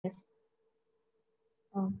Yes.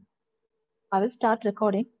 I will start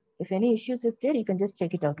recording. If any issues is there, you can just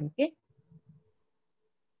check it out, okay?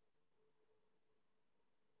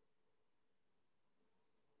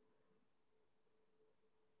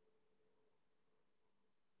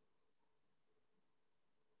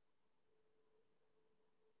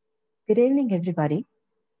 Good evening, everybody.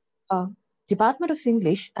 Department of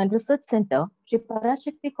English and Research Center,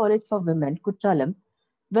 Parasakthi College for Women, Courtallam,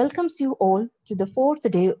 welcomes you all to the fourth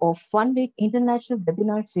day of one-week international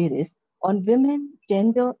webinar series on women,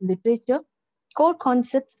 gender, literature, core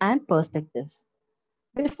concepts, and perspectives.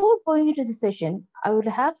 Before going into the session, I would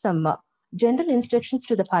have some general instructions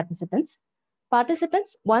to the participants.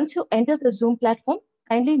 Participants, once you enter the Zoom platform,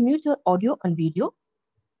 kindly mute your audio and video.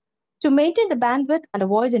 To maintain the bandwidth and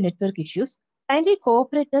avoid the network issues, kindly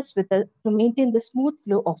cooperate us to maintain the smooth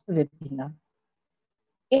flow of the webinar.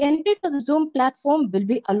 Entry to the Zoom platform will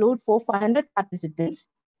be allowed for 500 participants.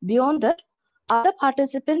 Beyond that, other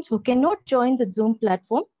participants who cannot join the Zoom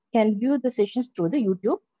platform can view the sessions through the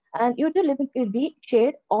YouTube, and YouTube link will be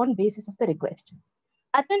shared on basis of the request.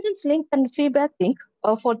 Attendance link and feedback link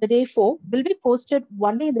for the day 4 will be posted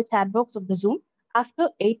only in the chat box of the Zoom after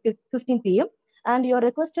 8:15 p.m. and you are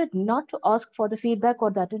requested not to ask for the feedback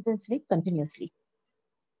or the attendance link continuously.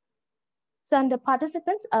 So, and the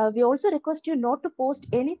participants, we also request you not to post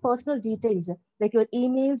any personal details like your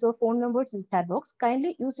emails or phone numbers in the chat box.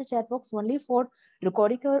 Kindly use the chat box only for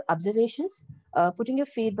recording your observations, putting your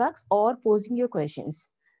feedbacks, or posing your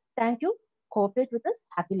questions. Thank you. Cooperate with us.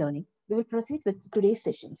 Happy learning. We will proceed with today's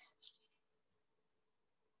sessions.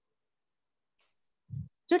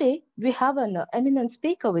 Today, we have an eminent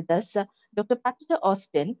speaker with us, Dr. Patrycja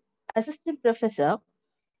Austin, Assistant Professor,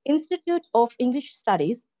 Institute of English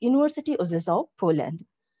Studies, University of Rzeszów, Poland.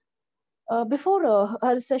 Before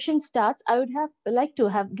her session starts, I would like to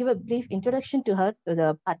give a brief introduction to her, to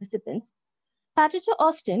the participants. Patrycja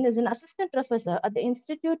Austin is an assistant professor at the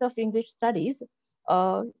Institute of English Studies,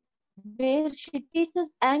 where she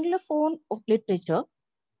teaches Anglophone of literature.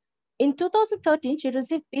 In 2013, she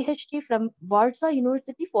received PhD from Warsaw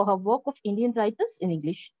University for her work of Indian writers in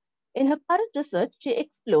English. In her current research, she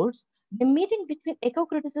explores the meeting between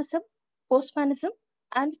eco-criticism, postmodernism,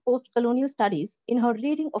 and post-colonial studies in her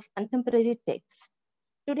reading of contemporary texts.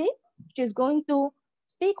 Today, she is going to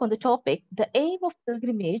speak on the topic, The Aim of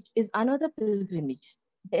Pilgrimage is Another Pilgrimage,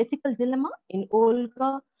 the Ethical Dilemma in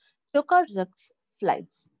OLGA TOKARCZUK'S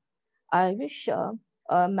Flights. I wish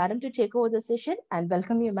Madam to take over the session and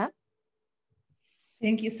welcome you, ma'am.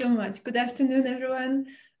 Thank you so much. Good afternoon, everyone.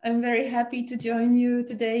 I'm very happy to join you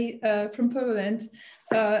today from Poland.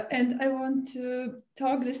 And I want to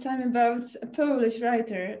talk this time about a Polish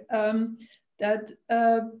writer that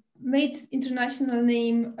made international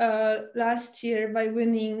name last year by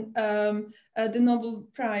winning the Nobel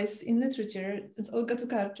Prize in Literature. It's Olga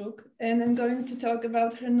Tokarczuk. And I'm going to talk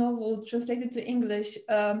about her novel translated to English,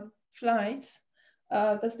 Flights.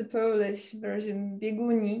 That's the Polish version,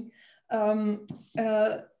 Bieguni.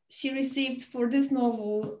 She received for this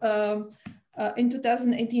novel in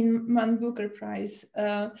 2018 Man Booker Prize.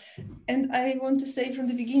 And I want to say from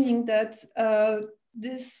the beginning that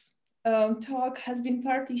this talk has been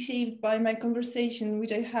partly shaped by my conversation,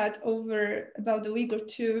 which I had over about a week or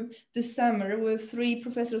two this summer with 3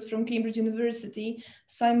 professors from Cambridge University,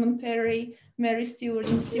 Simon Perry, Mary Stewart,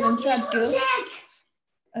 and Stephen Tradgill.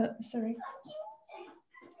 Sorry,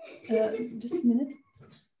 just a minute.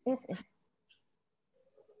 Yes, yes.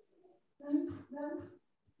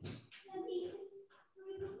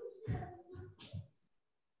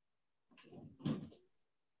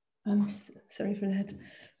 Sorry for that.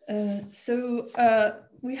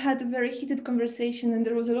 We had a very heated conversation, and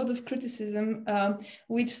there was a lot of criticism,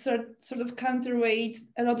 which sort of counterweight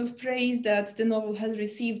a lot of praise that the novel has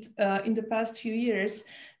received in the past few years.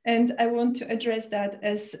 And I want to address that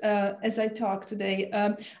as I talk today.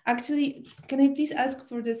 Actually, can I please ask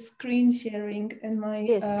for the screen sharing and my...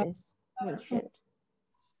 Yes, yes, we'll share it.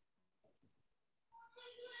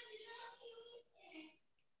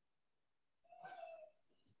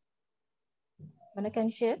 When I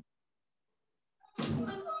can share?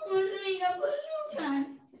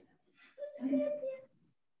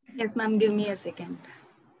 Yes, ma'am, give me a second.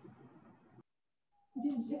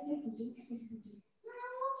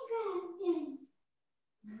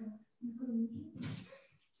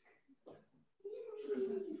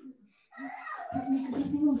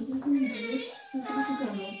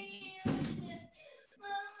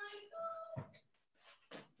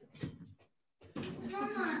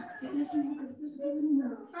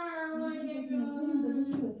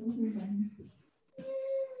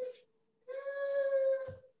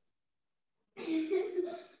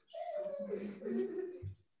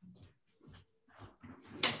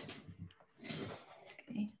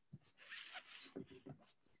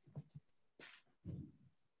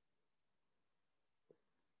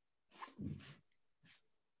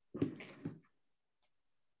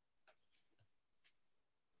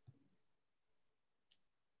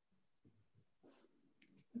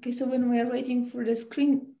 Okay, so when we are waiting for the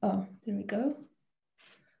screen, oh, there we go.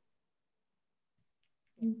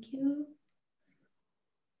 Thank you.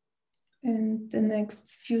 And the next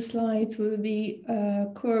few slides will be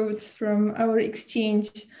quotes from our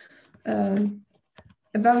exchange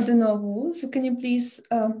about the novel. So can you please,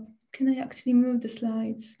 can I actually move the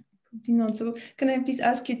slides? Probably not. So can I please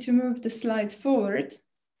ask you to move the slides forward?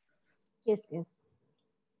 Yes, yes.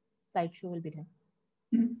 Slideshow will be done.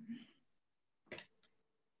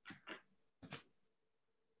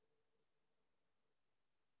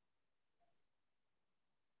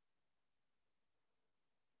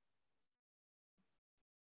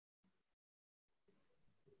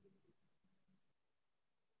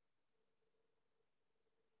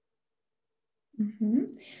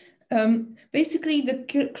 Mm-hmm. Basically, the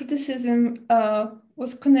criticism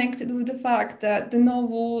was connected with the fact that the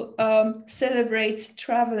novel celebrates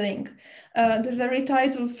traveling. The very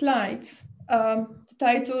title, Flights, the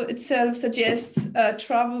title itself suggests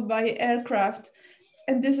travel by aircraft.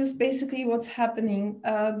 And this is basically what's happening.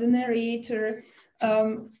 The narrator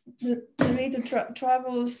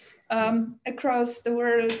travels across the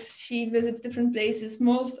world. She visits different places.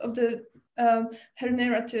 Most of the her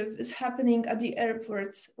narrative is happening at the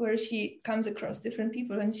airport, where she comes across different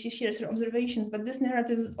people and she shares her observations. But this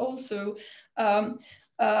narrative is also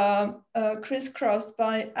crisscrossed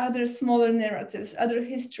by other smaller narratives, other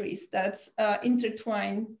histories that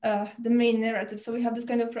intertwine the main narrative. So we have this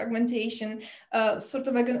kind of fragmentation, sort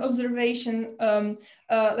of like an observation,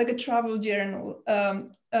 like a travel journal,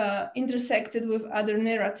 intersected with other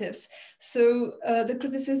narratives. So the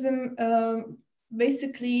criticism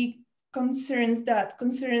basically concerns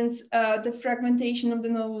the fragmentation of the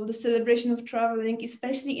novel, the celebration of traveling,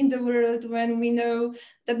 especially in the world when we know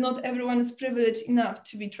that not everyone is privileged enough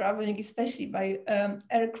to be traveling, especially by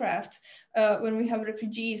aircraft. When we have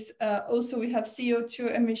refugees, also we have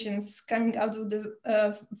CO2 emissions coming out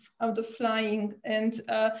of flying, and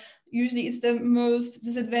usually it's the most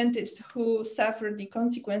disadvantaged who suffer the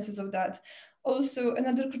consequences of that. Also,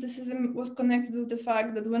 another criticism was connected with the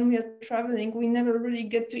fact that when we are traveling, we never really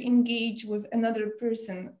get to engage with another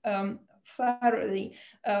person thoroughly.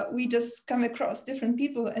 We just come across different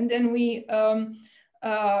people and then we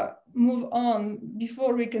move on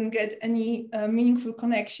before we can get any meaningful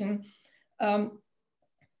connection. And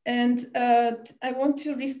I want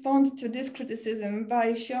to respond to this criticism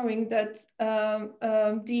by showing that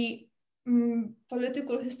the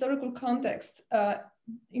political historical context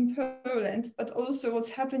in Poland, but also what's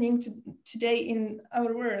happening today in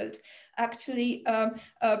our world, actually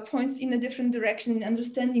points in a different direction in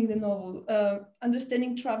understanding the novel,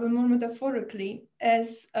 understanding travel more metaphorically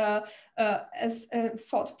as a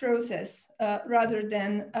thought process rather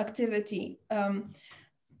than activity.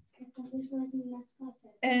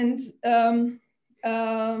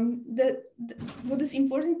 What is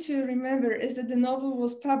important to remember is that the novel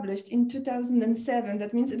was published in 2007.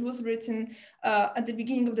 That means it was written at the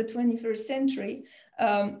beginning of the 21st century.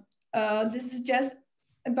 This is just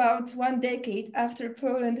about 1 decade after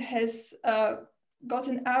Poland has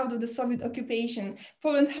gotten out of the Soviet occupation.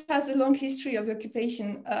 Poland has a long history of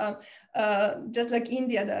occupation, just like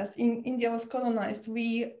India does. India was colonized.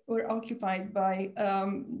 We were occupied by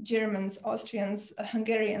Germans, Austrians,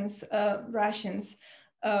 Hungarians, Russians.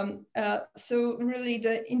 So really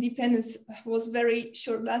the independence was very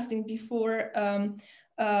short lasting before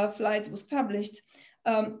Flights was published.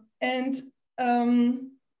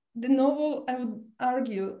 The novel, I would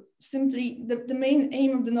argue, simply the main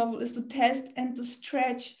aim of the novel is to test and to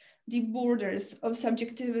stretch the borders of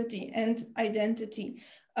subjectivity and identity.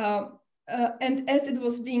 And as it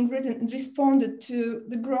was being written, it responded to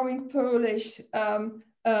the growing Polish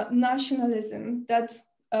nationalism that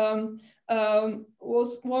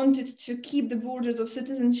was wanted to keep the borders of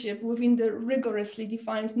citizenship within the rigorously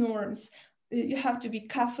defined norms. You have to be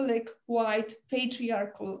Catholic, white,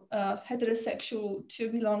 patriarchal, heterosexual to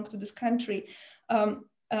belong to this country.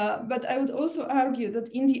 But I would also argue that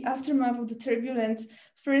in the aftermath of the turbulent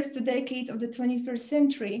first 2 decades of the 21st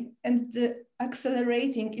century and the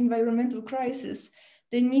accelerating environmental crisis,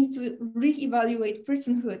 they need to reevaluate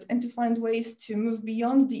personhood and to find ways to move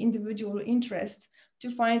beyond the individual interest, to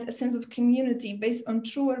find a sense of community based on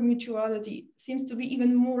truer mutuality seems to be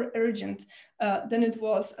even more urgent than it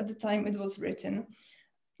was at the time it was written.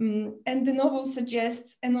 And the novel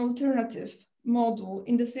suggests an alternative model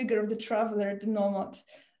in the figure of the traveler, the nomad.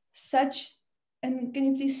 Such, and can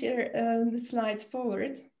you please share the slides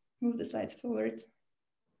forward? Move the slides forward.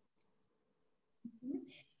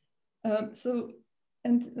 So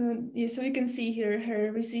you can see here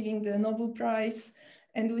her receiving the Nobel Prize,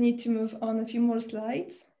 and we need to move on a few more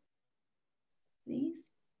slides, please.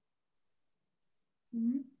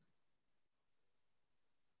 Mm-hmm.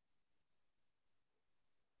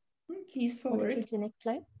 Please forward. Change the next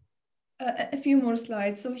slide. A few more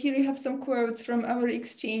slides. So here you have some quotes from our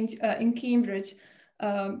exchange in Cambridge,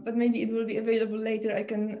 but maybe it will be available later. I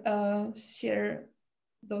can share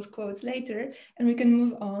those quotes later, and we can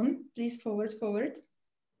move on. Please forward.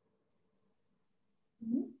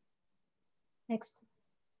 Mm-hmm. Next.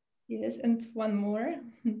 Yes, and one more.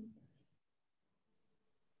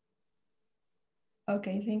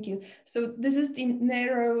 Okay, thank you. So this is the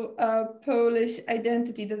narrow Polish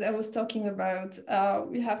identity that I was talking about.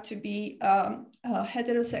 You have to be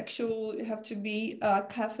heterosexual, you have to be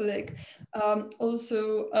Catholic.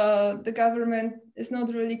 Also, the government is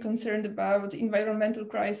not really concerned about environmental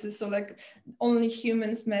crisis, so like only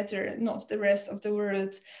humans matter, not the rest of the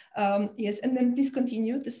world. Yes, and then please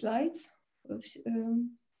continue the slides.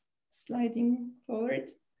 Sliding forward.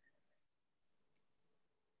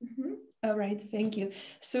 Mm-hmm. All right, thank you.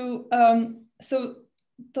 So,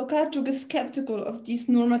 Tokarczuk is skeptical of these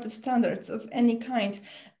normative standards of any kind,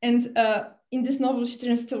 and in this novel she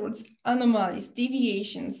turns towards anomalies,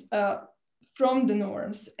 deviations from the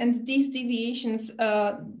norms, and these deviations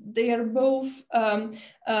they are both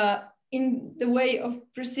in the way of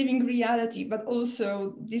perceiving reality, but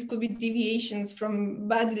also these could be deviations from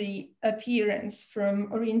bodily appearance,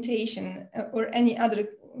 from orientation, or any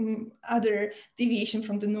other deviation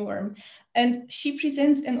from the norm. And she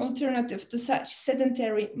presents an alternative to such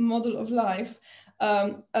sedentary model of life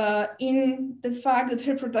in the fact that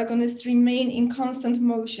her protagonists remain in constant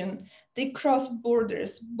motion. They cross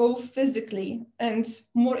borders, both physically and,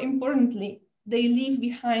 more importantly, they leave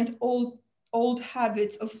behind old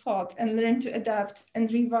habits of thought and learn to adapt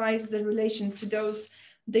and revise their relation to those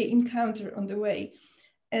they encounter on the way.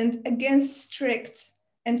 And against strict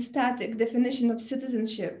and static definition of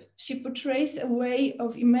citizenship, she portrays a way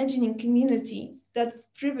of imagining community that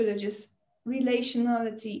privileges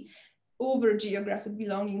relationality over geographic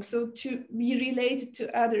belonging. So to be related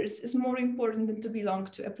to others is more important than to belong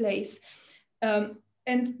to a place.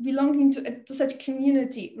 And belonging to such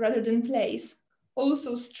community rather than place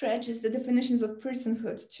also stretches the definitions of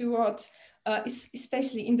personhood to what,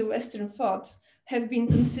 especially in the Western thought, have been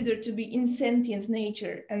considered to be insentient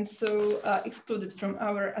nature and so excluded from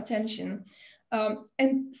our attention.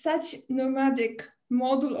 And such nomadic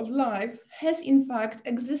model of life has in fact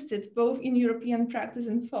existed both in European practice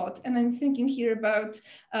and thought. And I'm thinking here about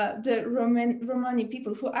the Romani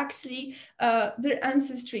people who actually, their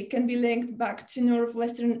ancestry can be linked back to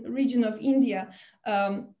northwestern region of India.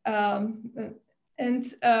 Well,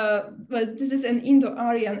 this is an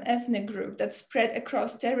Indo-Aryan ethnic group that spread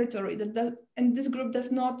across territory and this group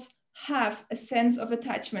does not have a sense of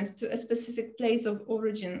attachment to a specific place of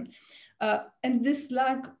origin. And this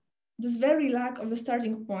very lack of a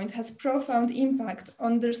starting point has profound impact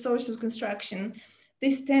on their social construction.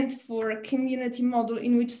 They stand for a community model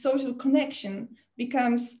in which social connection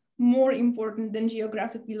becomes more important than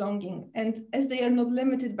geographic belonging. And as they are not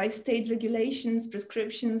limited by state regulations,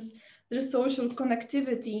 prescriptions, their social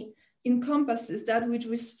connectivity encompasses that which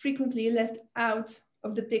was frequently left out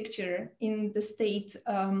of the picture in the state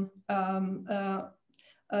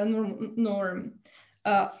norm.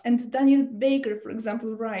 And Daniel Baker, for example,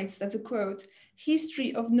 writes, that's a quote,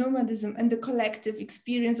 "History of nomadism and the collective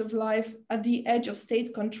experience of life at the edge of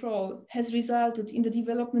state control has resulted in the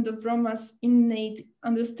development of Roma's innate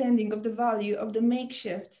understanding of the value of the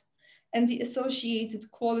makeshift and the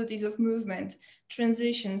associated qualities of movement,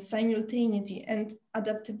 transition, simultaneity, and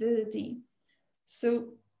adaptability."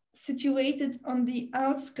 So situated on the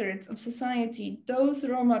outskirts of society, those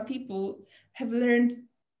Roma people have learned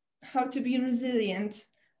how to be resilient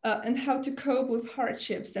and how to cope with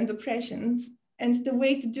hardships and oppressions. And the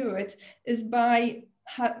way to do it is by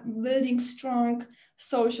building strong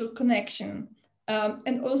social connection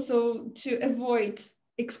and also to avoid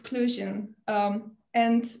exclusion.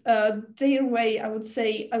 And their way, I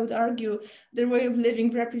would argue, their way of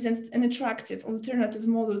living represents an attractive alternative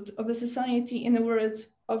model of a society in a world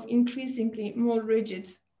of increasingly more rigid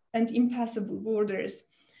and impassable borders.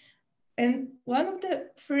 And one of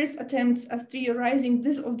the first attempts at theorizing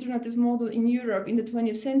this alternative model in Europe in the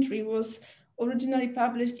 20th century was originally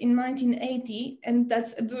published in 1980, and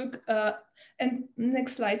that's a book, and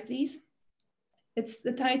next slide, please.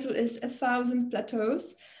 The title is 1,000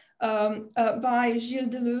 Plateaus, by Gilles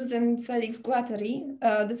Deleuze and Félix Guattari,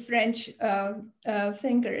 the French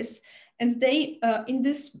thinkers. And they, in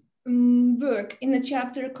this book, in a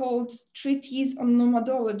chapter called Treatise on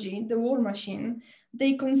Nomadology, the War Machine,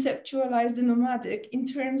 they conceptualize the nomadic in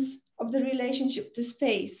terms of the relationship to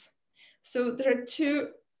space. So there are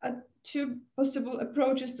two two possible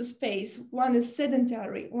approaches to space. One is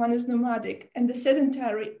sedentary, one is nomadic, and the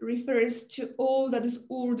sedentary refers to all that is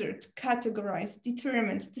ordered, categorized,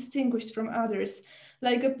 determined, distinguished from others,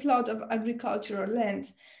 like a plot of agricultural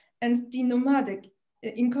land. And the nomadic,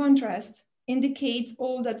 in contrast, indicates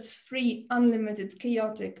all that's free, unlimited,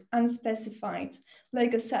 chaotic, unspecified,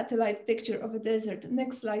 like a satellite picture of a desert.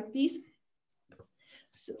 Next slide, please.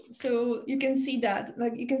 So you can see that,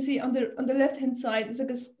 like you can see on the left-hand side, it's like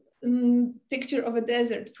a picture of a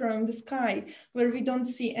desert from the sky, where we don't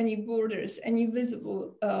see any borders, any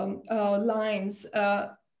visible lines,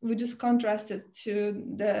 which is contrasted to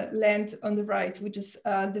the land on the right, which is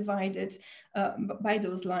divided by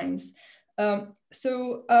those lines.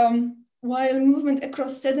 While movement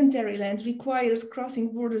across sedentary land requires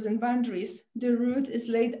crossing borders and boundaries, the route is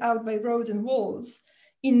laid out by roads and walls.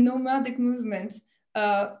 In nomadic movement,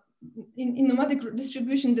 in nomadic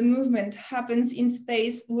distribution, the movement happens in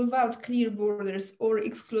space without clear borders or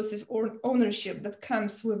exclusive ownership that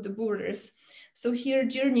comes with the borders. So here,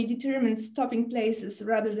 journey determines stopping places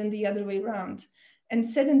rather than the other way around. And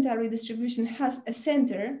sedentary distribution has a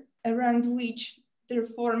center around which there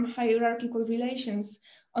form hierarchical relations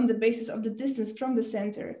on the basis of the distance from the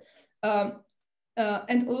center.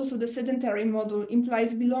 And also the sedentary model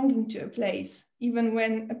implies belonging to a place, even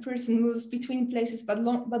when a person moves between places but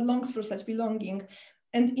longs for such belonging.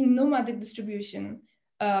 And in nomadic distribution,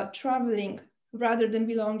 traveling rather than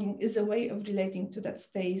belonging is a way of relating to that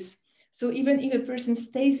space. So even if a person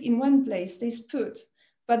stays in one place, stays put,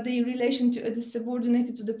 but the relation to it is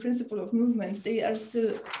subordinated to the principle of movement, they are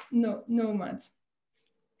still nomads.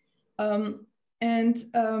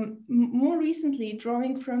 More recently,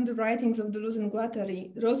 drawing from the writings of Deleuze and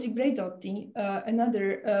Guattari, Rosi Braidotti,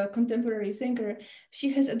 another contemporary thinker, she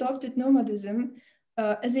has adopted nomadism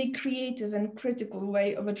as a creative and critical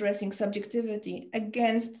way of addressing subjectivity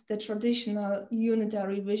against the traditional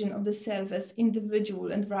unitary vision of the self as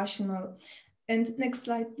individual and rational. And next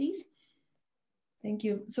slide, please. Thank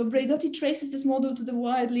you. So Braidotti traces this model to the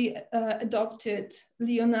widely adopted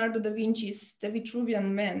Leonardo da Vinci's The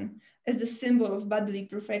Vitruvian Man as the symbol of bodily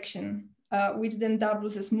perfection, which then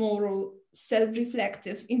doubles as moral,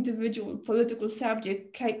 self-reflective, individual, political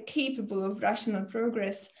subject capable of rational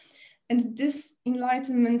progress. And this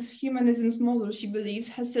Enlightenment humanism's model, she believes,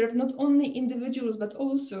 has served not only individuals, but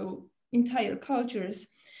also entire cultures,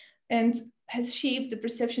 and has shaped the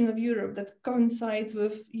perception of Europe that coincides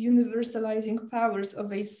with universalizing powers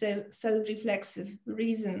of a self-reflexive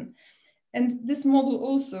reason. And this model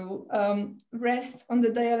also rests on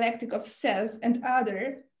the dialectic of self and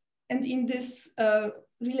other. And in this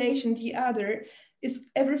relation, the other is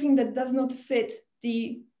everything that does not fit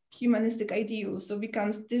the humanistic ideal, so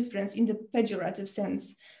becomes difference in the pejorative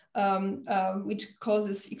sense, which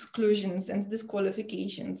causes exclusions and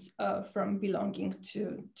disqualifications from belonging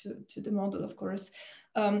to the model, of course.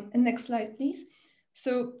 And next slide, please.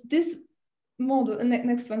 So this model, and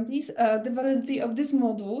next one, please. The validity of this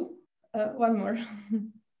model, one more.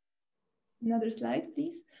 Another slide,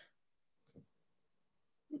 please.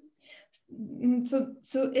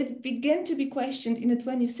 So it began to be questioned in the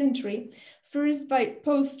 20th century, first by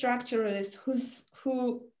post-structuralists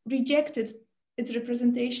who rejected its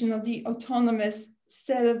representation of the autonomous,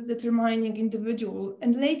 self-determining individual,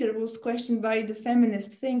 and later was questioned by the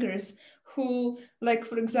feminist thinkers who, like,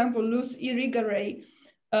 for example, Luz Irigaray,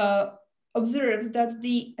 observed that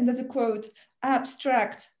the, and that's a quote,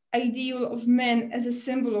 abstract ideal of men as a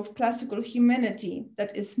symbol of classical humanity,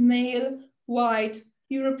 that is male, white,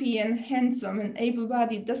 European, handsome, and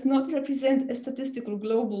able-bodied, does not represent a statistical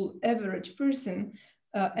global average person,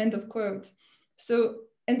 end of quote. So,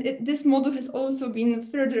 and this model has also been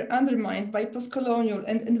further undermined by post-colonial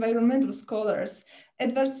and environmental scholars.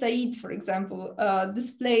 Edward Said, for example,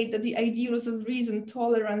 displayed that the ideals of reason,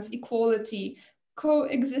 tolerance, equality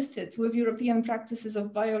coexisted with European practices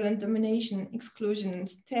of violent domination, exclusion,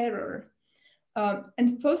 and terror.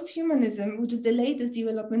 And post-humanism, which is the latest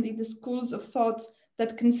development in the schools of thought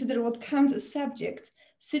that consider what counts as subject,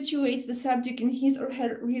 situates the subject in his or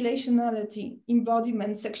her relationality,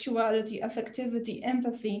 embodiment, sexuality, affectivity,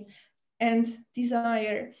 empathy, and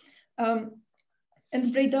desire. And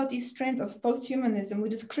Braidotti's strength of post-humanism,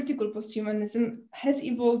 which is critical post-humanism, has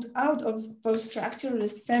evolved out of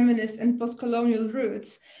post-structuralist, feminist, and post-colonial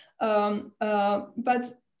roots.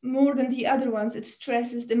 But more than the other ones, it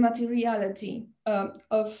stresses the materiality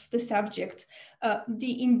of the subject,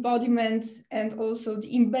 the embodiment, and also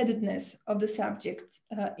the embeddedness of the subject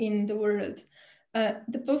in the world.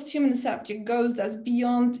 The post-human subject goes thus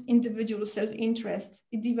beyond individual self-interest.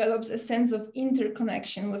 It develops a sense of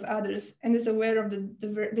interconnection with others and is aware of the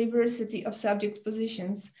diversity of subject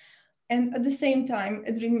positions. And at the same time,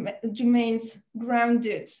 it remains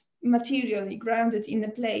grounded, materially grounded in a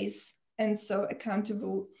place, and so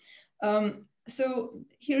accountable. So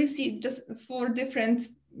here you see just 4 different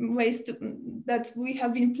ways that we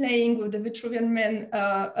have been playing with the Vitruvian men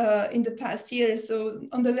in the past years. So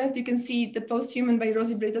on the left, you can see The Posthuman by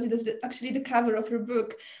Rosie Braidotti. That's actually the cover of her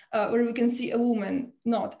book, where we can see a woman,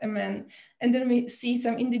 not a man. And then we see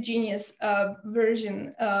some indigenous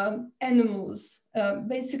version, animals.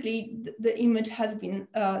 Basically, the image has been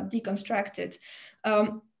deconstructed.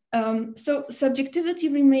 So subjectivity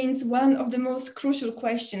remains one of the most crucial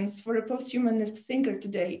questions for a post-humanist thinker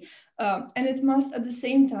today. And it must at the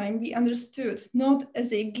same time be understood not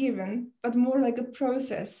as a given, but more like a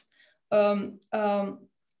process, some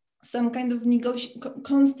kind of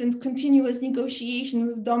constant, continuous negotiation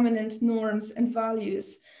with dominant norms and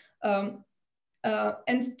values. And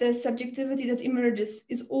the subjectivity that emerges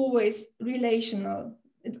is always relational.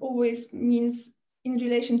 It always means in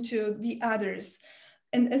relation to the others.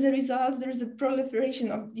 And as a result, there is a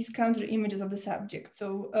proliferation of these counter images of the subject.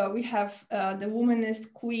 So we have the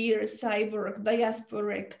womanist, queer, cyborg,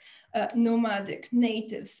 diasporic, nomadic,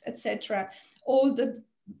 natives, etc. All that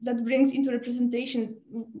brings into representation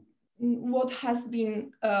what had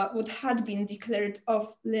been declared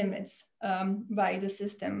off limits by the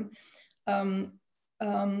system.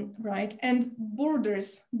 Right, and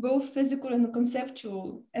borders, both physical and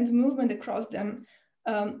conceptual, and movement across them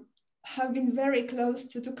have been very close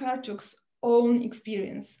to Tokarczuk's own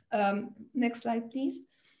experience. Next slide, please.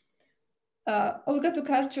 Olga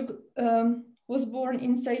Tokarczuk was born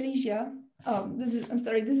in Silesia. This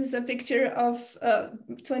is a picture of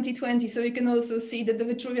 2020. So you can also see that the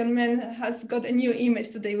Vitruvian man has got a new image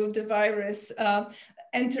today with the virus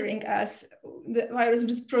entering us, the virus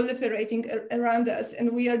which is proliferating around us.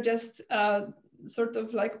 And we are just sort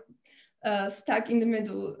of like stuck in the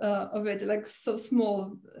middle of it, like so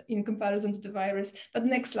small in comparison to the virus. But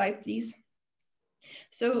next slide, please.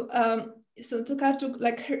 So, so Tokarczuk,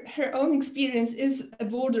 like her own experience is a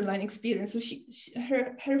borderline experience. So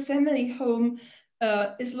her family home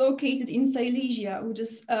is located in Silesia, which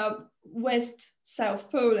is west-south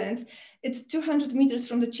Poland. It's 200 meters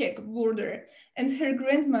from the Czech border. And her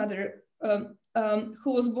grandmother, who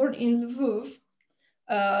was born in Lviv,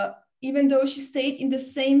 even though she stayed in the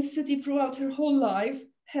same city throughout her whole life,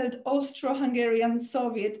 held Austro-Hungarian,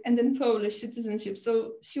 Soviet, and then Polish citizenship.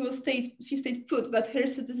 So she stayed put, but her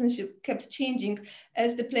citizenship kept changing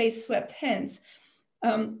as the place swept hands.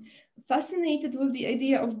 Fascinated with the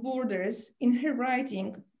idea of borders, in her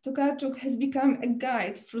writing, Tokarczuk has become a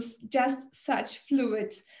guide for just such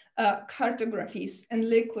fluid cartographies and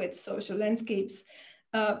liquid social landscapes.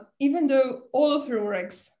 Even though all of her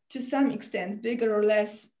works, to some extent, bigger or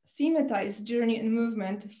less, thematize journey and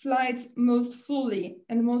movement, Flights most fully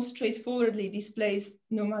and most straightforwardly displays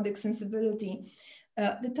nomadic sensibility.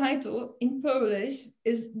 The title in Polish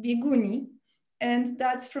is Bieguni, and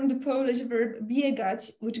that's from the Polish verb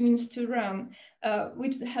biegać, which means to run,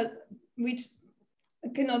 which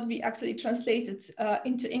cannot be actually translated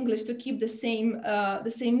into English to keep the same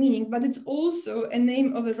meaning, but it's also a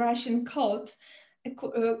name of a Russian cult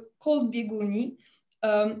called Bieguni,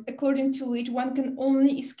 according to which one can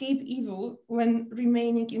only escape evil when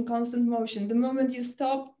remaining in constant motion. The moment you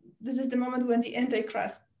stop, this is the moment when the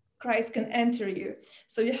Antichrist can enter you.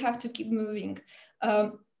 So you have to keep moving.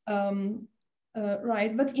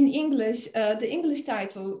 Right, but in English, the English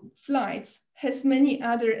title, Flights, has many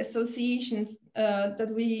other associations that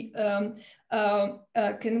we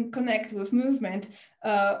can connect with movement.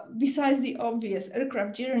 Besides the obvious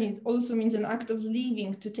aircraft journey, it also means an act of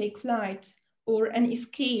leaving to take flight, or an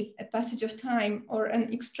escape, a passage of time, or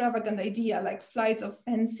an extravagant idea like flights of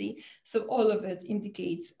fancy. So all of it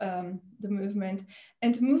indicates the movement.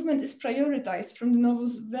 And movement is prioritized from the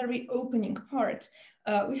novel's very opening part.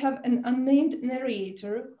 We have an unnamed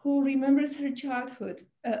narrator who remembers her childhood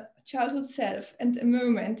self, and a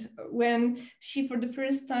moment when she for the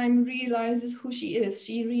first time realizes who she is.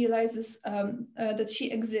 She realizes that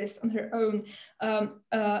she exists on her own.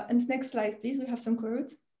 And next slide, please, we have some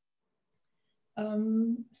quotes.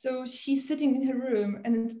 So she's sitting in her room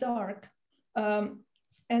and it's dark. Well,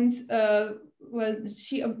 the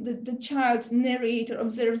child narrator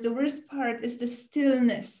observes the worst part is the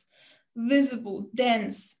stillness, visible,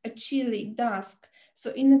 dense, a chilly dusk.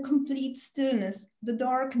 So in a complete stillness, the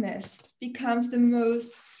darkness becomes the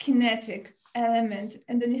most kinetic element.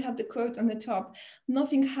 And then you have the quote on the top,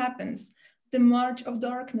 nothing happens. The march of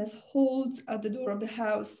darkness holds at the door of the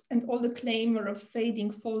house, and all the clamor of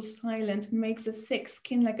fading falls silent, makes a thick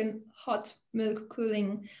skin like a hot milk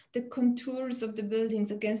cooling. The contours of the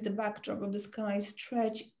buildings against the backdrop of the sky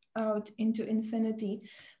stretch out into infinity,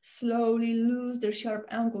 slowly lose their sharp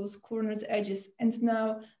angles, corners, edges, and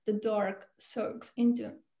now the dark soaks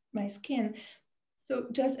into my skin. So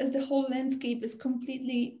just as the whole landscape is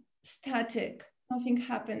completely static, nothing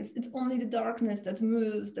happens. It's only the darkness that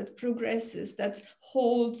moves, that progresses, that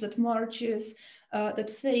holds, that marches, that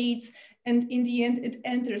fades. And in the end, it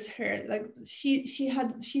enters her. Like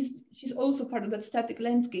she's also part of that static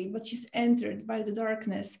landscape, but she's entered by the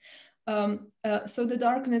darkness. So the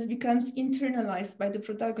darkness becomes internalized by the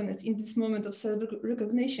protagonist in this moment of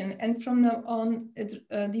self-recognition, and from now on it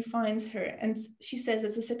defines her. And she says,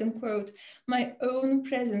 as a second quote, "My own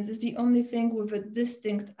presence is the only thing with a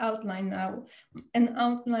distinct outline now, an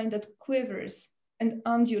outline that quivers and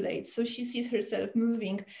undulates." So she sees herself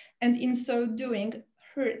moving, and in so doing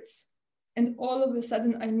hurts. And all of a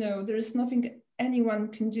sudden I know there is nothing anyone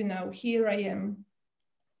can do now. Here I am.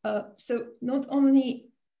 So not only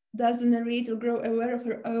does the narrator grow aware of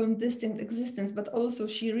her own distinct existence, but also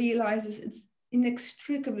she realizes it's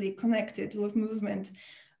inextricably connected with movement.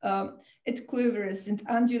 It quivers and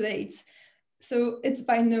undulates. So it's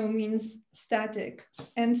by no means static.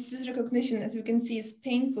 And this recognition, as you can see, is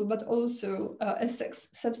painful, but also, as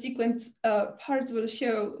subsequent parts will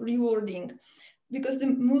show, rewarding, because the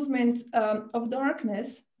movement of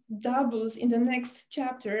darkness doubles in the next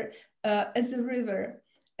chapter as a river.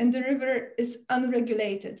 And the river is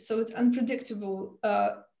unregulated, so it's unpredictable,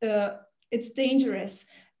 it's dangerous.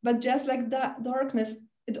 But just like that darkness,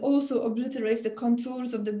 it also obliterates the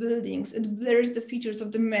contours of the buildings. It blurs the features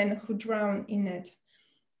of the men who drown in it.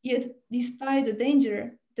 Yet, despite the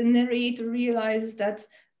danger, the narrator realizes that,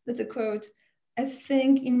 that's a quote, "A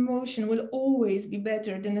thing in motion will always be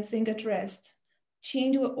better than a thing at rest.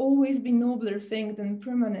 Change will always be nobler thing than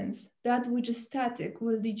permanence. That which is static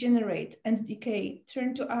will degenerate and decay,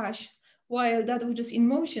 turn to ash, while that which is in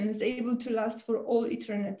motion is able to last for all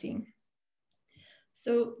eternity."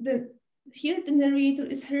 So here the narrator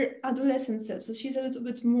is her adolescent self. So she's a little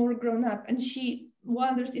bit more grown up, and she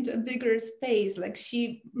wanders into a bigger space. Like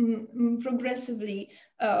she progressively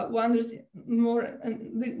wanders more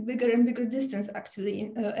and bigger distance,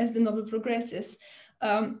 actually, as the novel progresses.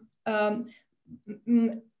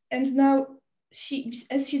 And now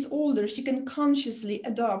as she's older, she can consciously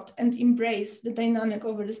adopt and embrace the dynamic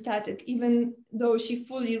over the static, even though she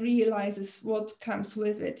fully realizes what comes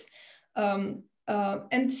with it.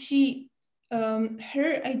 And she,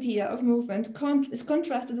 her idea of movement is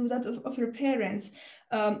contrasted with that of her parents,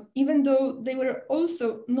 even though they were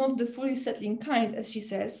also not the fully settling kind, as she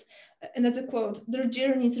says. And as a quote, "Their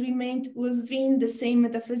journeys remained within the same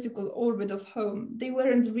metaphysical orbit of home. They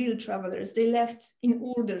weren't real travelers. They left in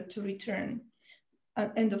order to return."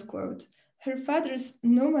 End of quote. Her father's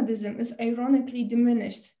nomadism is ironically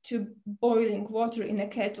diminished to boiling water in a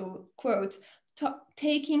kettle, quote,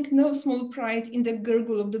 "taking no small pride in the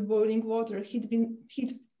gurgle of the boiling water he'd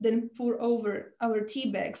then pour over our tea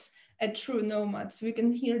bags, a true nomad." So we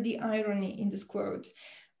can hear the irony in this quote.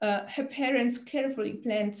 Her parents carefully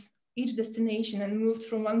planned each destination and moved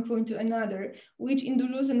from one point to another, which in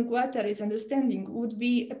Duluth and Guattari's understanding would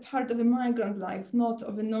be a part of a migrant life, not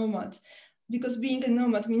of a nomad. Because being a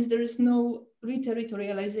nomad means there is no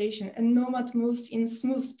reterritorialization. A nomad moves in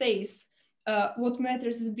smooth space. What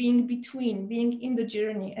matters is being between, being in the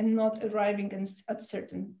journey and not arriving at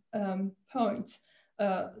certain points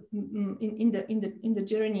in the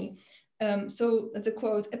journey. So that's a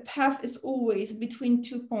quote, "A path is always between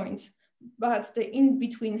 2 points, but the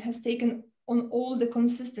in-between has taken on all the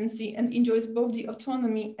consistency and enjoys both the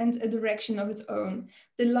autonomy and a direction of its own.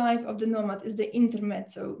 The life of the nomad is the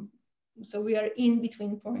intermezzo." So we are in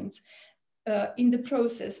between points in the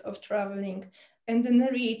process of traveling. And the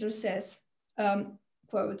narrator says,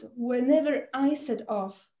 quote, "Whenever I set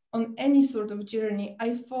off on any sort of journey,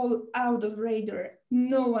 I fall out of radar.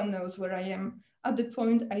 No one knows where I am at the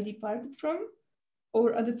point I departed from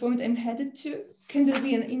or at the point I'm headed to. Can there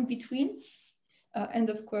be an in-between?" End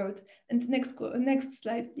of quote. And next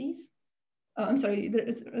slide, please. I'm sorry,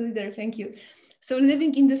 it's already there, thank you. So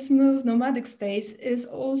living in the smooth nomadic space is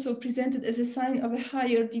also presented as a sign of a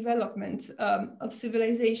higher development of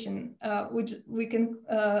civilization, which we can,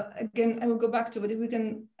 again, I will go back to it if we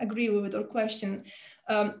can agree with it or question.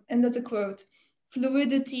 And that's a quote,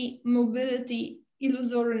 "Fluidity, mobility,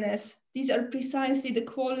 illusoriness, these are precisely the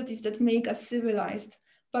qualities that make us civilized.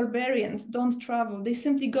 Barbarians don't travel, they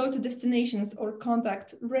simply go to destinations or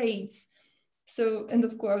conduct raids." So, end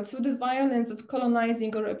of quote. So the violence of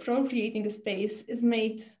colonizing or appropriating a space is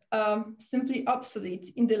made simply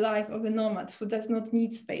obsolete in the life of a nomad who does not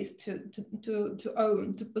need space to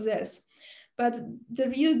own, to possess. But the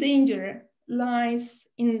real danger lies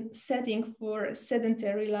in setting for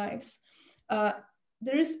sedentary lives.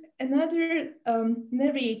 There is another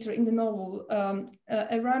narrator in the novel,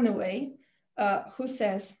 a runaway, who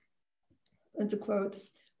says, to quote,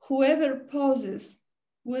 "Whoever pauses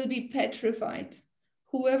will be petrified.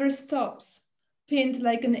 Whoever stops, pinned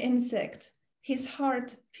like an insect, his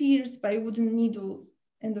heart pierced by a wooden needle,"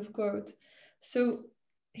 end of quote. So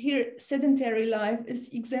here, sedentary life is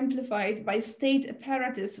exemplified by state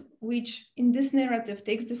apparatus, which in this narrative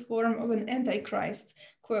takes the form of an antichrist.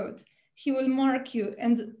 Quote, "He will mark you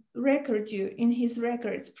and record you in his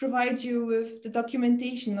records, provide you with the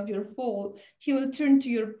documentation of your fall. He will turn to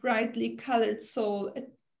your brightly colored soul.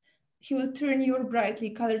 He will turn your brightly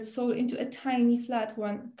colored soul into a tiny flat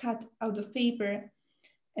one cut out of paper,"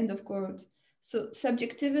 end of quote. So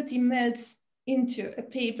subjectivity melts into a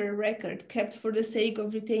paper record kept for the sake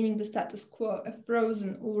of retaining the status quo, a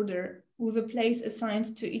frozen order with a place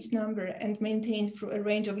assigned to each number and maintained through a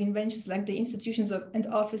range of inventions like the institutions and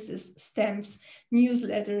offices, stamps,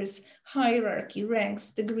 newsletters, hierarchy,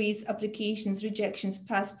 ranks, degrees, applications, rejections,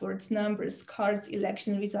 passports, numbers, cards,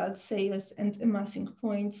 election results, sales, and amassing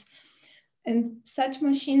points. And such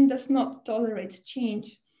machine does not tolerate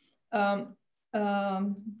change.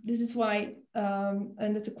 This is why,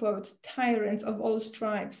 and that's a quote, "Tyrants of all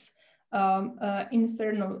stripes,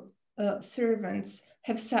 infernal servants,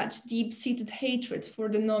 have such deep-seated hatred for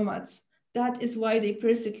the nomads. That is why they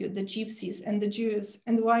persecute the gypsies and the Jews,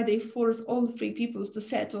 and why they force all free peoples to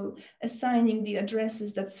settle, assigning the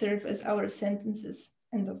addresses that serve as our sentences,"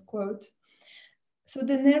 end of quote. So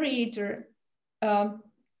the narrator,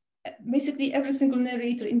 basically every single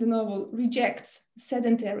narrator in the novel rejects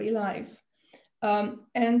sedentary life.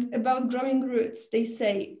 And about growing roots, they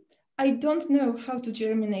say, "I don't know how to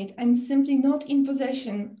germinate. I'm simply not in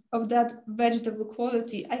possession of that vegetable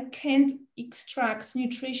quality. I can't extract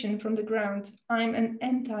nutrition from the ground. I'm an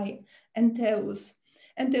anti-entheus."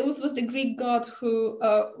 Entheus was the Greek god who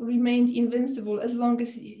remained invincible as long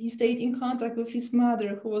as he stayed in contact with his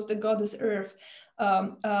mother, who was the goddess Earth.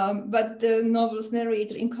 But the novel's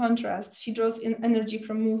narrator, in contrast, she draws in energy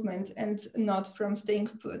from movement and not from staying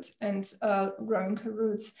put and growing her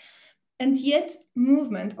roots. And yet,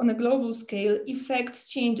 movement on a global scale effects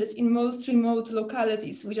changes in most remote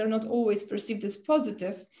localities, which are not always perceived as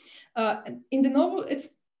positive. In the novel, it's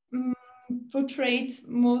portrayed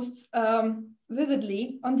most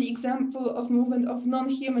vividly on the example of movement of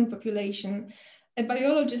non-human population, a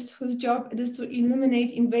biologist whose job it is to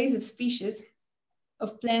eliminate invasive species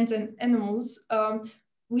of plants and animals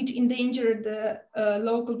which endanger the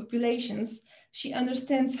local populations. She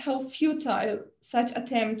understands how futile such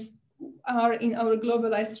attempts are in our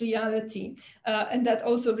globalized reality. And that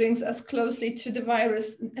also brings us closely to the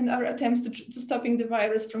virus and our attempts to stopping the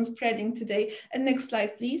virus from spreading today. And next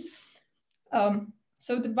slide, please.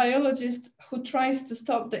 So the biologist who tries to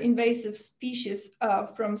stop the invasive species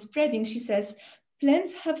from spreading, she says,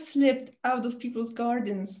 "Plants have slipped out of people's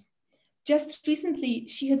gardens. Just recently,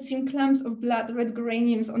 she had seen clumps of blood red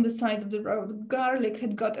geraniums on the side of the road. Garlic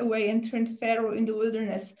had got away and turned fallow in the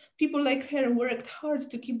wilderness. People like her worked hard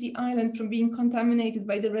to keep the island from being contaminated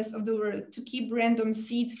by the rest of the world, to keep random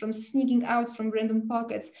seeds from sneaking out from random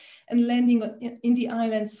pockets and landing in the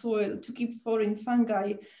island soil, to keep foreign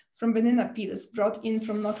fungi from banana peels brought in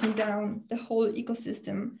from knocking down the whole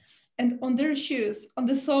ecosystem. And on their shoes, on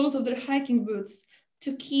the soles of their hiking boots,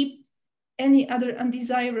 to keep any other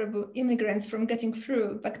undesirable immigrants from getting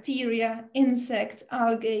through, bacteria, insects,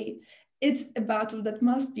 algae. It's a battle that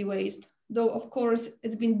must be waged, though of course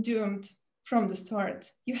it's been doomed from the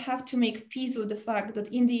start. You have to make peace with the fact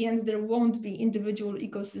that in the end there won't be individual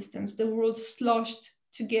ecosystems, the world sloshed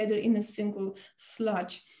together in a single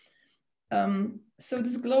sludge." So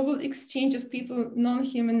this global exchange of people,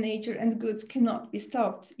 non-human nature and goods cannot be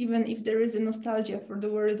stopped, even if there is a nostalgia for the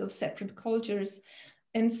world of separate cultures.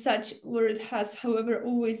 And such world has, however,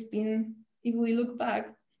 always been, if we look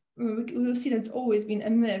back, we will see that it's always been a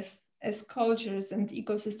myth, as cultures and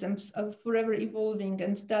ecosystems are forever evolving,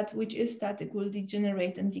 and that which is static will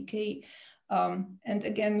degenerate and decay. And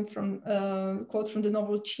again, from a quote from the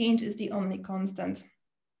novel, "Change is the only constant."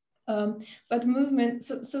 But movement,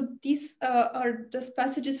 so these are just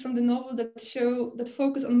passages from the novel that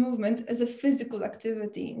focus on movement as a physical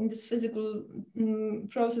activity, in this physical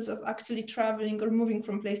process of actually traveling or moving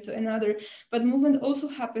from place to another. But movement also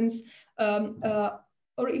happens,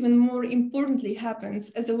 or even more importantly, happens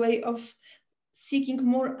as a way of seeking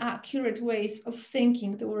more accurate ways of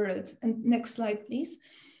thinking the world. And next slide, please.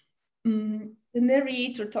 The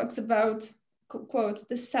narrator talks about, quote,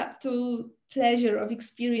 "the subtle pleasure of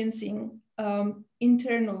experiencing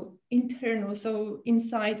internal, so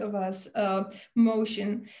inside of us,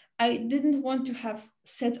 motion. I didn't want to have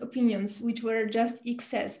set opinions which were just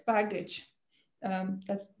excess baggage.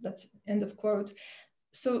 That's end of quote.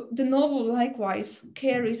 So the novel likewise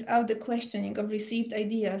carries out the questioning of received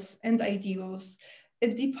ideas and ideals.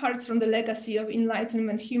 It departs from the legacy of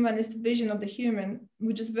Enlightenment humanist vision of the human,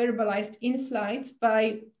 which is verbalized in flights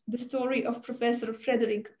by the story of Professor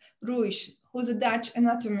Frederik Ruijs, who's a Dutch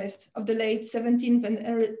anatomist of the late 17th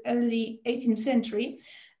and early 18th century.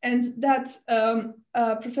 And that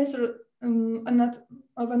professor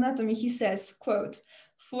of anatomy, he says, quote,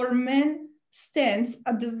 "For man stands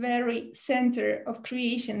at the very center of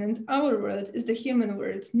creation, and our world is the human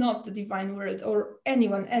world, not the divine world or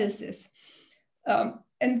anyone else's."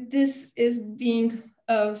 And this is being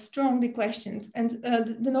strongly questioned. And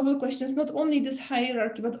the novel questions not only this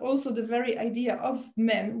hierarchy, but also the very idea of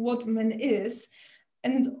man, what man is,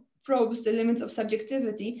 and probes the limits of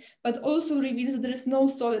subjectivity, but also reveals that there is no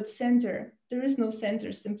solid center. There is no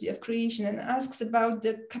center simply of creation, and asks about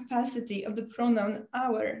the capacity of the pronoun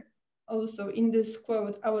our, also in this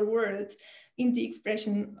quote, our world, in the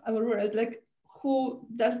expression our world, like who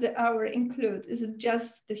does the our include? Is it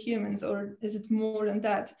just the humans, or is it more than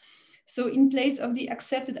that? So in place of the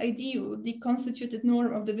accepted ideal, the constituted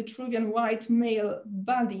norm of the Vitruvian white male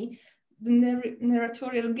body, the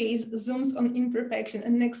narratorial gaze zooms on imperfection.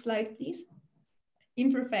 And next slide, please.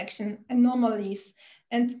 Imperfection, anomalies,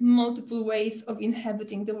 and multiple ways of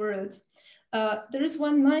inhabiting the world. There is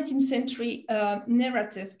one 19th century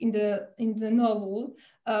narrative in the novel,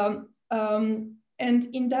 and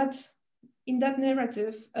in that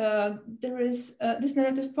narrative, this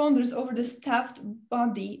narrative ponders over the stuffed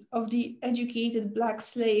body of the educated Black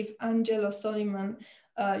slave Angelo Soliman.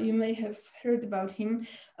 You may have heard about him.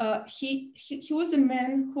 He was a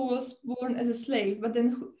man who was born as a slave, but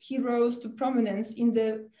then he rose to prominence in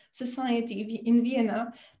the society in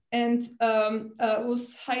Vienna, and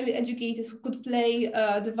was highly educated, who could play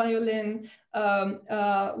the violin,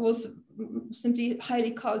 was simply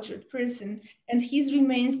highly cultured person. And his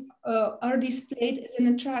remains are displayed as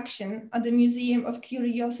an attraction at the Museum of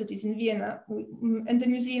Curiosities in Vienna. And the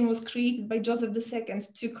museum was created by Joseph II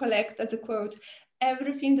to collect, as a quote,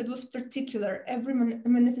 everything that was particular, every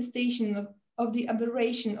manifestation of the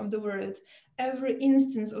aberration of the world, every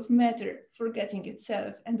instance of matter forgetting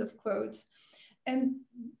itself, end of quote. And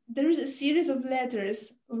there is a series of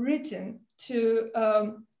letters written to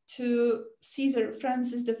Caesar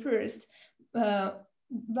Francis I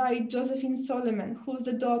by Josephine Soliman, who's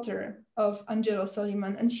the daughter of Angelo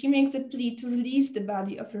Soliman, and she makes a plea to release the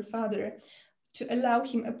body of her father, to allow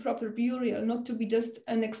him a proper burial, not to be just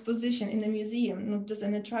an exposition in a museum, not just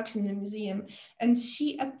an attraction in a museum. And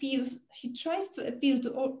she tries to appeal to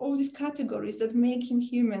all these categories that make him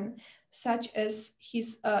human, such as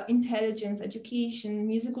his intelligence, education,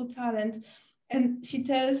 musical talent. And she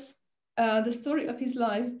tells the story of his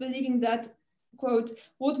life, believing that, quote,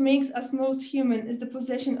 "What makes us most human is the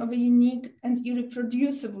possession of a unique and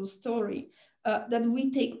irreproducible story, that we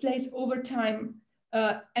take place over time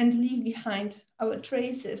and leave behind our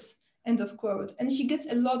traces," end of quote. And she gets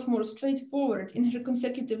a lot more straightforward in her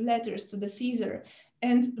consecutive letters to the Caesar.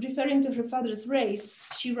 And referring to her father's race,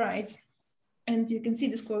 she writes, and you can see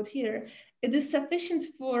this quote here, is it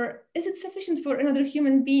sufficient for another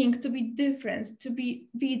human being to be different, to be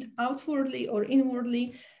it outwardly or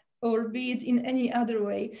inwardly, or be it in any other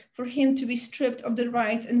way, for him to be stripped of the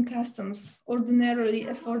rights and customs ordinarily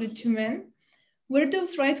afforded to men? Were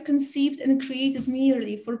those rights conceived and created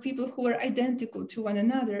merely for people who are identical to one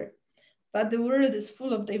another? But the world is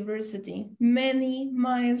full of diversity. Many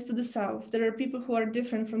miles to the south, there are people who are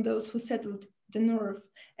different from those who settled the north.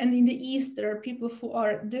 And in the east, there are people who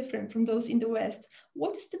are different from those in the west.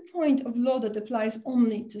 What is the point of law that applies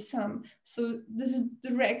only to some? So this is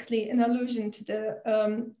directly an allusion to the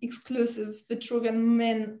exclusive Vitruvian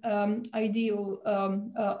men ideal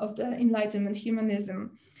of the Enlightenment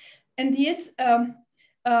humanism. And yet,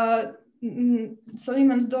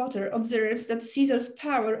 Soliman's daughter observes that Caesar's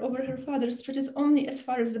power over her father stretches only as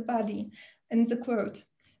far as the body. And the quote,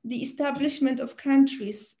 "The establishment of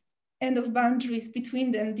countries and of boundaries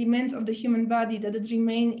between them demands of the human body that it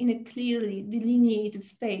remain in a clearly delineated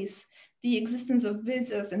space. The existence of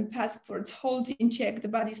visas and passports holds in check the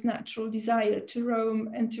body's natural desire to roam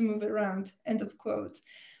and to move around," end of quote.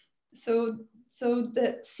 So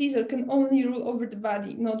the Caesar can only rule over the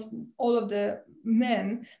body, not all of the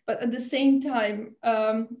men, but at the same time,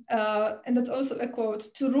 and that's also a quote,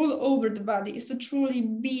 "to rule over the body is to truly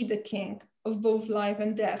be the king of both life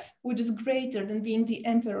and death, which is greater than being the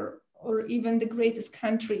emperor or even the greatest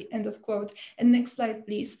country," end of quote. And next slide,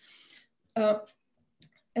 please.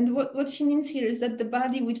 And what she means here is that the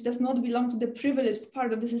body which does not belong to the privileged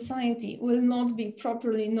part of the society will not be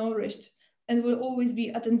properly nourished and will always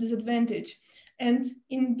be at a disadvantage. And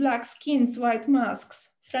in Black Skins, White Masks,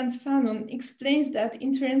 Frantz Fanon explains that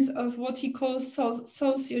in terms of what he calls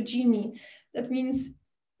sociogeny. That means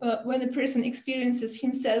when a person experiences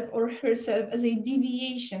himself or herself as a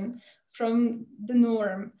deviation from the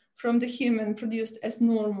norm, from the human produced as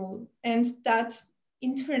normal, and that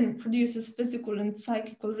in turn produces physical and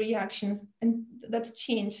psychical reactions, and that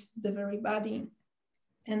change the very body.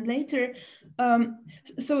 And later,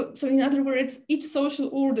 so in other words, each social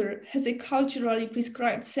order has a culturally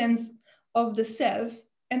prescribed sense of the self,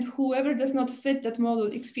 and whoever does not fit that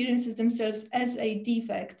model experiences themselves as a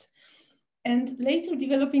defect. And later,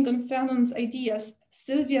 developing on Fanon's ideas,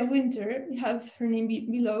 Sylvia Wynter, we have her name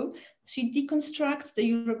below, she deconstructs the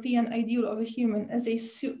European ideal of a human as a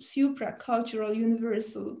supra-cultural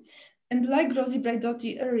universal. And like Rosie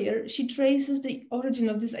Braidotti earlier, she traces the origin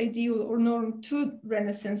of this ideal or norm to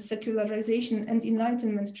Renaissance secularization and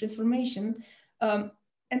Enlightenment transformation,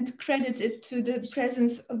 and credits it to the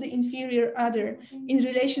presence of the inferior other, in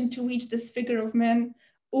relation to which this figure of man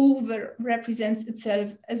over represents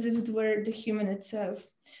itself as if it were the human itself.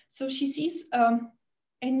 So she sees a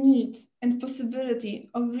need and possibility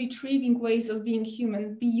of retrieving ways of being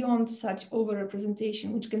human beyond such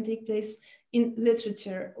over-representation, which can take place in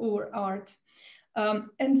literature or art.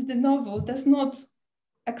 And the novel does not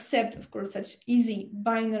accept, of course, such easy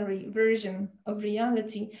binary version of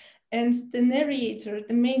reality. And the narrator,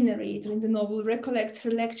 the main narrator in the novel, recollects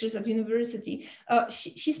her lectures at university.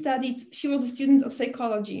 She was a student of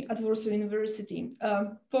psychology at Warsaw University,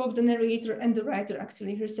 both the narrator and the writer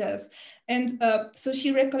actually herself. And so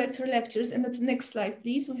she recollects her lectures, and that's the next slide,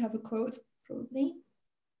 please. We have a quote, probably.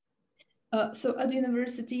 So at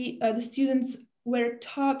university, the students were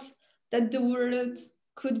taught that the world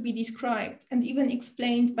could be described and even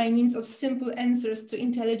explained by means of simple answers to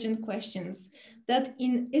intelligent questions, that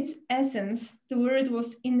in its essence, the world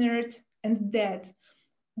was inert and dead,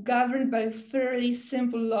 governed by fairly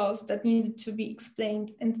simple laws that needed to be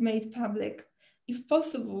explained and made public, if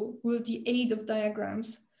possible, with the aid of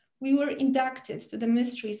diagrams. We were inducted to the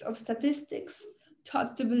mysteries of statistics,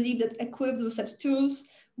 taught to believe that equipped with such tools,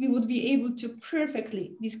 we would be able to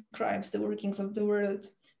perfectly describe the workings of the world,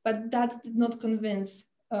 but that did not convince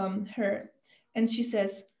her. And she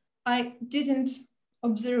says, I didn't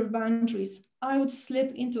observe boundaries. I would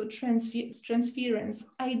slip into transference.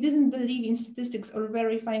 I didn't believe in statistics or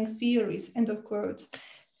verifying theories, end of quote.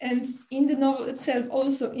 And in the novel itself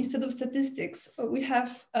also, instead of statistics, we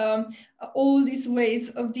have all these ways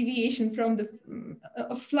of deviation from the,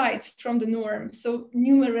 of flights from the norm. So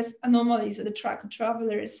numerous anomalies that attract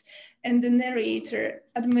travelers. And the narrator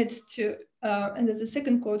admits to, and there's a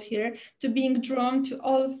second quote here, to being drawn to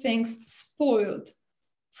all things spoiled,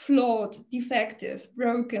 flawed, defective,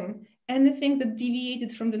 broken, anything that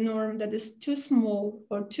deviated from the norm that is too small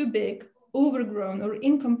or too big, overgrown or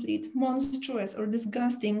incomplete, monstrous or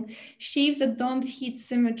disgusting, shapes that don't hit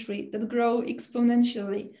symmetry, that grow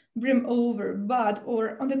exponentially, brim over, bud,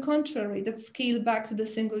 or on the contrary, that scale back to the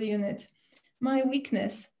single unit. My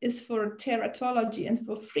weakness is for teratology and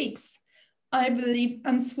for freaks. I believe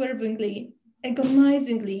unswervingly,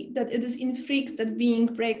 agonizingly, that it is in freaks that being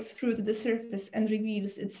breaks through to the surface and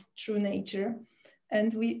reveals its true nature.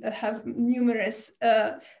 And we have numerous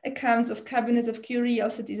accounts of cabinets of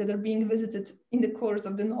curiosities that are being visited in the course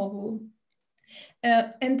of the novel.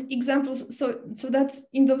 And examples, so that's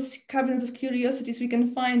in those cabinets of curiosities, we can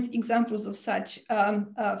find examples of such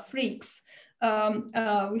freaks.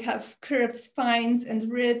 We have curved spines and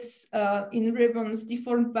ribs in ribbons,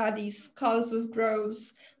 deformed bodies, skulls with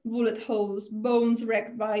grooves, bullet holes, bones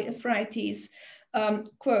wrecked by arthritis.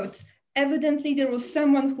 Quote, evidently, there was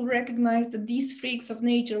someone who recognized that these freaks of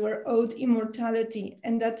nature were owed immortality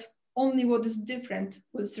and that only what is different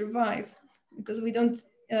will survive, because we don't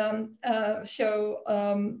show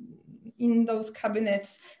in those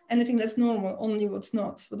cabinets anything that's normal, only what's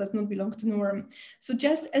not, what does not belong to norm. So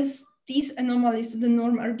just as these anomalies to the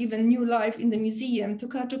norm are given new life in the museum,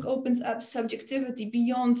 Tokarczuk opens up subjectivity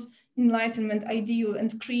beyond Enlightenment ideal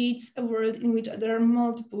and creates a world in which there are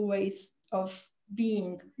multiple ways of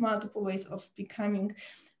being, multiple ways of becoming.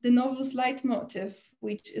 The novel's leitmotif,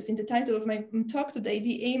 which is in the title of my talk today,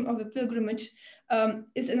 the aim of a pilgrimage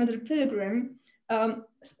is another pilgrim,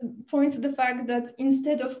 points to the fact that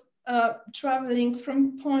instead of traveling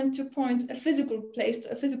from point to point, a physical place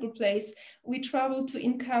to a physical place, we travel to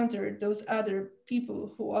encounter those other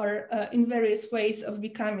people who are in various ways of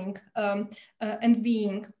becoming and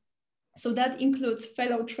being. So that includes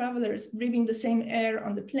fellow travelers breathing the same air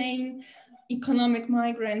on the plane, economic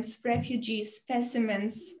migrants, refugees,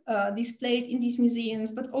 specimens displayed in these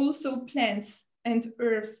museums, but also plants and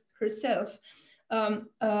Earth herself.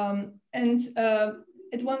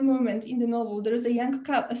 At one moment in the novel, there is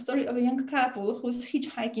a story of a young couple who's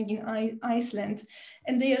hitchhiking in Iceland,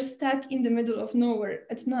 and they are stuck in the middle of nowhere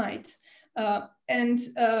at night.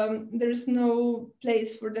 There's no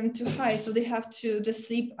place for them to hide, so they have to just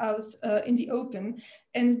sleep out in the open.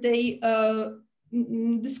 And they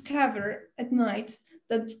discover at night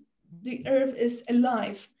that the Earth is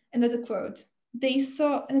alive. And as a quote, they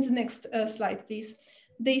saw, and the next slide, please.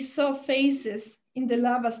 They saw faces in the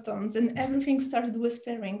lava stones, and everything started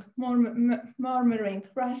whispering, murmuring,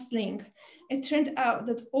 rustling. It turned out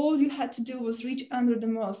that all you had to do was reach under the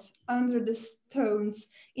moss, under the stones,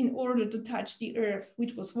 in order to touch the Earth,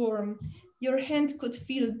 which was warm. Your hand could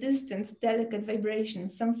feel distant, delicate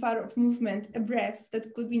vibrations, some far-off movement, a breath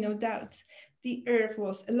that could be no doubt. The Earth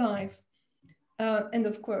was alive. End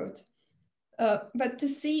of quote. But to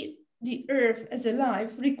see the Earth as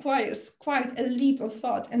alive requires quite a leap of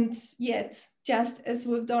thought, and yet, just as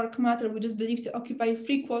with dark matter, which is believed to occupy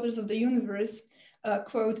 3/4 of the universe,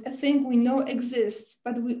 quote, a thing we know exists,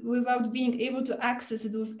 but without being able to access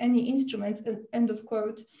it with any instrument, end of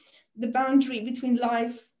quote, the boundary between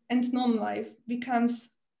life and non-life becomes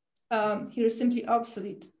here simply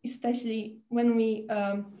obsolete, especially when we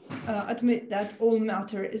admit that all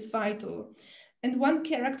matter is vital. And one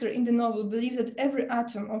character in the novel believes that every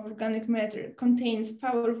atom of organic matter contains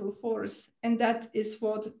powerful force, and that is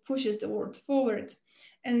what pushes the world forward.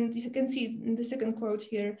 And you can see in the second quote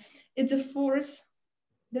here, it's a force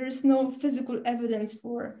there is no physical evidence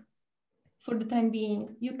for the time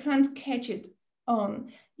being. You can't catch it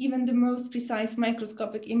on even the most precise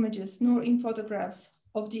microscopic images, nor in photographs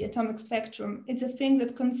of the atomic spectrum. It's a thing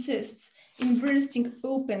that consists in bursting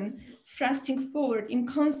open, thrusting forward, in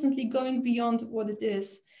constantly going beyond what it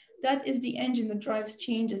is. That is the engine that drives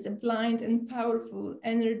changes, a blind and powerful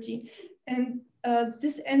energy. And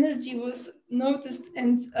this energy was noticed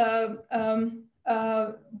and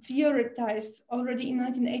theorized already in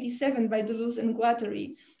 1987 by Deleuze and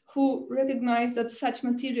Guattari, who recognized that such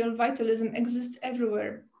material vitalism exists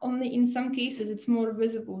everywhere. Only in some cases it's more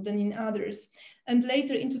visible than in others. And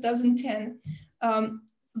later in 2010,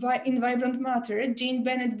 in Vibrant Matter, Jane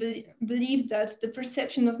Bennett believed that the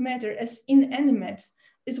perception of matter as inanimate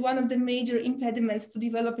is one of the major impediments to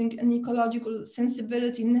developing an ecological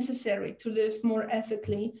sensibility necessary to live more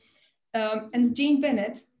ethically. And Jane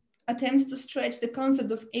Bennett attempts to stretch the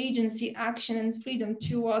concept of agency, action, and freedom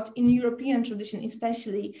to what, in European tradition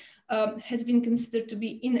especially, has been considered to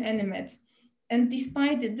be inanimate. And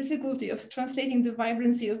despite the difficulty of translating the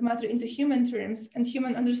vibrancy of matter into human terms and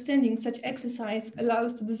human understanding, such exercise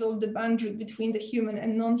allows to dissolve the boundary between the human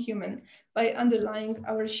and non-human by underlying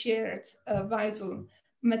our shared vital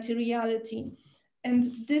materiality.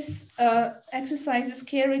 And this exercise is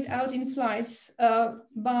carried out in flights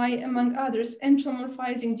by, among others,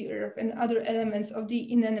 anthropomorphizing the Earth and other elements of the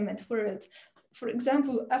inanimate world. For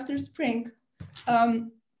example, after spring,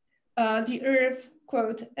 the Earth,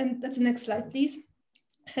 quote, and that's the next slide, please,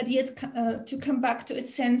 had yet to come back to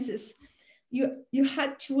its senses. You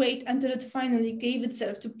had to wait until it finally gave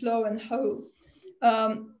itself to plow and hoe.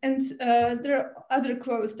 There are other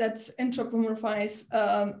quotes that anthropomorphize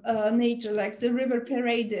nature, like the river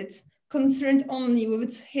paraded, concerned only with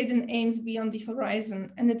its hidden aims beyond the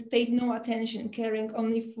horizon, and it paid no attention, caring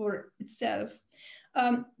only for itself.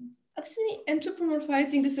 Actually,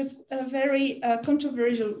 anthropomorphizing is a very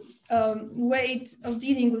controversial way of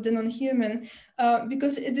dealing with the non-human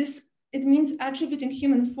because it means attributing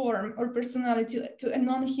human form or personality to a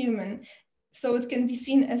non-human. So it can be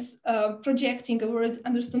seen as projecting a world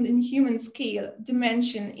understood in human scale,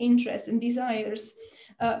 dimension, interest, and desires,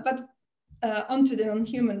 but onto the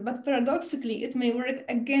non-human. But paradoxically, it may work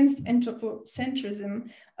against anthropocentrism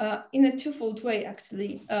in a twofold way,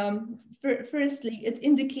 actually. Firstly, it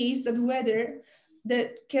indicates that whether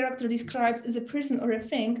the character described as a person or a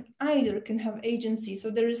thing either can have agency,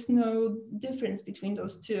 so there is no difference between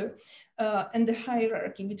those two, and the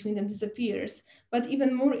hierarchy between them disappears. But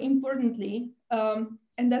even more importantly,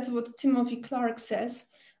 and that's what Timothy Clark says,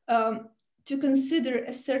 to consider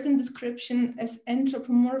a certain description as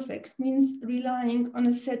anthropomorphic means relying on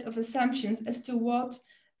a set of assumptions as to what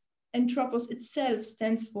anthropos itself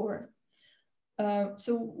stands for.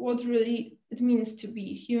 So what really it means to be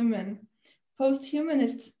human.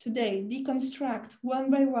 Post-humanists today deconstruct one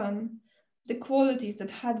by one the qualities that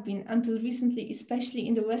had been, until recently, especially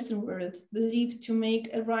in the Western world, believed to make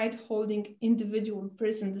a right-holding individual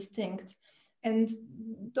person distinct. And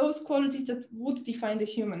those qualities that would define the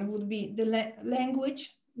human would be the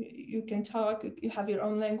language, you can talk, you have your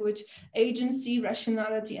own language, agency,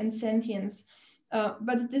 rationality, and sentience.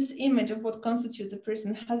 But this image of what constitutes a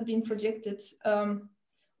person has been projected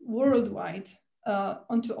worldwide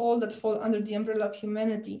onto all that fall under the umbrella of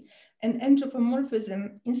humanity. And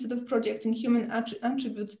anthropomorphism, instead of projecting human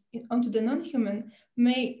attributes onto the non-human,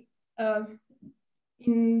 may,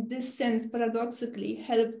 in this sense, paradoxically,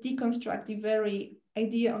 help deconstruct the very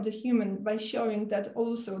idea of the human by showing that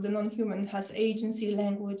also the non-human has agency,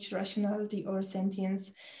 language, rationality, or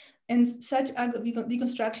sentience. And such act of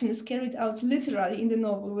deconstruction is carried out literally in the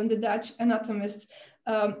novel when the Dutch anatomist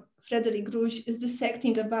Frederik Rusch is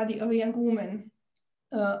dissecting a body of a young woman.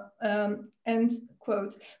 And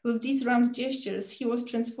quote, with these round gestures, he was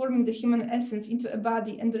transforming the human essence into a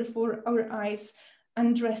body and therefore our eyes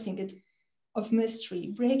undressing it of mystery,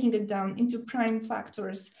 breaking it down into prime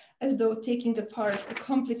factors as though taking apart a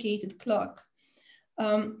complicated clock.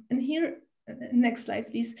 And here, next slide,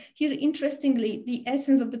 please. Here, interestingly, the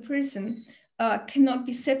essence of the person cannot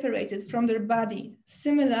be separated from their body,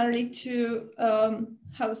 similarly to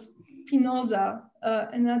how Spinoza,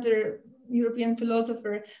 another European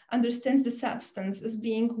philosopher, understands the substance as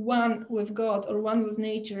being one with God or one with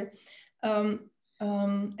nature. And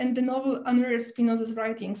the novel unearths Spinoza's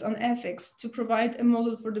writings on ethics to provide a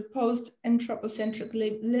model for the post-anthropocentric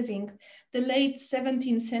living. The late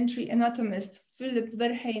 17th century anatomist Philip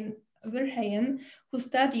Verheyen, who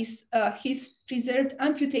studies his preserved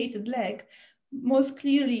amputated leg, most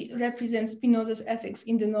clearly represents Spinoza's ethics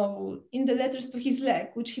in the novel. In the letters to his leg,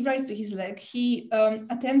 which he writes to his leg, he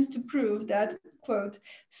attempts to prove that, quote,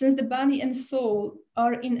 since the body and soul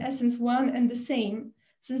are in essence one and the same,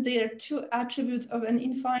 since they are two attributes of an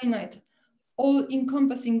infinite,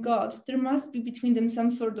 all-encompassing God, there must be between them some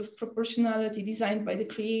sort of proportionality designed by the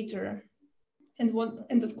creator. And what,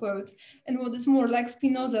 end of quote. And what is more, like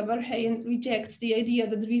Spinoza, Verheyen rejects the idea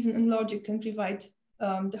that reason and logic can provide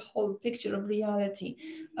the whole picture of reality.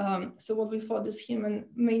 So what we thought is human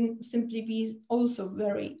may simply be also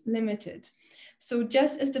very limited. So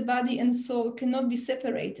just as the body and soul cannot be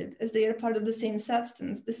separated as they are part of the same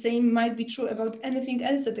substance, the same might be true about anything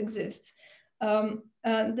else that exists.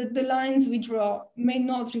 The lines we draw may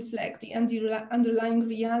not reflect the underlying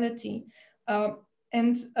reality.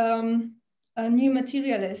 New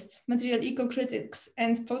materialists, material eco-critics,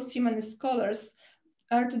 and post-humanist scholars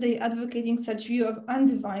are today advocating such view of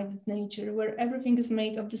undivided nature, where everything is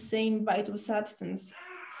made of the same vital substance.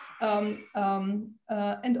 And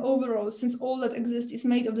overall, since all that exists is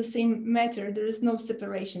made of the same matter, there is no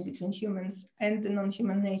separation between humans and the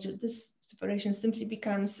non-human nature. This separation simply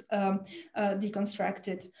becomes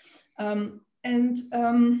deconstructed. And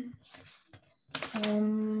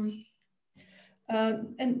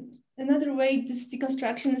another way this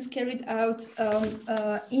deconstruction is carried out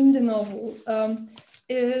in the novel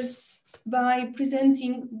is by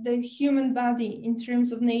presenting the human body in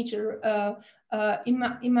terms of nature,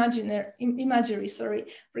 imagery.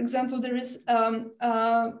 For example, there is on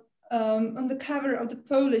the cover of the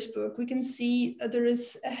Polish book, we can see there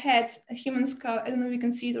is a head, a human skull. I don't know if you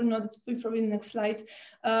can see it or not. It's probably in the next slide.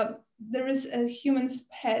 There is a human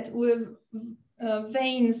head with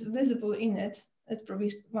veins visible in it. Let's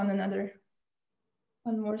probably one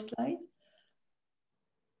more slide.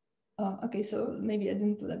 Oh, okay, so maybe I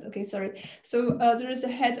didn't put that. Okay, sorry. So there is a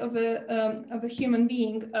head of a human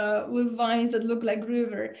being with vines that look like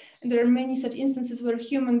river, and there are many such instances where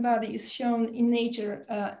human body is shown in nature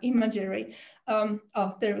imagery. Oh,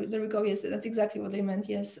 there we go. Yes, that's exactly what they meant.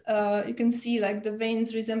 Yes, you can see like the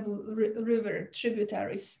veins resemble river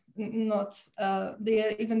tributaries. Not they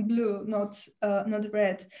are even blue, not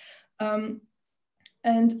red.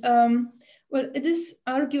 Well, it is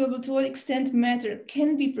arguable to what extent matter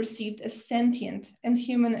can be perceived as sentient and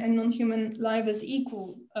human and non-human life as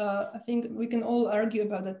equal. I think we can all argue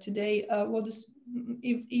about that today.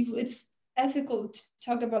 If it's ethical to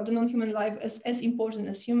talk about the non-human life as important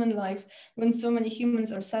as human life when so many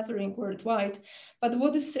humans are suffering worldwide. But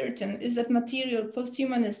what is certain is that material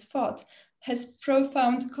post-humanist thought has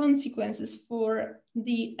profound consequences for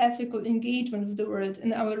the ethical engagement with the world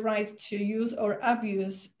and our right to use or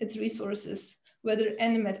abuse its resources, whether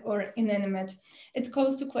animate or inanimate. It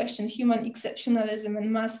calls to question human exceptionalism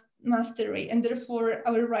and mastery, and therefore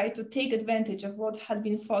our right to take advantage of what had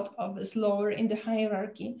been thought of as lower in the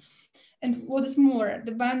hierarchy. And what is more,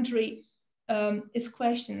 the boundary is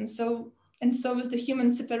questioned. And so is the human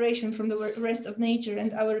separation from the rest of nature,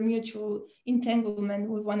 and our mutual entanglement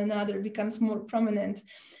with one another becomes more prominent.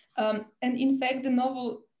 And in fact, the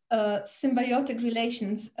novel symbiotic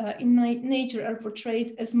relations in nature are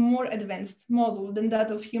portrayed as more advanced model than that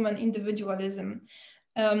of human individualism.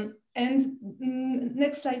 And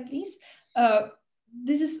next slide, please.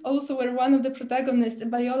 This is also where one of the protagonists, a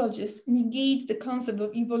biologist, negates the concept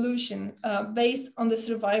of evolution based on the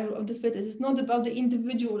survival of the fittest. It's not about the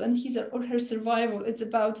individual and his or her survival. It's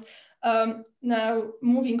about now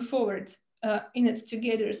moving forward in it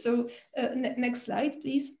together. So next slide,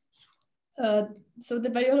 please. So the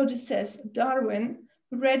biologist says, Darwin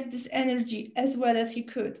read this energy as well as he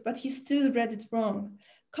could, but he still read it wrong.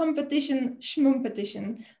 Competition,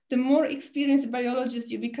 schmumpetition. The more experienced biologist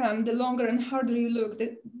you become, the longer and harder you look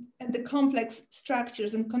at the complex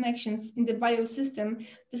structures and connections in the biosystem,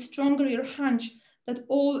 the stronger your hunch that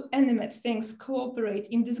all animate things cooperate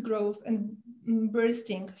in this growth and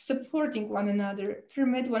bursting, supporting one another,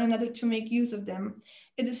 permit one another to make use of them.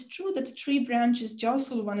 It is true that tree branches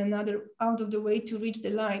jostle one another out of the way to reach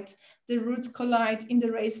the light. The roots collide in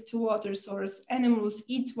the race to water source. Animals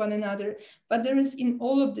eat one another, but there is in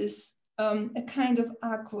all of this a kind of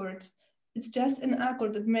accord. It's just an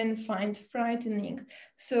accord that men find frightening.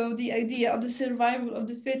 So the idea of the survival of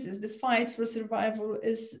the fittest, the fight for survival,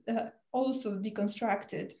 is also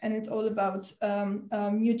deconstructed, and it's all about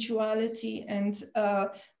mutuality and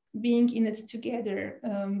being in it together,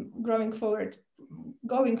 going forward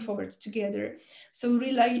together. So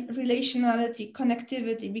relationality,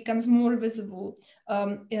 connectivity becomes more visible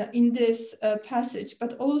in this passage,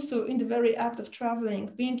 but also in the very act of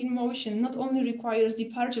traveling. Being in motion not only requires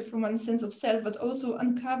departure from one sense of self, but also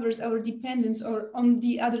uncovers our dependence on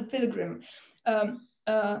the other pilgrim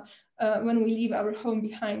when we leave our home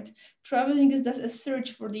behind. Traveling is thus a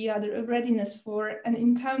search for the other, a readiness for an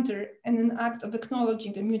encounter and an act of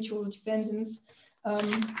acknowledging a mutual dependence.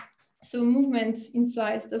 So movement in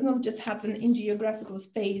flights does not just happen in geographical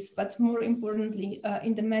space, but more importantly,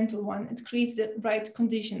 in the mental one. It creates the right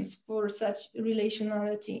conditions for such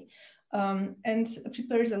relationality and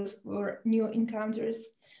prepares us for new encounters.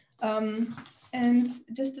 And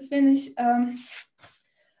just to finish,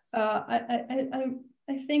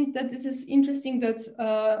 I think that this is interesting that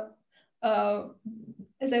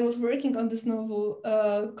as I was working on this novel,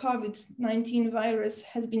 COVID-19 virus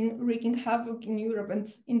has been wreaking havoc in Europe and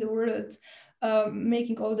in the world,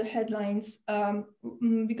 making all the headlines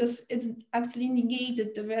because it actually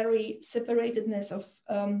negated the very separatedness of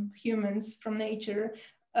humans from nature,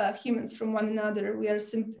 humans from one another.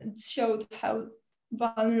 It showed how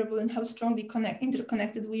vulnerable and how strongly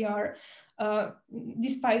interconnected we are,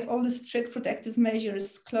 despite all the strict protective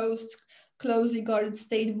measures, closely guarded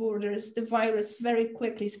state borders. The virus very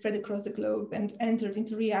quickly spread across the globe and entered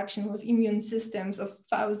into reaction with immune systems of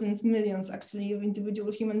thousands, millions actually, of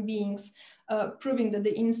individual human beings, proving that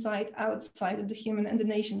the inside, outside of the human and the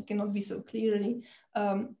nation cannot be so clearly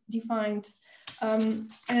defined.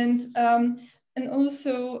 And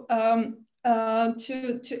also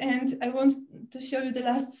to end, I want to show you the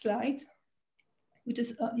last slide, which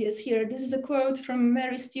is, yes, here. This is a quote from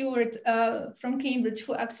Mary Stewart from Cambridge,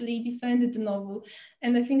 who actually defended the novel.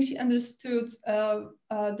 And I think she understood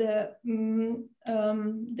the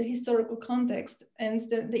historical context and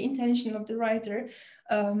the intention of the writer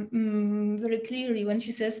very clearly when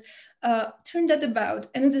she says, turn that about,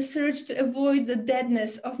 and it's a search to avoid the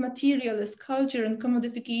deadness of materialist culture and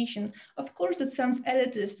commodification. Of course, that sounds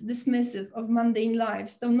elitist, dismissive of mundane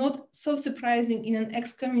lives, though not so surprising in an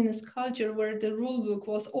ex-communist culture where the rule book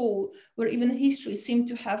was all, where even history seemed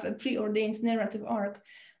to have a preordained narrative arc.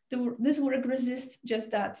 This work resists just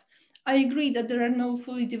that. I agree that there are no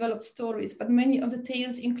fully developed stories, but many of the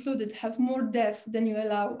tales included have more depth than you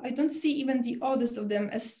allow. I don't see even the oddest of them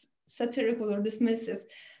as satirical or dismissive.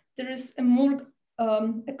 There is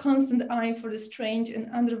a constant eye for the strange and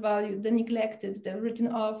undervalued, the neglected, the written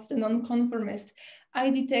off, the nonconformist. I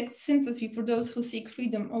detect sympathy for those who seek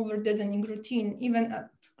freedom over deadening routine, even at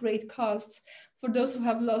great costs, for those who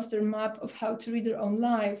have lost their map of how to read their own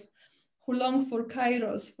life, who long for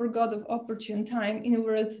kairos, for God of opportune time in a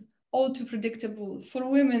world all too predictable, for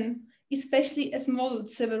women, especially as modeled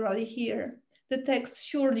severally here. The text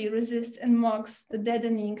surely resists and mocks the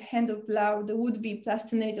deadening hand of Blau, the would-be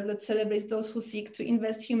plastinator that celebrates those who seek to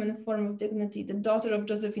invest human form of dignity, the daughter of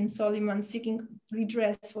Josephine Soliman seeking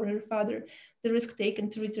redress for her father, the risk taken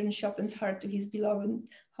to return Chopin's heart to his beloved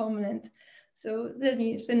homeland. So let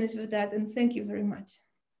me finish with that, and thank you very much.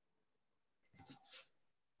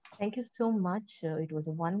 Thank you so much. It was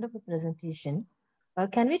a wonderful presentation.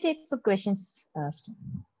 Can we take some questions?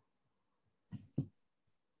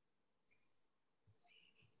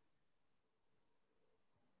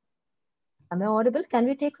 Am I audible? Can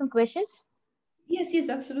we take some questions? Yes,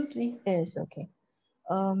 absolutely. Yes, okay.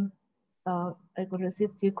 I could receive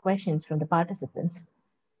a few questions from the participants.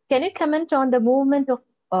 Can you comment on the movement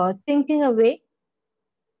of thinking away?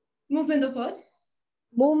 Movement of what?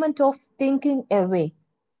 Movement of thinking away.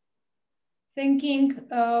 Thinking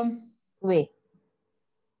Way.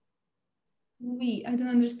 I don't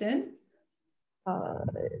understand.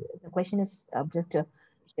 The question is object,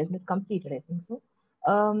 which is not completed, I think so.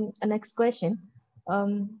 Next question.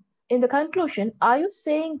 In the conclusion, are you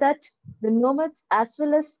saying that the nomads as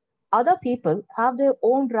well as other people have their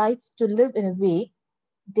own rights to live in a way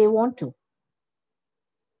they want to?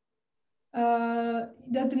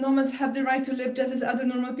 That the nomads have the right to live just as other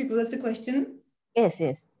normal people, that's the question? Yes,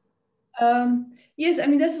 yes. Yes, I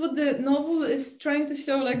mean, that's what the novel is trying to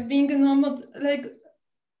show, like being a nomad, like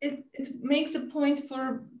it makes a point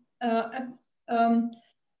for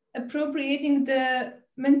appropriating the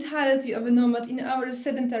mentality of a nomad in our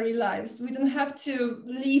sedentary lives. We don't have to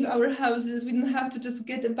leave our houses. We don't have to just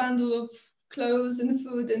get a bundle of clothes and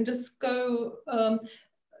food and just go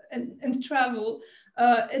and travel.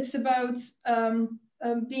 It's about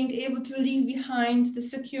being able to leave behind the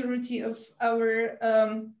security of our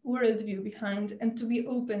worldview behind, and to be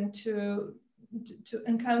open to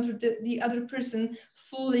encounter the other person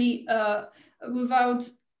fully without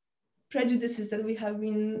prejudices that we have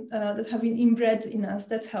been that have been inbred in us.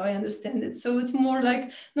 That's how I understand it. So it's more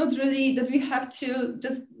like not really that we have to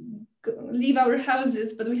just leave our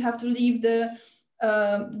houses, but we have to leave the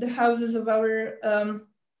houses of our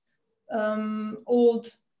old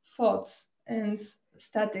thoughts and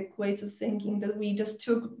static ways of thinking that we just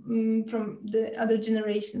took from the other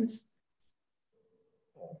generations.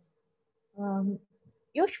 Yes.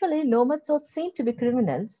 Usually nomads are seen to be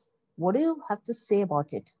criminals. What do you have to say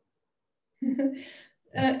about it?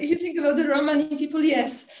 If you think about the Romani people,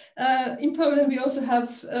 yes. In Poland, we also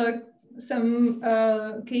have some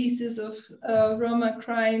cases of Roma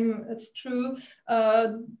crime, it's true.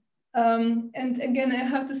 And again, I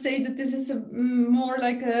have to say that this is more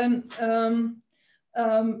like a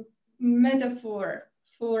metaphor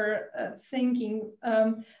for thinking.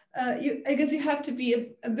 I guess you have to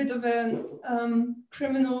be a bit of a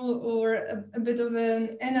criminal or a bit of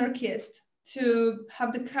an anarchist to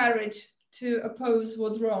have the courage to oppose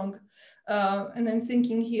what's wrong. And I'm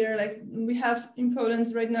thinking here, like we have in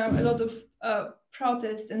Poland right now a lot of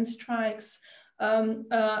protests and strikes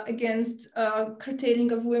against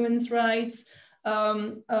curtailing of women's rights,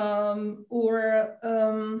 or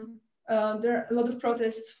there are a lot of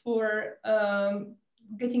protests for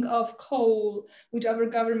getting off coal, which our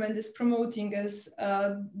government is promoting as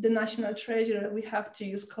the national treasure. We have to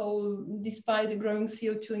use coal despite the growing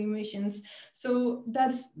CO2 emissions. So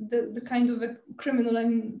that's the kind of a criminal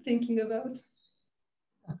I'm thinking about.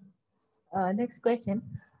 Next question.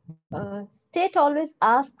 State always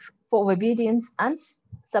asks for obedience and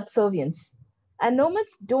subservience, and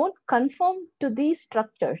nomads don't conform to these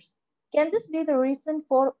structures. Can this be the reason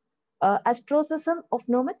for ostracism of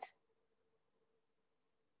nomads?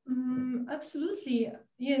 Absolutely,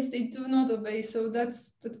 yes, they do not obey. So that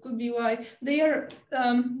could be why they are.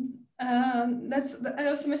 I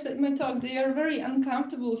also mentioned in my talk. They are very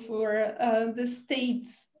uncomfortable for the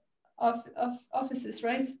state's of offices,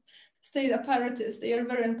 right? State apparatus. They are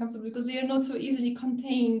very uncomfortable because they are not so easily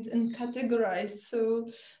contained and categorized. So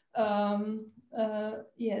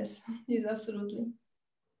yes, absolutely.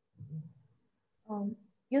 Yes.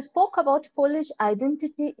 You spoke about Polish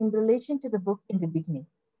identity in relation to the book in the beginning.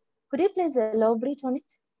 Could you please elaborate on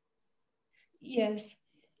it? Yes.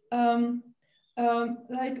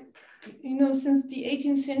 Like, you know, since the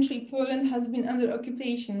 18th century, Poland has been under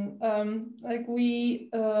occupation. Like we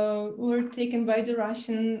were taken by the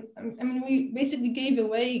Russian, I mean, we basically gave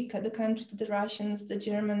away the country to the Russians, the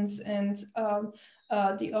Germans, and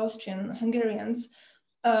the Austrian, Hungarians.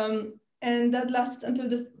 And that lasted until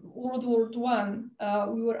the World War I.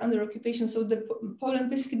 We were under occupation. So Poland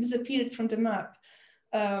basically disappeared from the map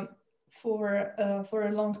for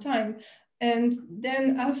a long time. And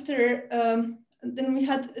then after, then we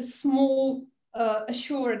had a small, a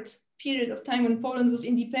short period of time when Poland was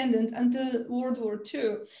independent until World War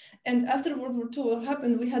II. And after World War II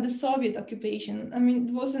happened, we had the Soviet occupation. I mean,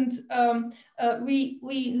 it wasn't, we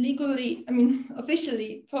legally, I mean,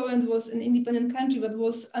 officially, Poland was an independent country, but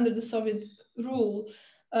was under the Soviet rule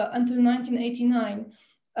until 1989.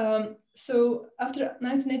 So after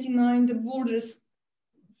 1989, the borders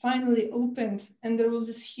finally opened, and there was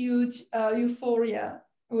this huge euphoria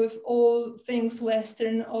with all things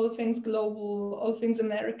Western, all things global, all things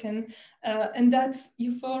American. And that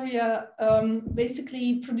euphoria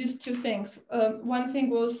basically produced two things. One thing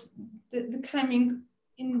was the coming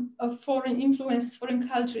in of foreign influences, foreign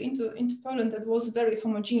culture into Poland that was very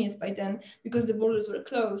homogeneous by then because the borders were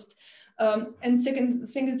closed. And second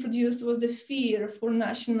thing it produced was the fear for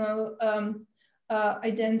national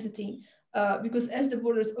identity. Because as the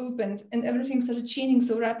borders opened and everything started changing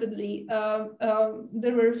so rapidly,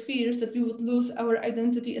 there were fears that we would lose our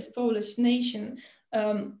identity as Polish nation.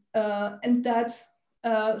 And that,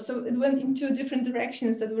 so it went in two different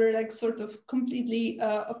directions that were like sort of completely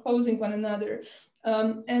opposing one another.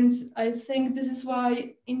 And I think this is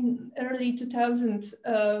why in early 2000,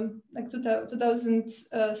 like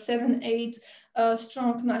 2007, 8,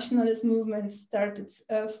 strong nationalist movements started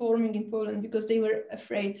forming in Poland because they were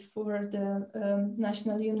afraid for the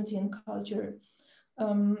national unity and culture.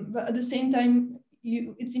 But at the same time,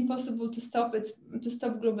 it's impossible to stop it, to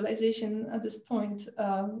stop globalization at this point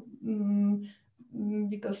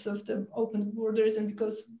because of the open borders and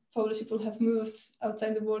because Polish people have moved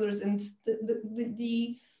outside the borders and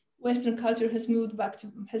the Western culture has moved back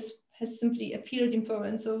to, has simply appeared in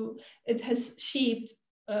Poland. So it has shaped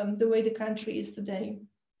the way the country is today.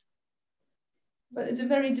 But it's a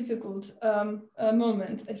very difficult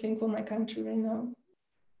moment, I think, for my country right now.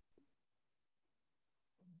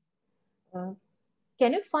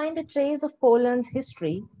 Can you find a trace of Poland's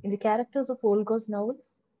history in the characters of Olga's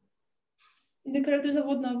novels? In the characters of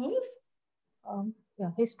what novels?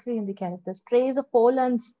 Yeah, history in the characters. Trace of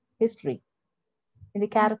Poland's history in the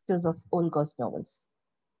characters of Olga's novels.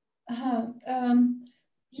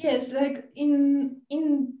 Yes, like in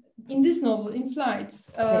this novel, in Flights.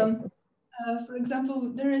 Yes. For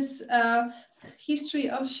example, there is a history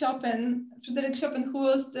of Chopin, Frédéric Chopin, who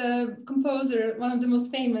was the composer, one of the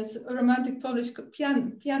most famous romantic Polish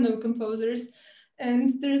piano composers.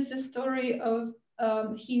 And there is the story of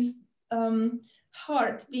his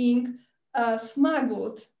heart being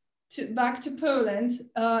smuggled back to Poland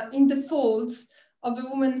in the folds of a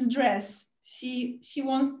woman's dress. She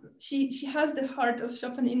has the heart of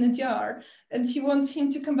Chopin in a jar, and she wants him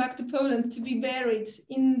to come back to Poland to be buried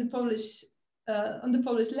in the Polish on the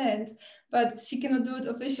Polish land, but she cannot do it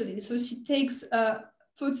officially. So she takes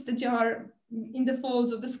puts the jar in the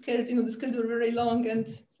folds of the skirt. You know, the skirts were very long and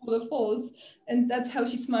full of folds, and that's how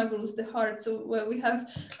she smuggles the heart. So we have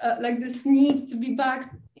like this need to be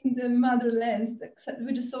back in the motherland,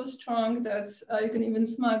 which is so strong that you can even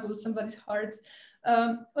smuggle somebody's heart.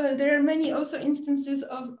 Well, there are many also instances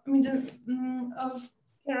of, of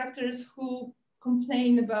characters who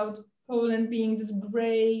complain about Poland being this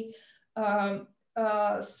gray,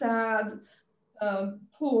 sad,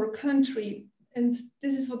 poor country. And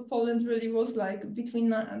this is what Poland really was like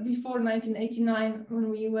before 1989, when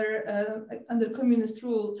we were under communist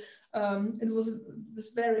rule. It was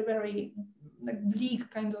very, very like bleak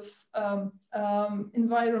kind of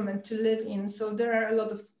environment to live in. So there are a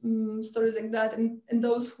lot of stories like that, and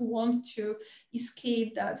those who want to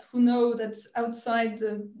escape that, who know that outside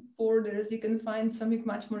the borders you can find something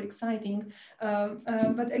much more exciting.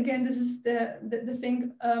 But again, this is the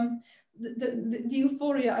thing, the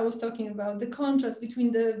euphoria I was talking about, the contrast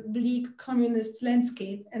between the bleak communist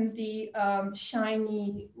landscape and the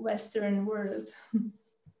shiny Western world.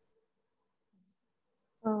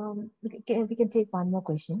 We can take one more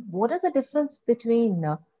question. What is the difference between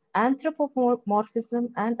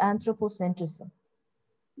anthropomorphism and anthropocentrism?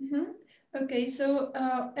 Okay, so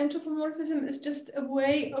anthropomorphism is just a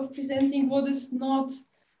way of presenting what is not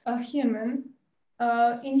human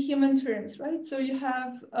in human terms, right? So you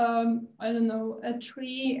have, I don't know, a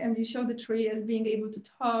tree, and you show the tree as being able to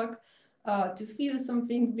talk, to feel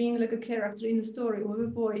something, being like a character in the story with a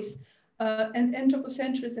voice. And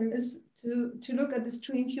anthropocentrism is to look at this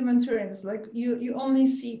tree in human terms, like you only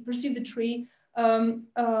perceive the tree from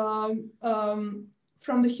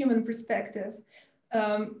the human perspective.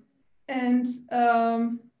 And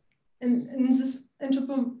this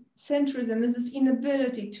anthropocentrism is this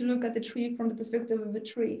inability to look at the tree from the perspective of a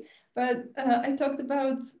tree. But I talked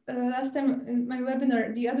about last time in my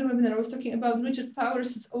webinar, the other webinar, I was talking about Richard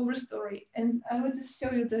Powers' Overstory, and I will just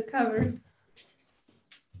show you the cover.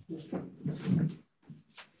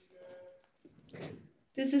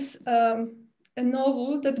 This is a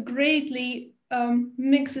novel that greatly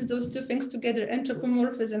mixes those two things together,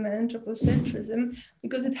 anthropomorphism and anthropocentrism,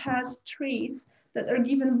 because it has trees that are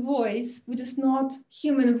given voice, which is not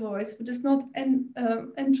human voice, which is not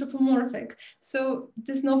anthropomorphic. So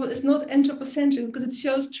this novel is not anthropocentric because it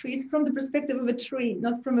shows trees from the perspective of a tree,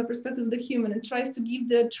 not from the perspective of the human. It tries to give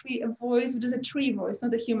the tree a voice, which is a tree voice,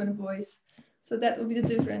 not a human voice. So that would be the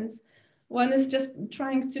difference. One is just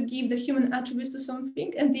trying to give the human attributes to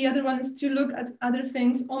something, and the other one is to look at other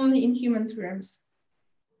things only in human terms.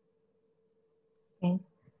 Okay.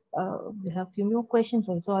 We have a few more questions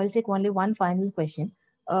also. I'll take only one final question.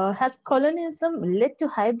 Has colonialism led to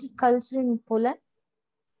hybrid culture in Poland?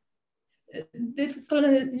 Did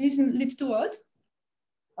colonialism lead to what?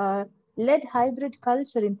 led hybrid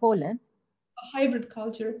culture in Poland? A hybrid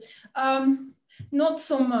culture, not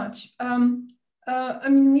so much. I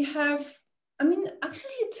mean, we have. I mean,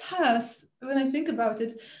 actually, it has. When I think about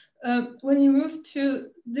it, when you move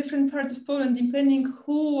to different parts of Poland, depending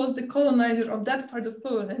who was the colonizer of that part of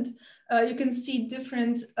Poland, you can see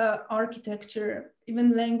different architecture,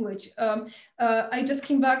 even language. I just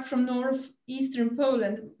came back from northeastern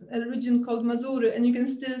Poland, a region called Mazury, and you can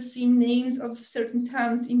still see names of certain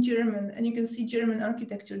towns in German, and you can see German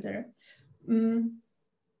architecture there.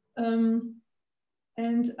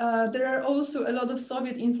 And there are also a lot of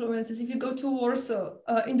Soviet influences. If you go to Warsaw,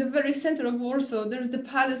 in the very center of Warsaw, there's the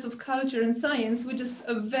Palace of Culture and Science, which is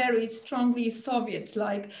a very strongly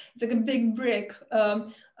Soviet-like. It's like a big brick,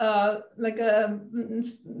 like a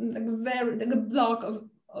block of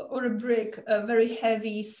or a brick, a very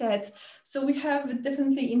heavy set. So we have it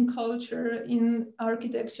definitely in culture, in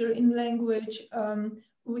architecture, in language.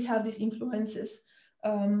 We have these influences.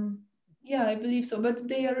 Yeah, I believe so, but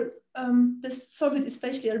they are, the Soviet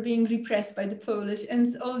especially are being repressed by the Polish,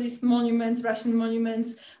 and all these monuments, Russian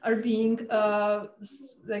monuments, are being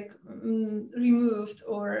removed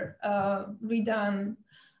or redone.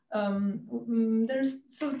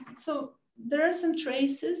 So there are some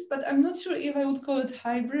traces, but I'm not sure if I would call it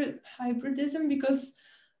hybridism, because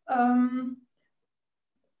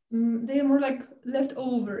they are more like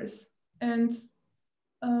leftovers, and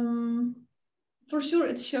for sure,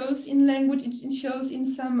 it shows in language, it shows in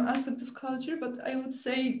some aspects of culture, but I would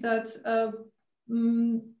say that to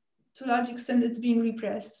a large extent, it's being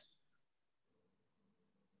repressed.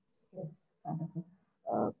 Yes.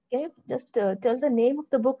 Can you just tell the name of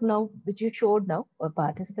the book now, which you showed now? A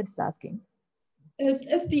participant is asking.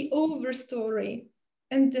 It's the Over Story.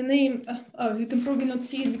 And the name, oh, you can probably not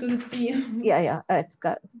see it because it's the... yeah, it's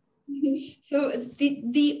got... So it's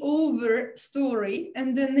the Over Story,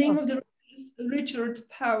 and the name of the Richard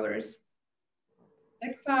Powers,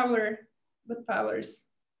 like power, but powers.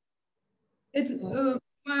 It won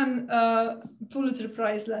Pulitzer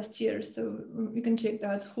Prize last year, so you can check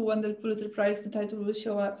that. Who won the Pulitzer Prize? The title will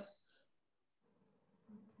show up.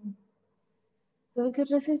 So we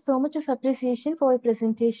could receive so much of appreciation for your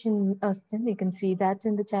presentation, Austin. You can see that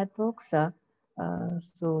in the chat box.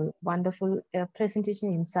 So wonderful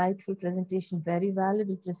presentation, insightful presentation, very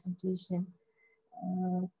valuable presentation.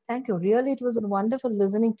 Thank you. Really, it was wonderful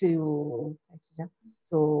listening to you, Patrycja.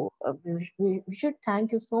 So we should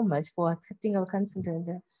thank you so much for accepting our consent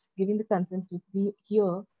and giving the consent to be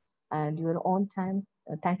here, and you were on time.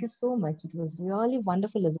 Thank you so much. It was really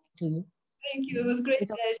wonderful listening to you. Thank you. It was great.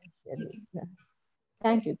 Yeah.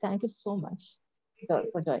 Thank you. Thank you so much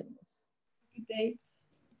for joining us. Good day.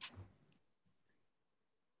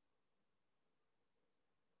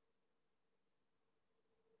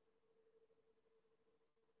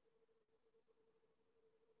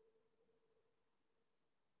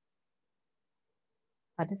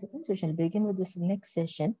 Participants, we shall begin with this next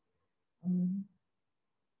session.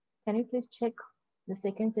 Can you please check the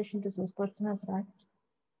second session to source person has arrived?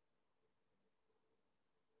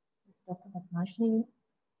 It's Dr.A.Padmashini.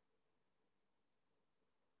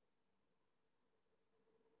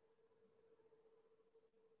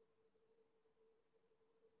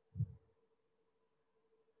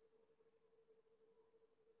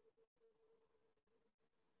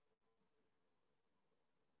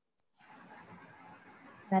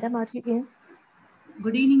 Madam, are you in?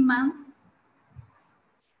 Good evening, ma'am.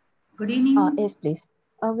 Good evening. Yes, please.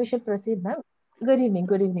 We shall proceed, ma'am. Good evening.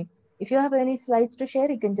 Good evening. If you have any slides to share,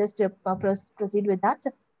 you can just proceed with that.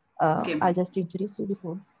 Okay. I'll just introduce you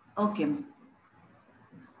before. Okay.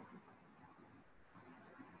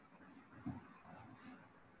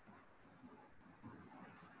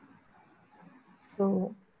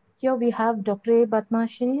 So here we have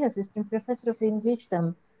Dr.A.Padmashini, Assistant Professor of English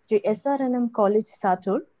from SRNM College,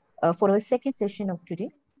 Sattur, for our second session of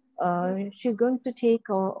today. She's going to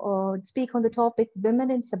speak on the topic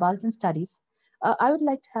Women in Subaltern Studies. I would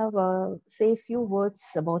like to have say a few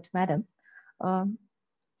words about Madam.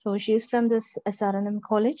 So she is from this SRNM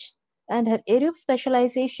College, and her area of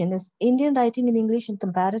specialization is Indian writing in English and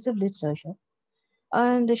comparative literature.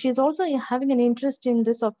 And she's also having an interest in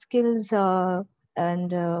the soft skills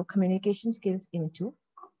and communication skills into.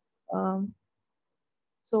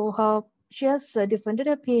 So she has defended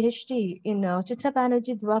a PhD in Chitra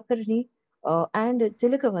Banerjee Dwakarni and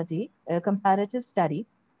Tilakavati, comparative study.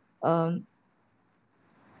 So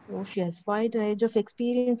she has wide range of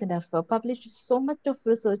experience and have published so much of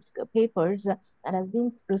research papers and has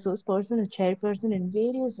been resource person and chairperson in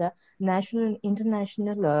various national and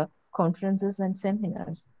international conferences and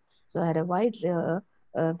seminars. So I had a wide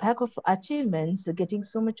bag of achievements, getting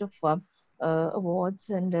so much of awards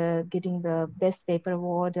and getting the best paper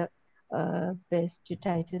award, best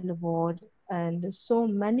title award, and so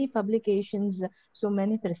many publications, so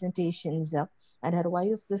many presentations, and her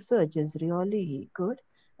way of research is really good.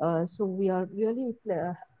 So we are really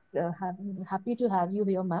happy to have you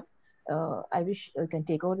here, ma'am. I wish you can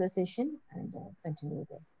take over the session and continue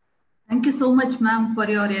there. Thank you so much, ma'am, for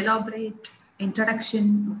your elaborate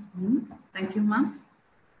introduction of me. Thank you, ma'am.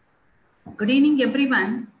 Good evening,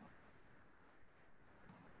 everyone.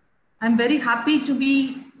 I'm very happy to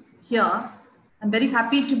be here. I'm very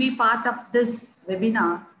happy to be part of this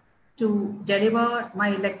webinar to deliver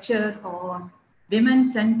my lecture on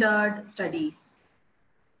women-centered studies.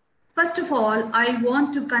 First of all, I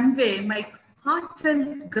want to convey my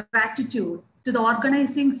heartfelt gratitude to the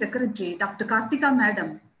organizing secretary, Dr. Karthika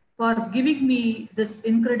Madam, for giving me this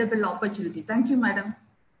incredible opportunity. Thank you, Madam.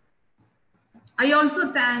 I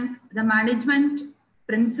also thank the management,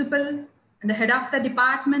 principal, and the head of the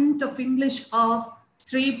Department of English of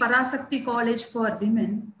Sri Parasakthi College for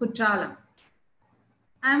Women, Courtallam.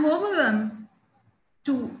 I am overwhelmed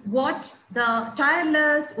to watch the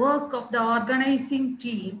tireless work of the organizing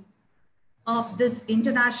team of this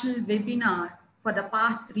international webinar for the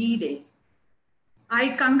past 3 days.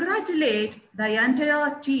 I congratulate the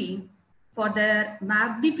entire team for their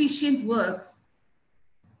magnificent works,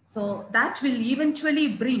 so that will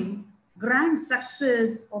eventually bring grand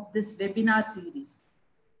success of this webinar series.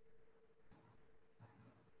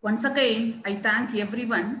 Once again, I thank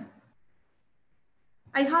everyone.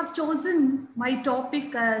 I have chosen my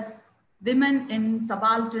topic as Women in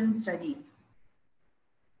Subaltern Studies.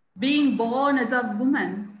 Being born as a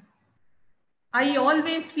woman, I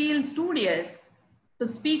always feel studious to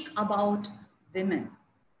speak about women.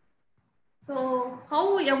 So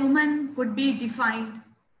how a woman could be defined?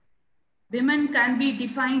 Women can be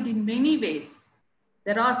defined in many ways.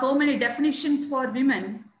 There are so many definitions for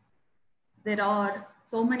women. There are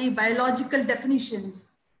so many biological definitions,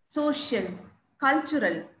 social,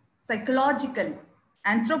 cultural, psychological,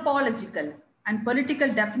 anthropological, and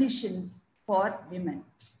political definitions for women.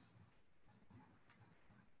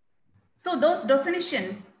 So those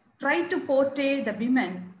definitions try to portray the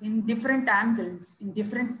women in different angles, in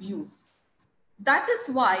different views. That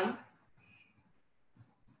is why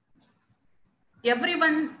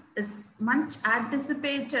everyone is much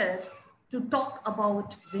anticipated to talk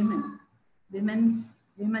about women, women's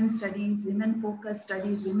studies, women-focused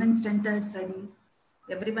studies, women-centered studies.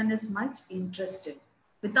 Everyone is much interested.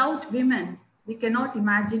 Without women, we cannot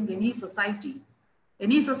imagine any society.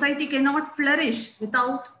 Any society cannot flourish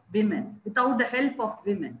without women, without the help of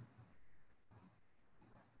women.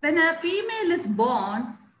 When a female is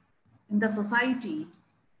born in the society,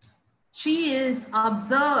 she is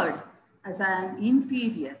observed as an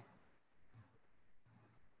inferior.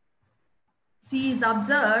 She is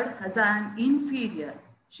observed as an inferior.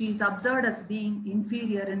 She is observed as being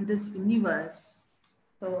inferior in this universe.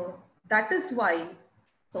 So that is why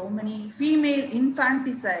so many female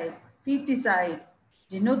infanticide, feticide,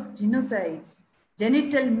 genocides,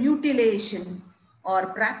 genital mutilations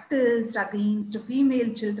are practiced against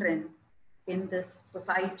female children in this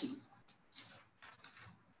society.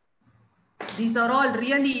 These are all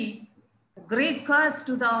really a great curse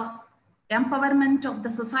to the empowerment of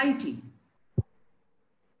the society.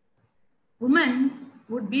 Women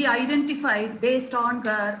would be identified based on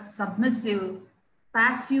her submissive,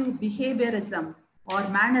 passive behaviorism or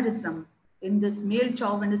mannerism in this male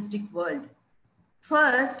chauvinistic world.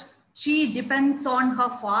 First, she depends on her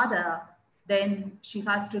father, then she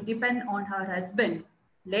has to depend on her husband.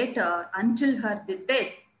 Later, until her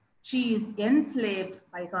death, she is enslaved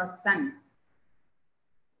by her son.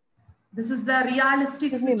 This is the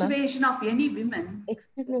realistic situation of any woman.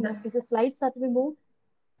 Excuse me, ma'am. Is the slide start to be moved?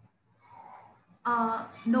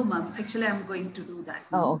 No, ma'am. Actually, I'm going to do that.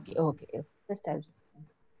 Oh, okay, okay. Just I'll just.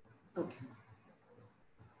 Okay.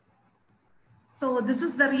 So this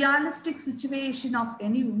is the realistic situation of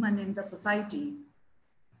any woman in the society.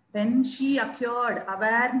 When she acquired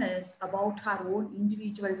awareness about her own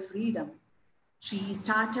individual freedom, she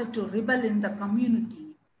started to rebel in the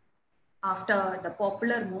community after the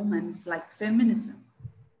popular movements like feminism.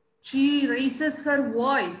 She raises her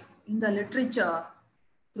voice in the literature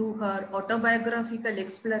through her autobiographical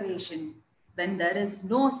exploration when there is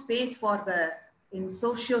no space for her in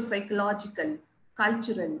socio-psychological,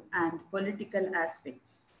 cultural, and political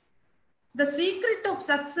aspects. The secret of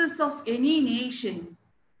success of any nation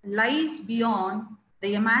lies beyond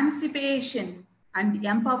the emancipation and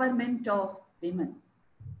empowerment of women.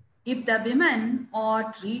 If the women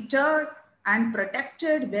are treated and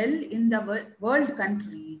protected well in the world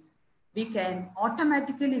countries, we can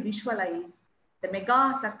automatically visualize the mega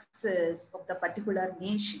success of the particular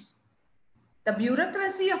nation. The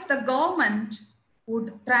bureaucracy of the government would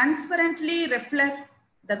transparently reflect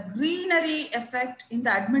the greenery effect in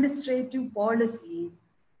the administrative policies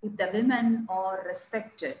if the women are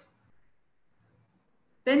respected.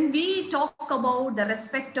 When we talk about the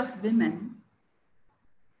respect of women,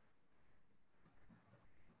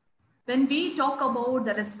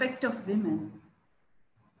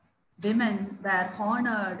 women were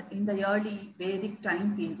honored in the early Vedic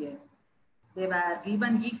time period. They were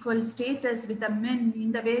given equal status with the men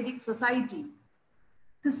in the Vedic society.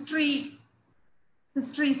 History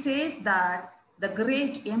says that the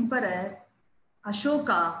great emperor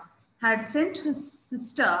Ashoka had sent his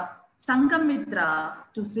sister Sangamitra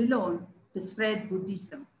to Ceylon to spread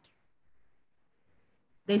Buddhism.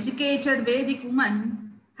 The educated Vedic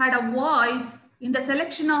woman had a voice in the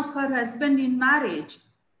selection of her husband in marriage,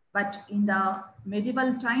 but in the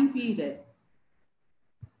medieval time period,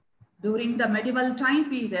 during the medieval time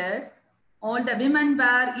period, all the women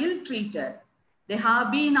were ill-treated. They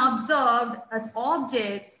have been observed as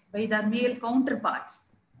objects by their male counterparts.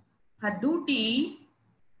 Her duty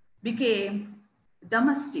became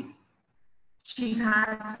domestic. She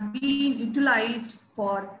has been utilized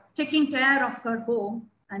for taking care of her home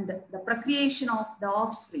and the procreation of the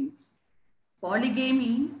offspring.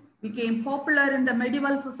 Polygamy became popular in the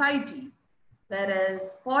medieval society, whereas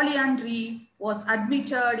polyandry was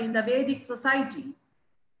admitted in the Vedic society.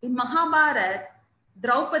 In Mahabharata,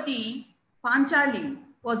 Draupadi Panchali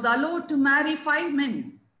was allowed to marry 5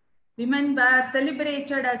 men. Women were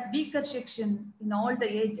celebrated as weaker section in all the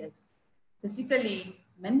ages. Physically,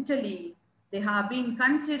 mentally, they have been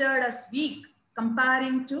considered as weak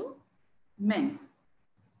comparing to men.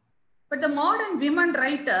 But the modern women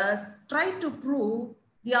writers try to prove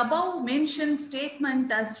the above mentioned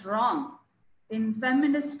statement as wrong in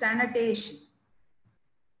feminist connotation.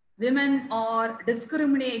 Women are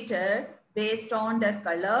discriminated based on their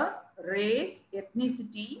color, race,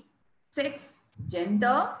 ethnicity, sex,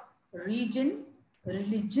 gender, region,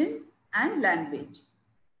 religion, and language.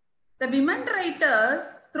 The women writers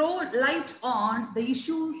throw light on the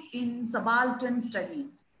issues in subaltern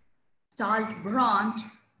studies. Charles Bront,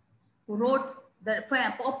 who wrote the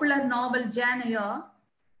popular novel Jane Eyre,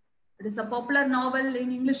 it is a popular novel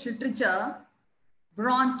in English literature.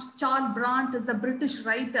 Charles Bront is a British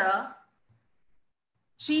writer.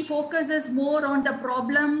 She focuses more on the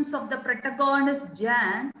problems of the protagonist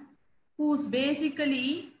Jane, who's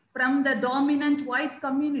basically from the dominant white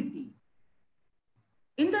community.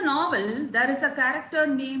 In the novel, there is a character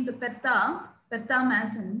named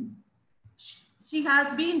Padmashini. She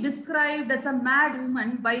has been described as a mad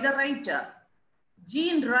woman by the writer.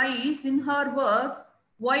 Jean Rice, in her work,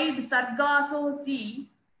 Wide Sargasso Sea,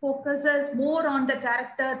 focuses more on the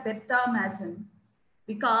character Padmashini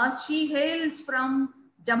because she hails from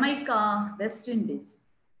Jamaica, West Indies.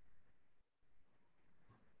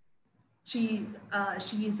 She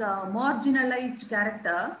is a marginalized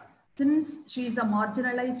character. Since she is a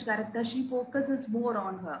marginalized character, she focuses more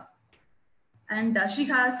on her. And she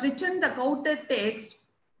has written the quoted text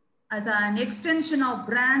as an extension of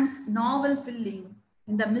Brandt's novel filling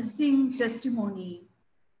in the missing testimony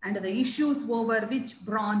and the issues over which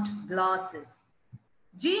Bront glosses.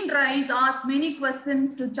 Jean Rice asks many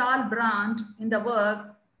questions to Charles Bront in the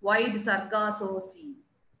work Wide Sargasso Sea.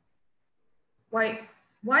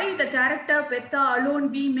 Why the character Petha alone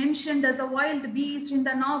be mentioned as a wild beast in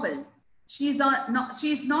the novel? She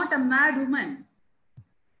is not a mad woman.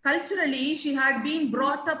 Culturally, she had been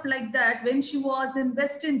brought up like that when she was in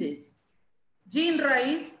West Indies. Jean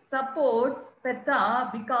Rice supports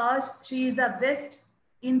Petha because she is a West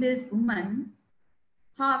Indies woman.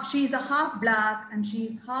 She is a half black and she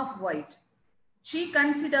is half white. She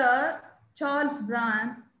considers Charles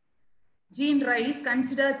Bront, Jean Rice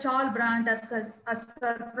considered Charles Bront as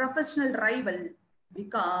her professional rival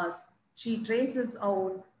because she traces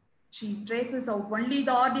out only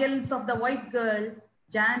the ordeals of the white girl,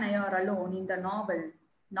 Jane Eyre alone in the novel,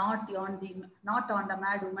 not on the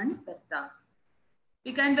mad woman, Petha.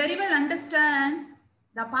 We can very well understand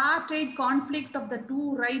the apartheid conflict of the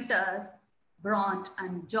two writers, Bront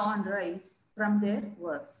and John Rice, from their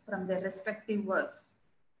works, from their respective works.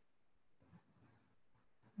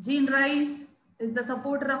 Jean Rice is the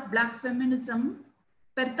supporter of black feminism.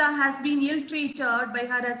 Petha has been ill-treated by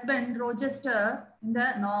her husband, Rochester, in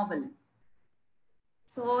the novel.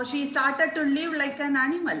 So she started to live like an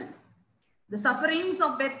animal. The sufferings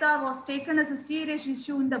of Petha was taken as a serious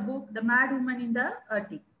issue in the book, The Mad Woman in the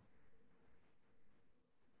Attic.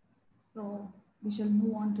 So we shall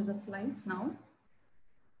move on to the slides now.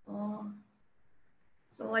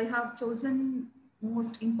 So I have chosen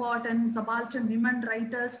most important subaltern women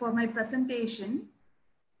writers for my presentation.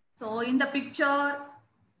 So in the picture,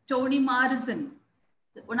 Toni Morrison,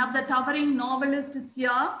 one of the towering novelists is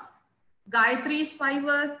here. Gayatri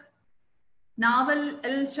Spivak, Nawal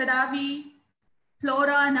El-Shadawi,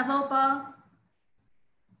 Flora Navapa.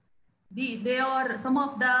 They are some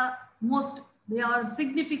of the they are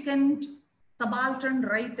significant subaltern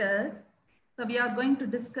writers. So we are going to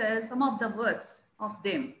discuss some of the works of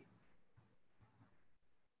them.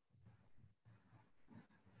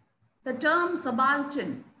 The term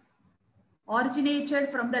subaltern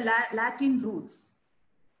originated from the Latin roots.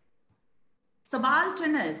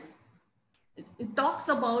 Subalternus, it talks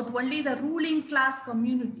about only the ruling class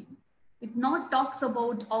community. It not talks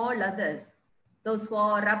about all others, those who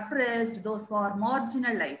are oppressed, those who are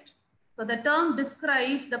marginalized. So the term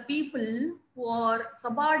describes the people who are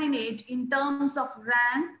subordinate in terms of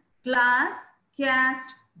rank, class, caste,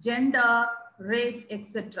 gender, race,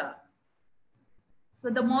 etc. So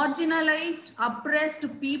the marginalized, oppressed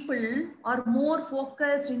people are more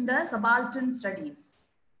focused in the subaltern studies.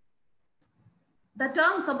 The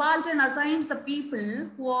term subaltern assigns the people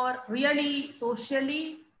who are really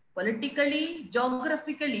socially, politically,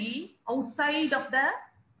 geographically outside of the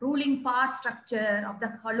ruling power structure of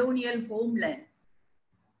the colonial homeland.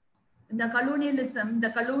 In the colonialism, the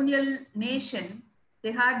colonial nation,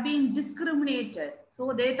 they had been discriminated.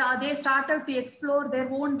 So they started to explore their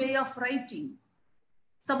own way of writing.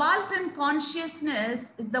 Subaltern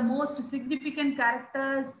consciousness is the most significant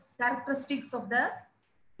characteristics of the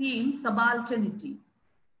theme subalternity.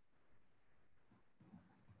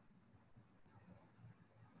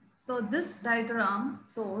 So this diagram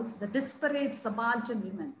shows the disparate subaltern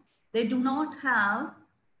women. They do not have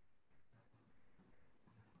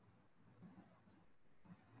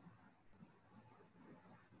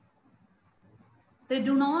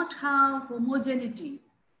homogeneity.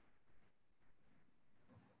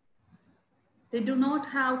 They do not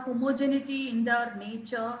have homogeneity in their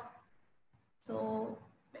nature. So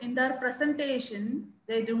in their presentation,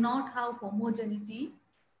 they do not have homogeneity.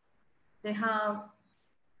 They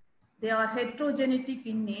are heterogenetic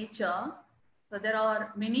in nature. So there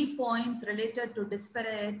are many points related to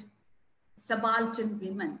disparate subaltern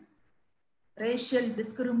women. Racial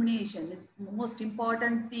discrimination is the most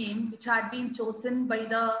important theme which had been chosen by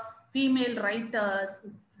the female writers to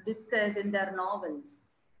discuss in their novels.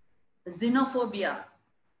 Xenophobia,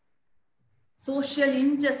 social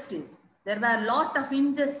injustice. There were a lot of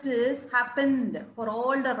injustice happened for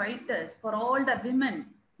all the writers, for all the women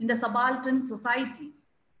in the subaltern societies.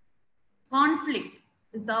 Conflict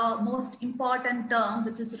is the most important term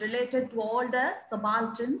which is related to all the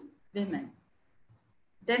subaltern women.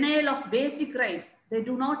 Denial of basic rights. They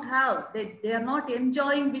do not have, they are not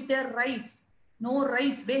enjoying with their rights. No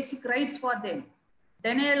rights, basic rights for them.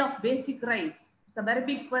 Denial of basic rights. It's a very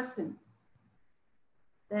big question.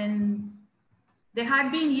 Then they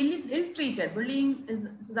had been ill-treated. Bullying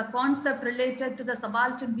is the concept related to the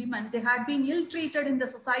subaltern women. They had been ill-treated in the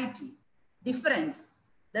society. Difference.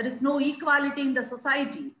 There is no equality in the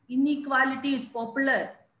society. Inequality is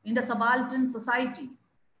popular in the subaltern society.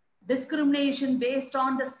 Discrimination based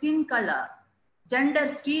on the skin color, gender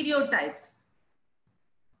stereotypes.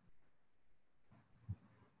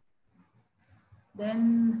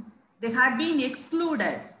 Then they had been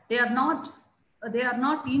excluded. They are not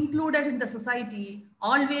included in the society.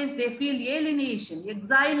 Always they feel alienation,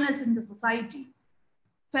 exileness in the society.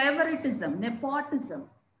 Favoritism, nepotism,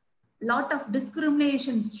 lot of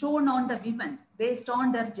discrimination shown on the women based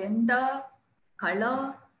on their gender,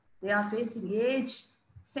 color. They are facing age,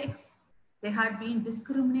 sex. They had been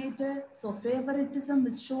discriminated. So favoritism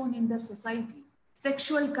is shown in their society.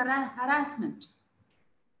 Sexual harassment.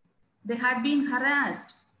 They had been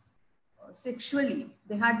harassed sexually.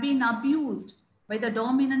 They had been abused by the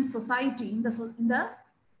dominant society in the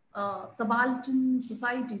subaltern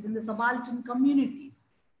societies, in the subaltern communities.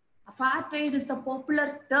 Apartheid is a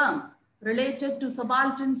popular term related to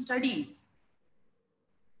subaltern studies.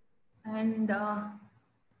 And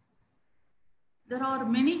there are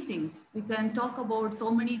many things. We can talk about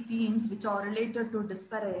so many themes which are related to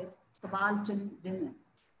disparate subaltern women.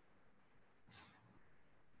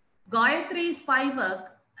 Gayatri Spivak,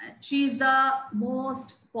 she is the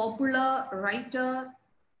most popular writer,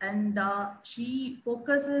 and she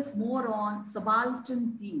focuses more on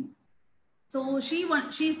subaltern theme. So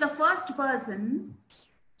she's the first person.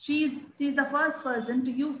 She's the first person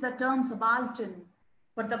to use the term subaltern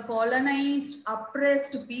for the colonized,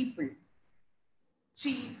 oppressed people.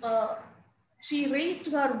 She she raised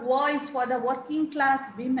her voice for the working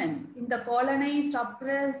class women in the colonized,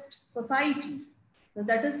 oppressed society. So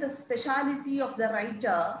that is the speciality of the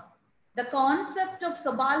writer. The concept of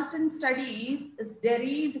subaltern studies is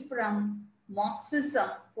derived from Marxism,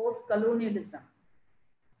 post-colonialism.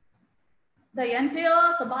 The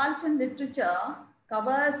entire subaltern literature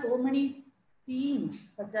covers so many themes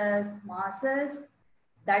such as masses,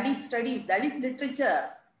 Dalit studies, Dalit literature.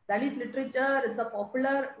 Dalit literature is a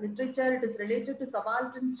popular literature. It is related to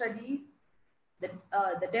subaltern studies. The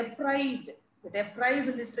deprived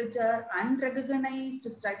literature,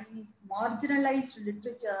 unrecognized studies, marginalized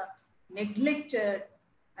literature, neglected,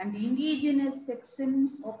 and indigenous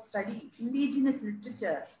sections of study, indigenous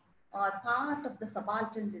literature are part of the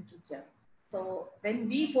subaltern literature. So when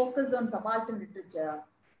we focus on subaltern literature,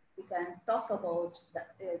 we can talk about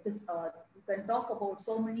we can talk about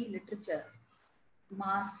so many literature.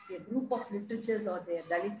 A group of literatures are there: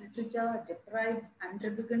 Dalit literature, deprived,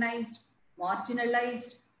 unrecognized,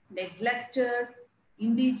 marginalized, neglected,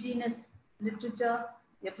 indigenous literature.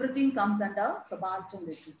 Everything comes under subaltern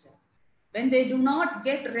literature. When they do not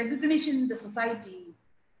get recognition in the society,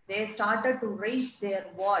 they started to raise their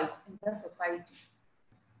voice in the society.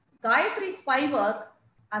 Gayatri's spy work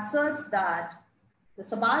asserts that the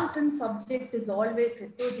subaltern subject is always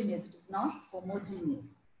heterogeneous, it is not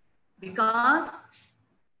homogeneous. Because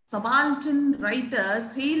subaltern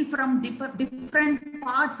writers hail from different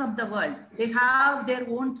parts of the world. They have their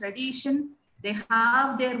own tradition, they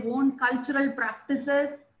have their own cultural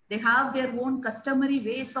practices, they have their own customary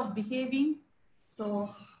ways of behaving. So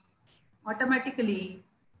automatically,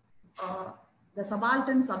 the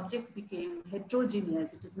subaltern subject became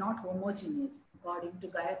heterogeneous. It is not homogeneous, according to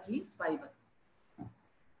Gayatri's fiber.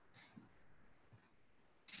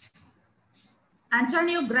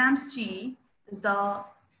 Antonio Gramsci is the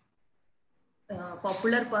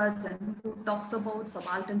popular person who talks about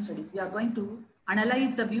subaltern studies. We are going to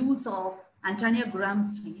analyze the views of Antonio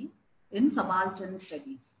Gramsci in subaltern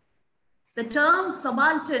studies. The term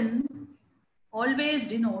subaltern always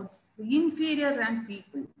denotes the inferior rank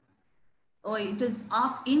people. Or it is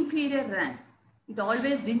of inferior rank. It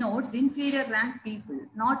always denotes inferior rank people.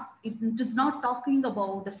 It is not talking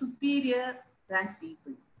about the superior rank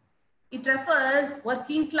people. It refers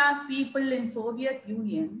working class people in Soviet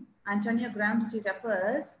Union. Antonio Gramsci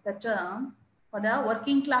refers the term for the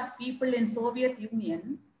working class people in Soviet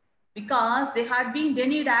Union because they had been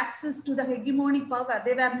denied access to the hegemonic power.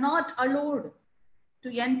 They were not allowed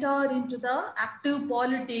to enter into the active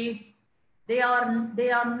politics. They are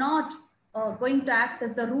not going to act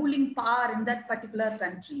as the ruling power in that particular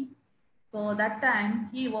country. So that time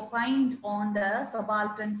he opined on the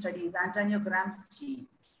subaltern studies, Antonio Gramsci.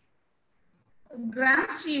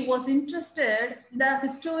 Gramsci was interested in the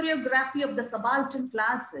historiography of the subaltern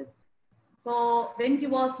classes. So when he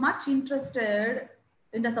was much interested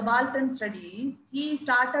in the subaltern studies, he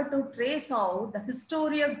started to trace out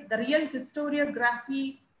the real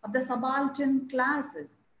historiography of the subaltern classes,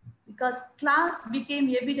 because class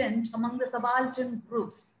became evident among the subaltern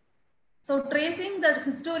groups. So tracing the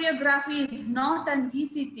historiography is not an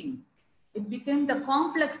easy thing. It became the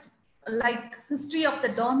complex, like history of the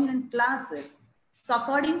dominant classes. So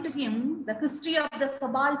according to him, the history of the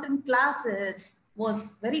subaltern classes was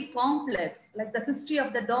very complex, like the history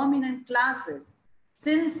of the dominant classes.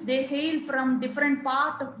 Since they hail from different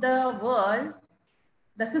parts of the world,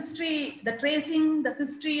 tracing the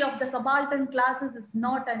history of the subaltern classes is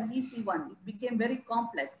not an easy one. It became very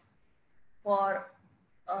complex for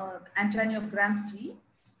Antonio Gramsci.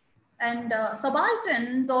 And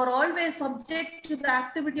subalterns are always subject to the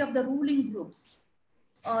activity of the ruling groups.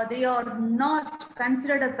 They are not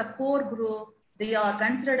considered as a core group. They are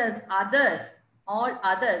considered as others, all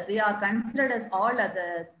others. They are considered as all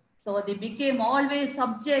others. So they became always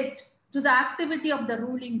subject to the activity of the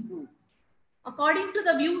ruling group. According to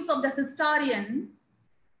the views of the historian,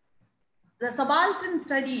 the subaltern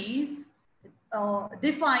studies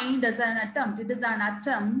defined as an attempt. It is an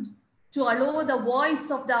attempt to allow the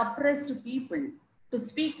voice of the oppressed people to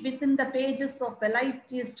speak within the pages of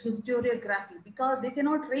elitist historiography, because they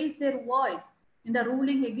cannot raise their voice in the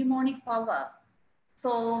ruling hegemonic power.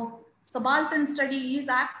 So subaltern studies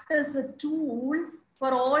act as a tool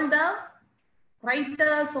for all the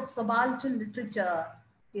writers of subaltern literature.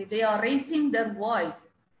 They are raising their voice.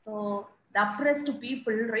 So the oppressed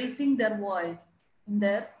people raising their voice in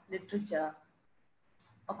their literature,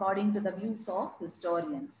 according to the views of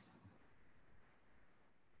historians.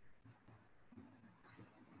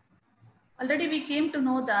 Already we came to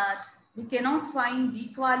know that we cannot find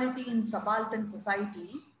equality in subaltern society.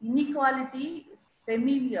 Inequality is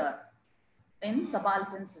familiar in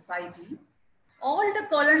subaltern society. all the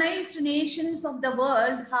colonized nations of the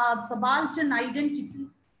world have subaltern identities.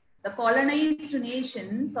 The colonized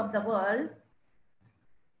nations of the world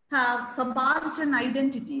have subaltern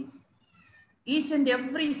identities. Each and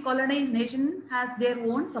every colonized nation has their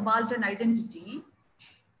own subaltern identity.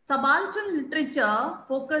 Subaltern literature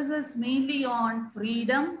focuses mainly on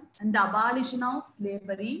freedom and the abolition of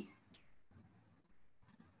slavery.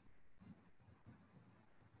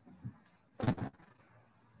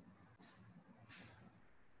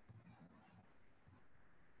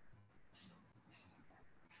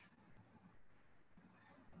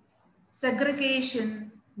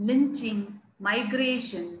 Segregation, lynching,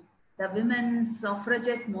 migration, the women's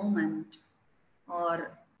suffragette movement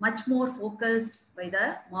are much more focused by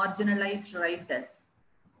the marginalized writers.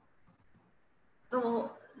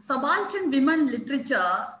 So, subaltern women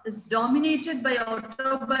literature is dominated by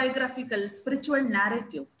autobiographical spiritual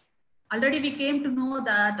narratives. Already we came to know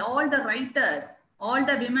that all the writers, all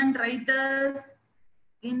the women writers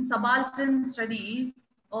in subaltern studies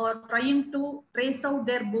are trying to trace out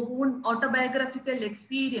their own autobiographical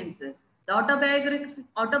experiences. The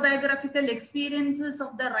autobiographical experiences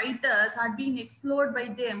of the writers had been explored by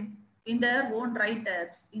them in their own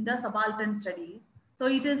write-ups in the subaltern studies. So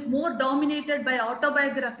it is more dominated by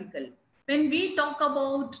autobiographical. When we talk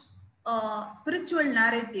about spiritual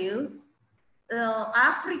narratives,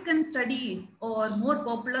 African studies are more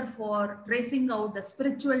popular for tracing out the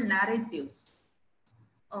spiritual narratives.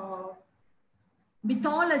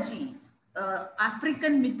 Mythology,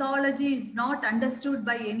 African mythology is not understood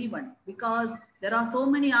by anyone because there are so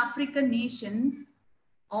many African nations.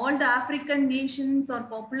 All the African nations are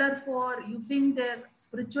popular for using their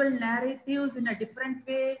spiritual narratives in a different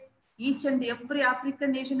way. Each and every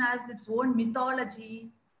African nation has its own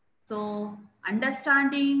mythology. So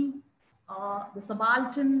understanding the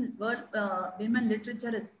subaltern women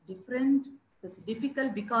literature is different. It's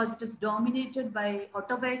difficult because it is dominated by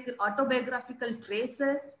autobiographical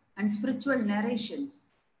traces and spiritual narrations.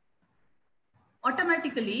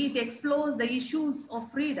 Automatically, it explores the issues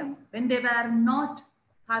of freedom when they were not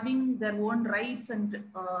having their own rights and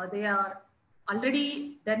they are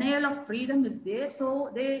already denial of freedom is there.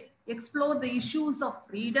 So they explore the issues of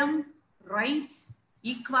freedom, rights,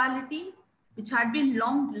 equality, which had been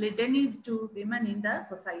long denied to women in the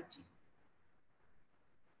society.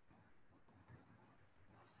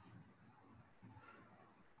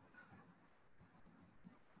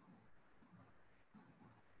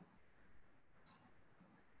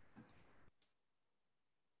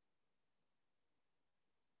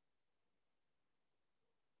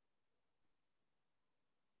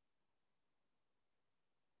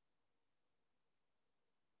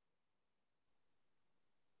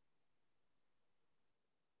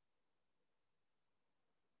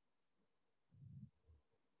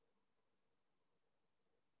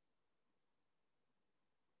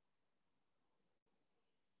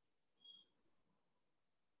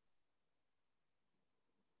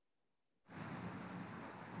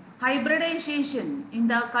 Hybridization in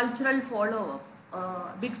the cultural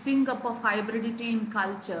follow-up, mixing up of hybridity in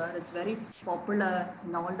culture is very popular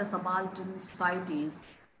in all the subaltern societies.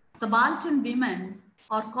 Subaltern women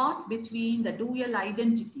are caught between the dual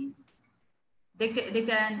identities. They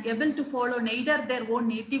can able to follow neither their own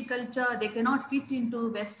native culture, they cannot fit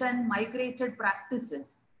into Western migrated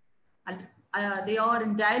practices. They are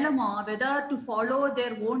in dilemma whether to follow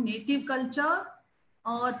their own native culture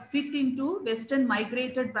or fit into Western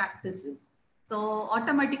migrated practices. So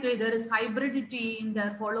automatically there is hybridity in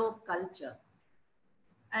their follow-up culture.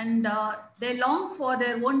 And they long for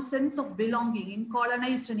their own sense of belonging in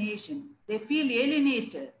colonized nation. They feel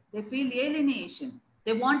alienated, they feel alienation.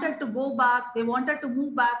 They wanted to go back, they wanted to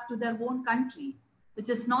move back to their own country, which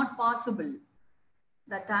is not possible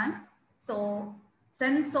that time. So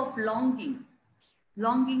sense of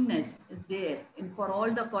longingness is there for all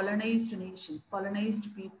the colonized nations,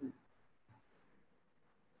 colonized people.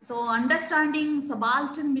 So understanding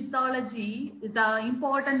subaltern mythology is the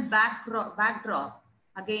important backdrop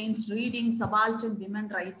against reading subaltern women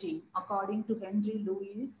writing, according to Henry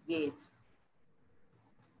Louis Gates.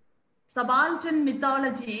 Subaltern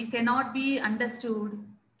mythology cannot be understood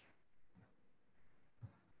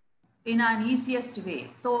in an easiest way.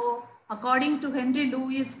 So according to Henry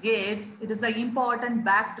Louis Gates, it is an important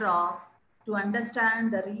backdrop to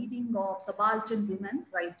understand the reading of subaltern women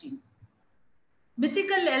writing.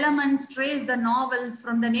 Mythical elements trace the novels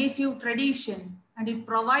from the native tradition and it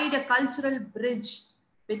provides a cultural bridge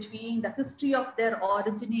between the history of their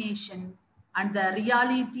origination and the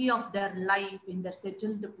reality of their life in their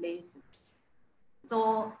settled places.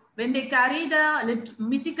 So when they carry the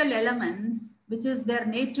mythical elements, which is their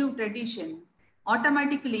native tradition,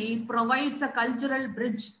 automatically provides a cultural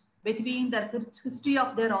bridge between the history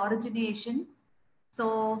of their origination.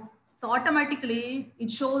 So automatically it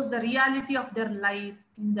shows the reality of their life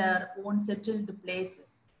in their own settled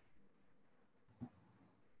places.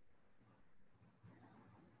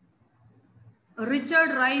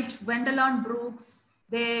 Richard Wright, Gwendolyn Brooks,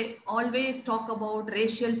 they always talk about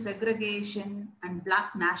racial segregation and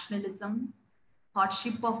Black nationalism,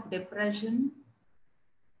 hardship of depression,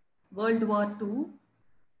 World War II,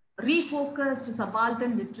 refocused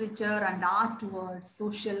subaltern literature and art towards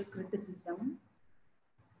social criticism.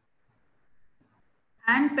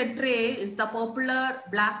 Anne Petray is the popular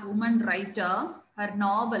Black woman writer. Her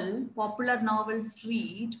novel, popular novel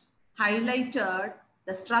Street, highlighted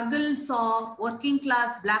the struggles of working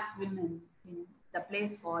class Black women in the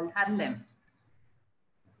place called Harlem.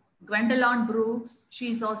 Gwendolyn Brooks,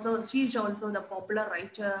 she's also the popular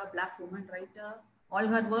writer, Black woman writer. All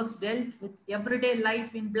her works dealt with everyday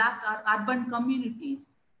life in Black or urban communities.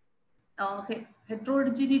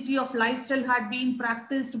 Heterogeneity of lifestyle had been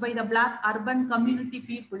practiced by the Black urban community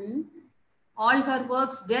people. All her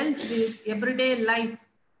works dealt with everyday life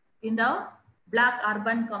in the Black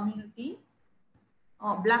urban community,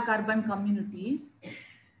 or Black urban communities.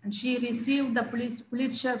 And she received the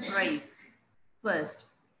Pulitzer Prize first.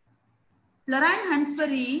 Florence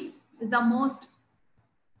Hansberry is the most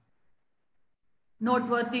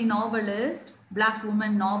noteworthy novelist, Black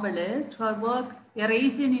woman novelist. Her work, A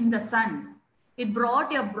Raisin in the Sun, it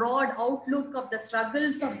brought a broad outlook of the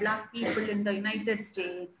struggles of Black people in the United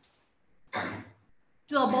States.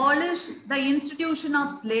 To abolish the institution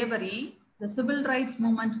of slavery, the civil rights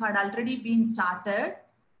movement had already been started.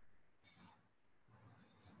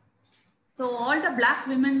 So all the Black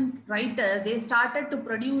women writers, they started to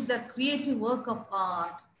produce their creative work of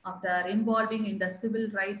art after involving in the civil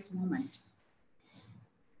rights movement.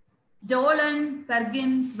 Dolan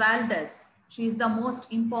Perkins Valdez, she is the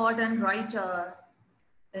most important writer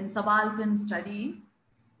in subaltern studies.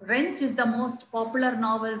 Wrench is the most popular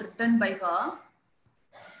novel written by her.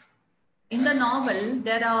 In the novel,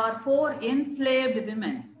 there are 4 enslaved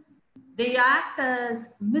women. They act as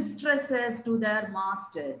mistresses to their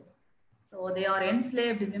masters. So they are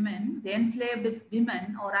enslaved women. The enslaved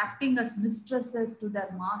women are acting as mistresses to their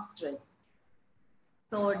masters.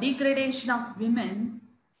 So degradation of women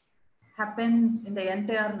happens in the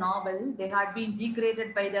entire novel. They had been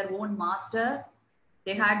degraded by their own master.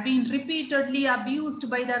 They had been repeatedly abused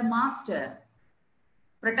by their master.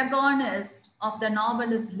 Protagonist of the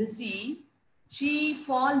novel is Lizzie. She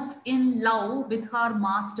falls in love with her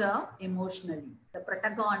master emotionally. The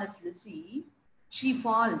protagonist Lizzie, she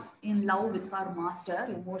falls in love with her master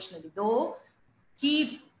emotionally. Though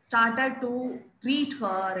he started to treat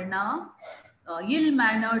her in a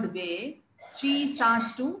ill-mannered way, she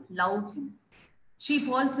starts to love him. She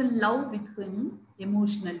falls in love with him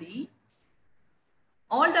emotionally.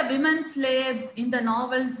 All the women slaves in the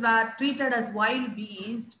novels were treated as wild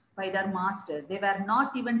beasts by their masters. They were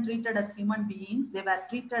not even treated as human beings. They were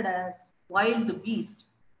treated as wild beasts.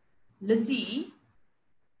 Lizzie,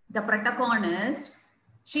 the protagonist,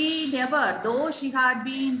 she never, though she had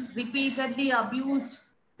been repeatedly abused,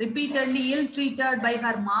 repeatedly ill-treated by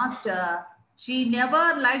her master, she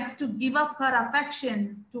never likes to give up her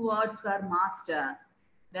affection towards her master.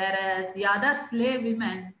 Whereas the other slave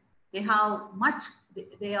women, they are much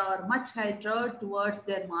hatred towards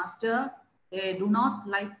their master. They do not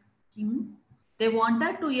like him. They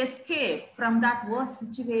wanted to escape from that worst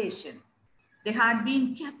situation. They had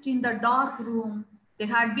been kept in the dark room. They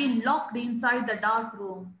had been locked inside the dark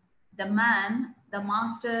room. The man, the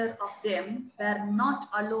master of them, were not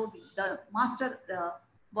allowing, the master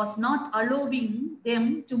was not allowing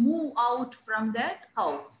them to move out from that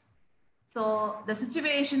house. So the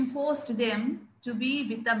situation forced them to be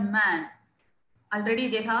with a man. Already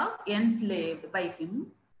they are enslaved by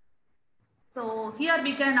him. So here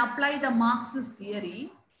we can apply the Marxist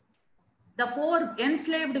theory. The 4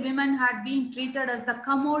 enslaved women had been treated as the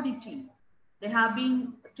commodity. They have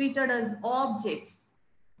been treated as objects.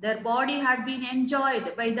 Their body had been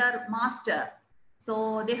enjoyed by their master.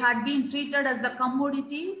 So they had been treated as the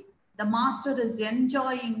commodities. The master is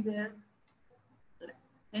enjoying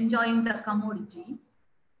the commodity.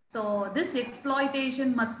 So this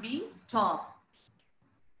exploitation must be stopped.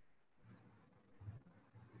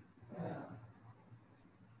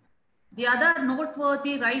 The other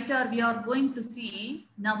noteworthy writer we are going to see,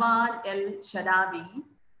 Nawal el-Shadawi.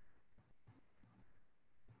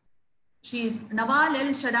 Nawal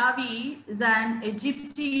el-Shadawi is an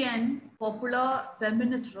Egyptian popular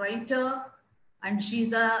feminist writer, and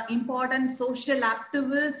she's an important social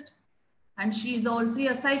activist and she is also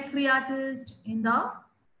a psychiatrist in the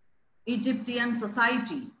Egyptian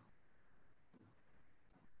society.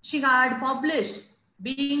 She had published,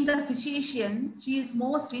 being the physician, she is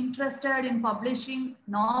most interested in publishing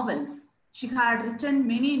novels. She had written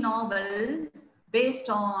many novels based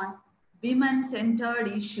on women-centered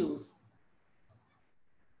issues.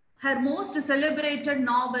 Her most celebrated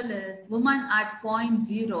novel is Woman at Point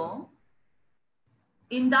Zero.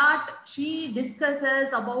 In that, she discusses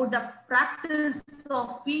about the practice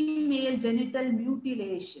of female genital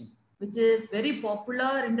mutilation, which is very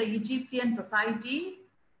popular in the Egyptian society.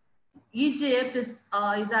 Egypt is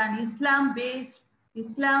an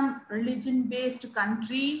Islam religion-based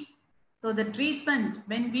country. So the treatment,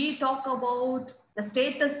 when we talk about the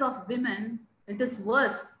status of women, it is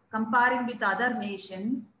worse comparing with other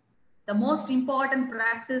nations. The most important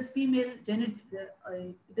practice, female genital,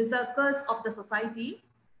 it is a curse of the society.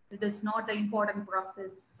 It is not an important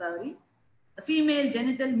practice, sorry. The female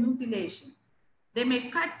genital mutilation. They may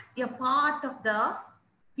cut a part of the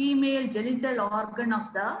female genital organ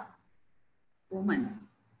of the woman.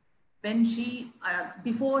 When she,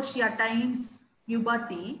 before she attains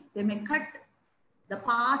puberty, they may cut the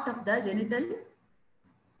part of the genital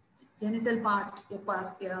part, a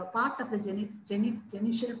part of the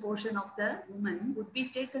genital portion of the woman would be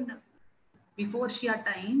taken before she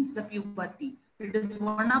attains the puberty. It is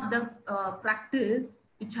one of the practice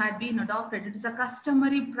which had been adopted. It is a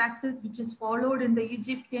customary practice which is followed in the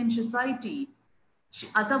Egyptian society.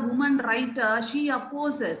 As a woman writer, she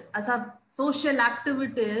opposes, as a social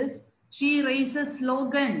activist, she raises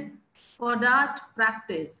slogan for that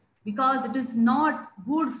practice because it is not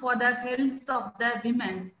good for the health of the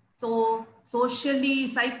women. So socially,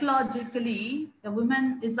 psychologically, the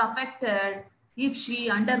woman is affected if she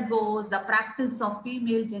undergoes the practice of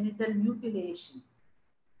female genital mutilation.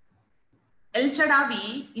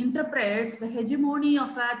 El-Shadawi interprets the hegemony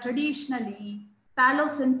of a traditionally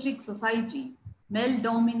phallocentric society,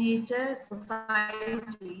 male-dominated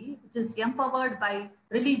society, which is empowered by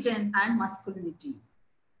religion and masculinity.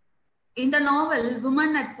 In the novel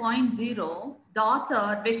Woman at Point Zero, the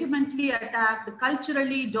author vehemently attacked the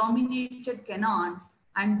culturally dominated canons,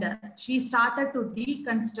 and she started to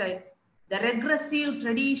deconstruct the regressive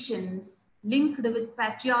traditions linked with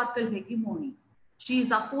patriarchal hegemony. She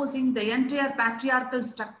is opposing the entire patriarchal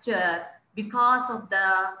structure because of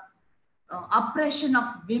the oppression of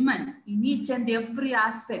women in each and every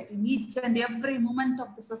aspect, in each and every moment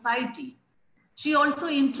of the society. She also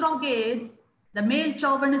interrogates the male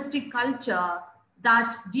chauvinistic culture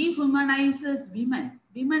that dehumanizes women.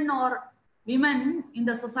 Women in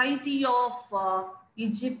the society of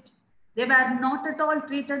Egypt, they were not at all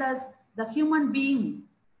treated as the human being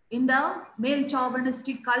in the male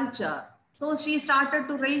chauvinistic culture. So she started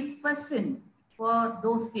to raise question for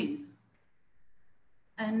those things.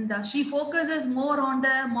 And she focuses more on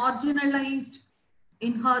the marginalized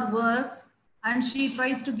in her works, and she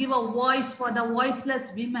tries to give a voice for the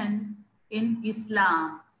voiceless women in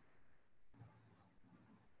Islam.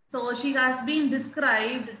 So she has been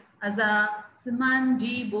described as a Simone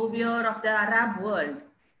de Beauvoir of the Arab world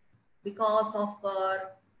because of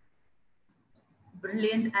her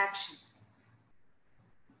brilliant actions.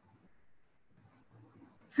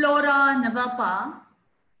 Flora Navapa,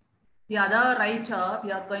 the other writer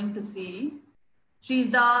we are going to see, she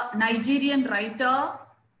is the Nigerian writer,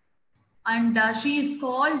 and she is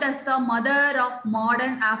called as the mother of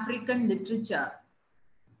modern African literature.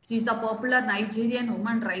 She is a popular Nigerian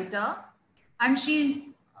woman writer, and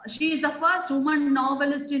she is the first woman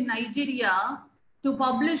novelist in Nigeria to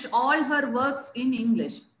publish all her works in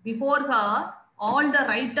English. Before her, all the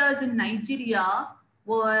writers in Nigeria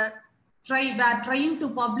were trying to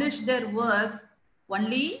publish their works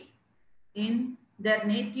only in their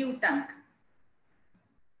native tongue.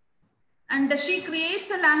 And she creates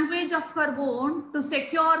a language of her own to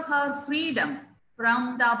secure her freedom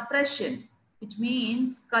from the oppression, which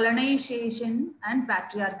means colonization and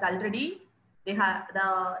patriarchy. Already,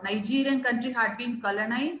 the Nigerian country had been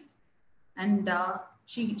colonized, and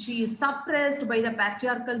she is suppressed by the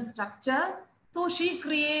patriarchal structure. So she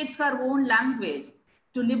creates her own language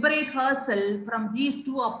to liberate herself from these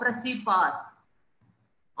two oppressive powers.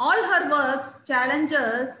 All her works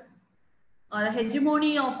challenges the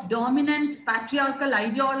hegemony of dominant patriarchal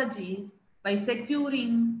ideologies by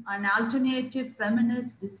securing an alternative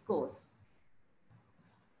feminist discourse.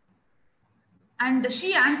 And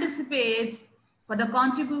she anticipates for the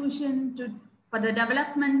contribution for the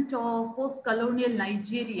development of post-colonial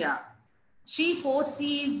Nigeria. She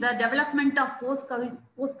foresees the development of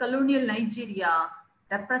post-colonial Nigeria,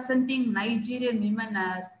 representing Nigerian women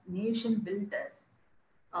as nation builders.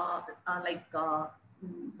 the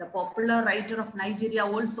popular writer of Nigeria,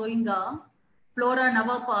 Olusoyinka, Flora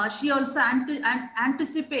Navapa, she also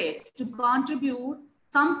anticipates to contribute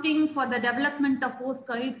something for the development of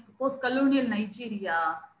post-colonial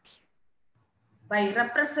Nigeria by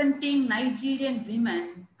representing Nigerian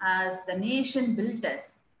women as the nation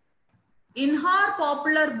builders. In her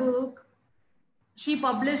popular book, she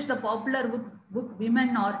published the popular book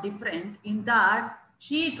Women Are Different. In that,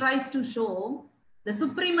 she tries to show the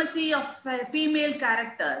supremacy of female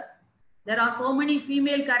characters. There are so many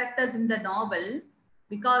female characters in the novel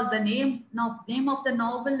because the name of the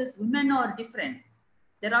novel is Women Are Different.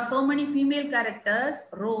 There are so many female characters,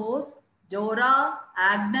 Rose, Dora,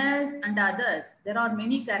 Agnes, and others. There are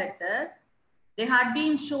many characters. They had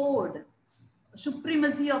been showed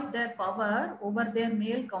supremacy of their power over their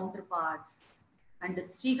male counterparts. And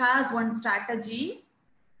she has one strategy.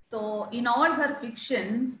 So in all her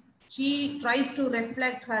fictions, she tries to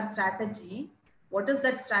reflect her strategy. What is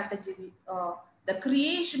that strategy? The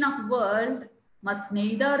creation of world must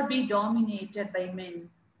neither be dominated by men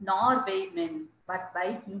nor by men, but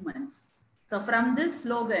by humans. So from this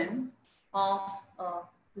slogan of,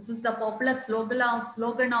 this is the popular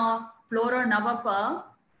slogan of Flora Navapa,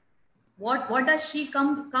 what does she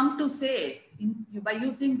come to say by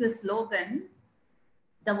using this slogan?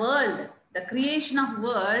 The world, the creation of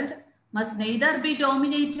world must neither be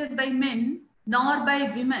dominated by men nor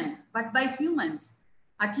by women, but by humans.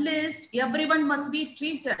 At least everyone must be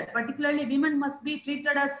treated, particularly women must be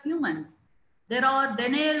treated as humans. There are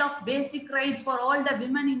denial of basic rights for all the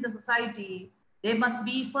women in the society. They must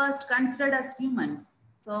be first considered as humans.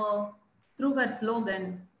 So through her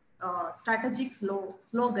slogan, strategic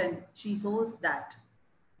slogan, she shows that.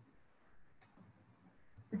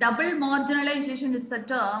 Double marginalization is a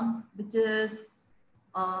term which is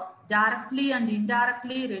directly and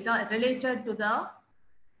indirectly related to the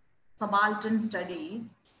subaltern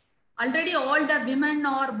studies. Already all the women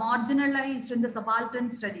are marginalized in the subaltern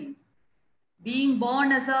studies. Being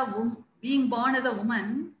born as a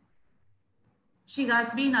woman, she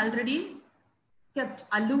has been already kept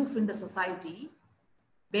aloof in the society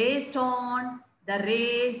based on the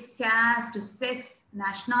race, caste, sex,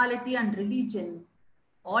 nationality, and religion.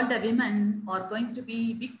 All the women are going to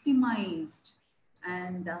be victimized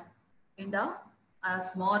and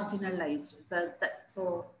as marginalized.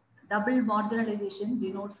 So double marginalization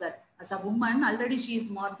denotes that as a woman, already she is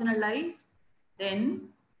marginalized. Then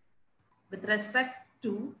with respect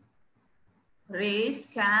to race,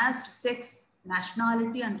 caste, sex,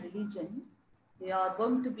 nationality, and religion, they are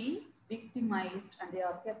going to be victimized and they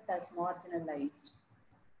are kept as marginalized.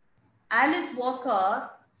 Alice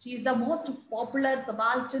Walker, she is the most popular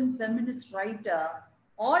subaltern feminist writer.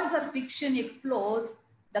 All her fiction explores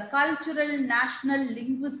the cultural, national,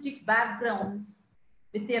 linguistic backgrounds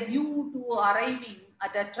with a view to arriving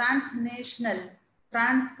at a transnational,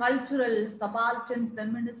 transcultural subaltern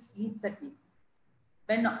feminist aesthetic.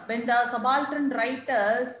 When the subaltern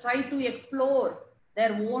writers try to explore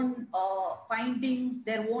their own findings,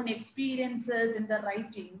 their own experiences in the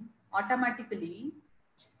writing, automatically,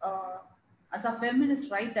 as a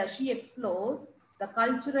feminist writer, she explores the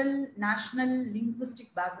cultural, national,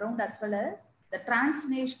 linguistic background as well as the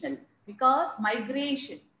transnational, because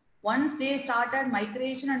migration, once they started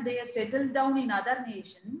migration and they settled down in other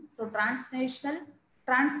nations, so transnational,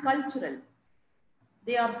 transcultural,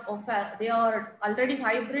 they are already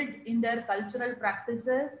hybrid in their cultural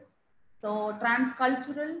practices. So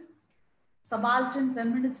transcultural, subaltern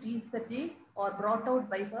feminist aesthetics are brought out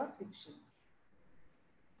by her fiction,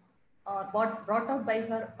 or brought out by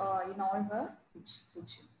her in all her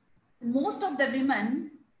fiction. Most of the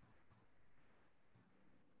women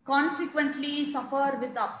consequently suffer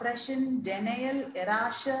with oppression, denial,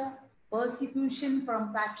 erasure, persecution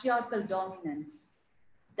from patriarchal dominance.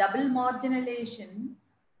 Double marginalization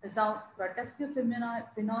is a grotesque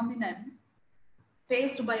phenomenon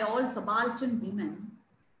faced by all subaltern women.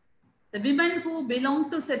 The women who belong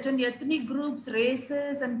to certain ethnic groups,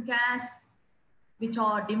 races, and castes, which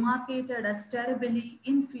are demarcated as terribly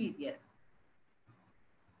inferior.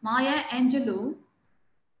 Maya Angelou,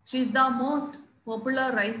 she is the most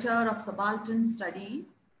popular writer of subaltern studies.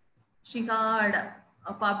 She had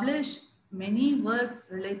published many works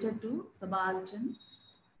related to subaltern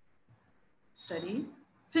study.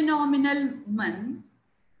 Phenomenal Woman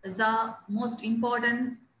is the most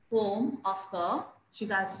important poem of her. She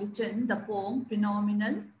has written the poem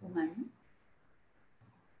Phenomenal Woman.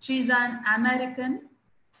 She is an American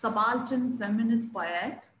subaltern feminist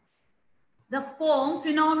poet. The poem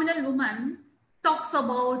Phenomenal Woman talks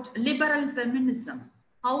about liberal feminism,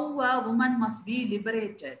 how a woman must be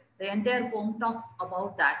liberated. The entire poem talks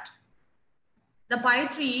about that. The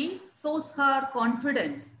poetry shows her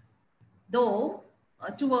confidence, though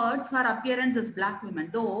towards her appearance as Black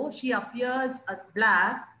women. Though she appears as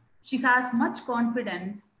Black, she has much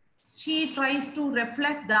confidence. She tries to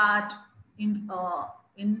reflect that in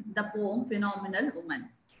the poem Phenomenal Woman.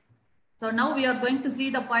 So now we are going to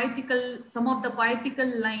see some of the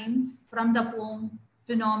poetical lines from the poem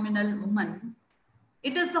Phenomenal Woman.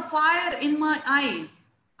 It is the fire in my eyes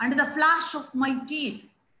and the flash of my teeth,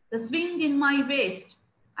 the swing in my waist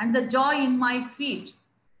and the joy in my feet.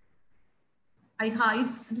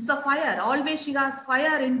 It's a fire. Always she has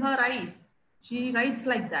fire in her eyes. She writes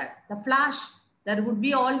like that. The flash, there would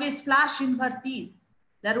be always flash in her teeth.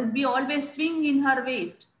 There would be always swing in her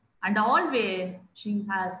waist. And always she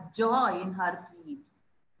has joy in her feet.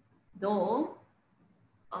 Though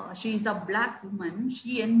she is a Black woman,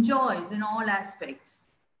 she enjoys in all aspects.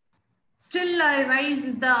 Still I Rise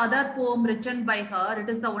is the other poem written by her. It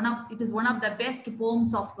is one of the best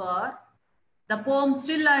poems of her. The poem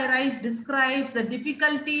Still I Rise describes the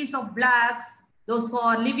difficulties of Blacks, those who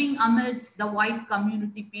are living amidst the white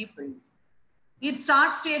community people. It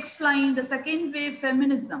starts to explain the second wave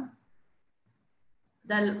feminism.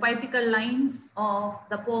 The poetical lines of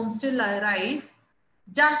the poem Still I Rise: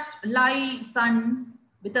 just lie, suns,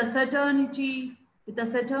 with a certainty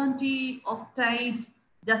of tides,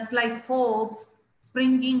 just like hopes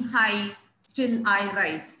springing high, still I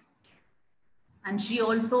rise. And she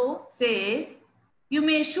also says, you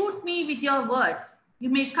may shoot me with your words, you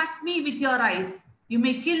may cut me with your eyes, you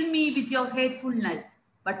may kill me with your hatefulness,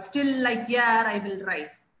 but still like air I will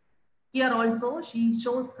rise. Here also she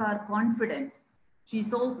shows her confidence. She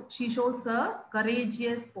shows her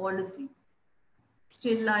courageous policy.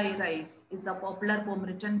 Still I Rise is a popular poem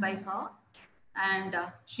written by her. And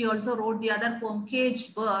she also wrote the other poem,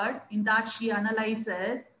 Caged Bird. In that she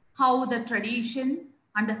analyzes how the tradition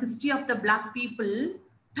and the history of the Black people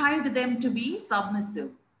tied them to be submissive.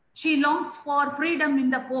 She longs for freedom in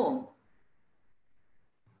the poem.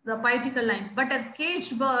 The poetical lines: but a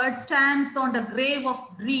caged bird stands on the grave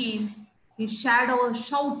of dreams. His shadow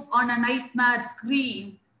shouts on a nightmare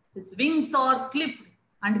scream. His wings are clipped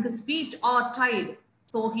and his feet are tied.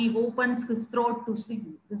 So he opens his throat to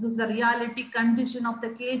sing. This is the reality condition of the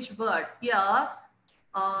caged bird. Here,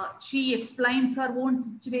 she explains her own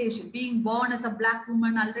situation. Being born as a Black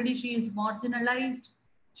woman, already she is marginalized.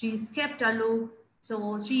 She is kept aloof.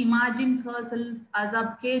 So she imagines herself as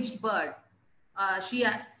a caged bird. She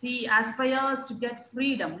aspires to get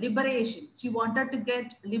freedom, liberation. She wanted to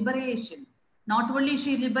get liberation. Not only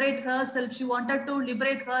she liberate herself, she wanted to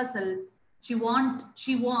liberate herself. She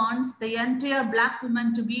wants the entire Black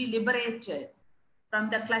woman to be liberated from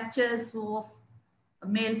the clutches of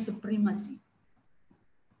male supremacy.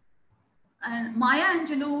 And Maya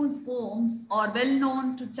Angelou's poems are well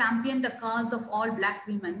known to champion the cause of all Black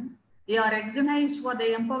women. They are recognized for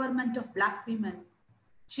the empowerment of Black women.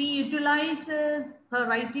 She utilizes her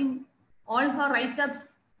writing, all her write-ups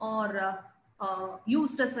are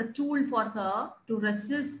used as a tool for her to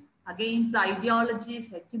resist against the ideologies,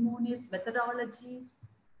 hegemonies, methodologies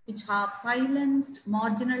which have silenced,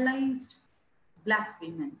 marginalized Black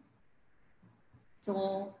women.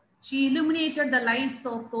 So she illuminated the lives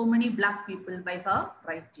of so many Black people by her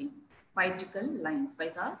writing, poetical lines,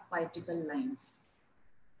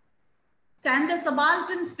 Can the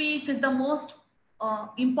Subaltern Speak is the most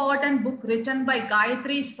important book written by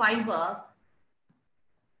Gayatri Spivak.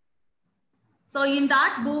 So in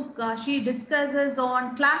that book, she discusses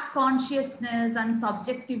on class consciousness and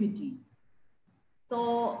subjectivity.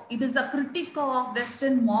 So it is a critique of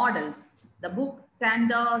Western models. The book Can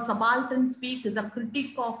the Subaltern Speak is a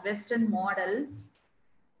critique of Western models.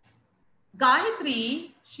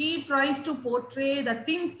 Gayatri, she tries to portray the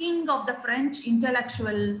thinking of the French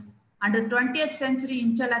intellectuals and the 20th century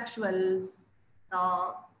intellectuals,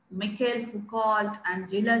 Michel Foucault and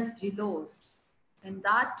Gilles Deleuze in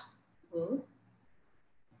that book.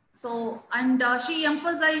 So, and she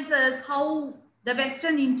emphasizes how the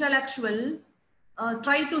Western intellectuals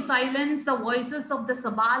try to silence the voices of the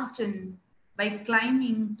subaltern by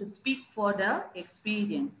claiming to speak for the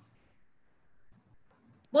experience.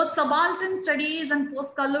 Both subaltern studies and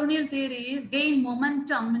post-colonial theories gain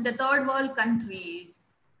momentum in the third world countries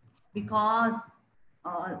because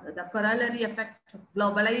the corollary effect of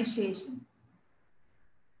globalization.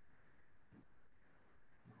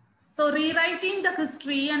 So rewriting the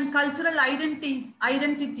history and cultural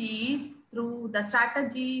identities through the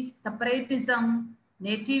strategies, separatism,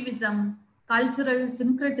 nativism, cultural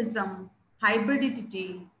syncretism,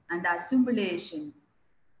 hybridity, and assimilation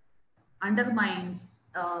undermines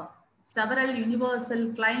several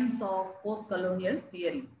universal claims of post-colonial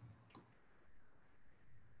theory.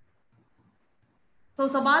 So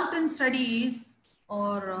subaltern studies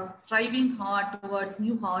or striving hard towards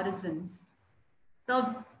new horizons.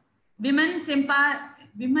 So women's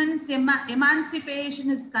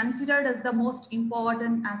emancipation is considered as the most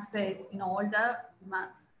important aspect in all the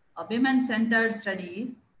women-centered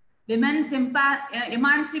studies. Women's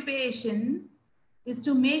emancipation is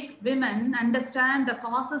to make women understand the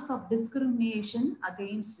causes of discrimination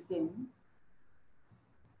against them.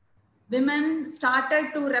 Women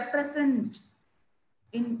started to represent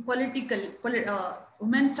in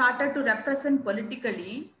women started to represent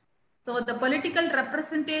politically. So the political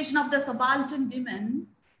representation of the subaltern women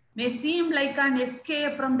may seem like an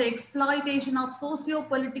escape from the exploitation of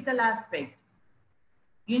socio-political aspect.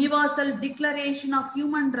 Universal Declaration of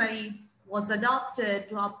Human Rights was adopted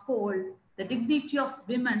to uphold the dignity of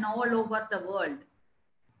women all over the world.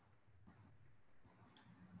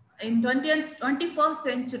 In 21st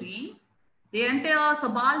century, the entire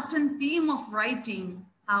subaltern theme of writing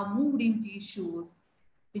have moved into issues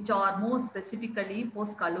which are more specifically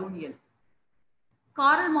post-colonial.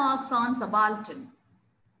 Karl Marx on subaltern.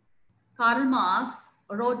 Karl Marx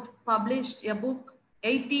published a book,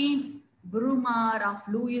 18th Brumaire of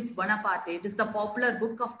Louis Bonaparte. It is the popular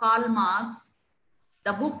book of Karl Marx.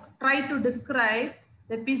 The book tried to describe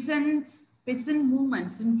the peasant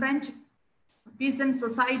movements in French peasant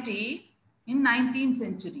society in 19th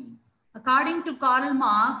century. According to Karl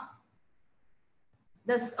Marx,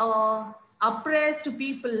 this oppressed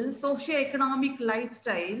people socio-economic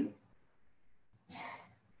lifestyle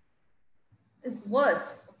is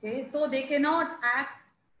worse. Okay, so they cannot act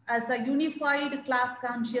as a unified class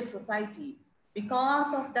conscious society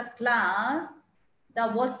because of the class.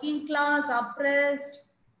 The working class oppressed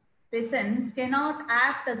peasants cannot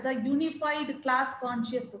act as a unified class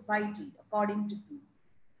conscious society, according to him.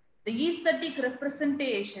 The aesthetic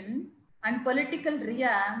representation and political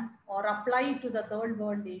realm are applied to the third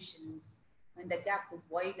world nations when the gap is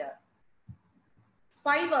wider.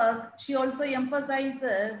 Spivak, she also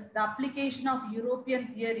emphasizes the application of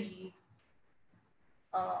European theories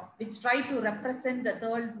which try to represent the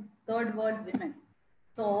third world women.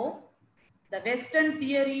 So the Western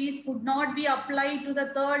theories could not be applied to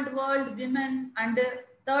the third world women under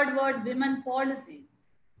third world women policy.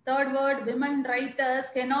 Third world women writers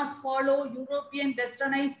cannot follow European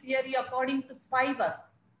westernized theory according to Spivak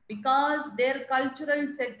because their cultural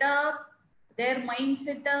setup, their mind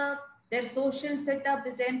setup, their social setup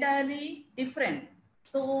is entirely different.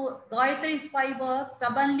 So Gayatri Spivak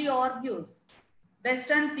stubbornly argues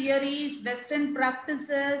Western theories, Western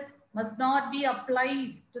practices must not be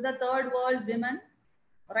applied to the third world women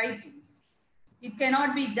writings. It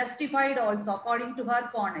cannot be justified also according to her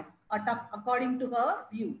according to her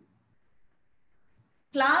view.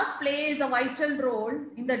 Class plays a vital role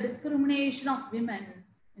in the discrimination of women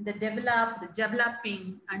in the developed,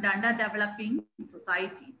 developing and underdeveloping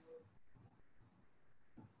societies.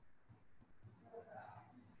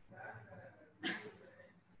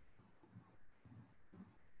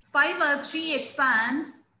 Spivak, she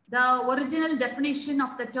expands the original definition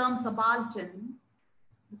of the term subaltern,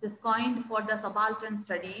 which is coined for the subaltern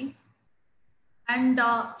studies. And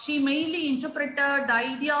she mainly interpreted the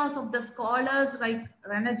ideas of the scholars like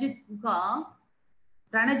Ranajit Guha.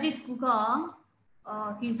 Ranajit Guha,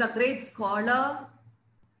 he's a great scholar.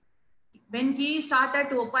 When he started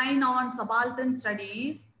to opine on subaltern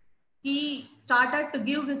studies, he started to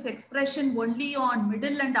give his expression only on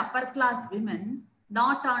middle and upper class women,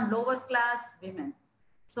 not on lower class women.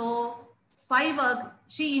 So Spivak,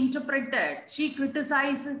 she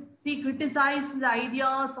criticizes the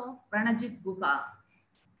ideas of Ranajit Guha,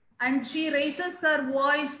 and she raises her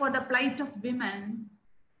voice for the plight of women,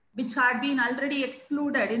 which had been already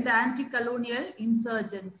excluded in the anti-colonial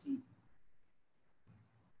insurgency.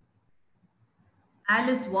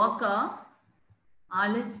 Alice Walker,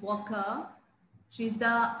 she's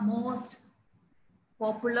the most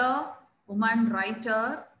popular woman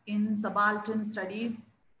writer in subaltern studies.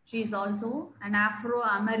 She is also an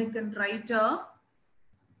Afro-American writer.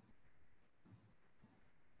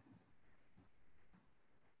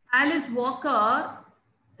 Alice Walker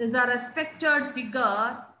is a respected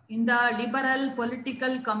figure in the liberal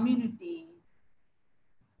political community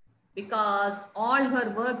because all her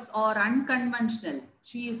works are unconventional.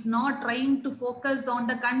 She is not trying to focus on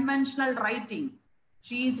the conventional writing.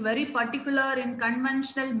 She is very particular in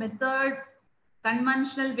conventional methods,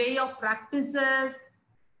 conventional way of practices,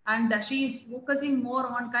 and she is focusing more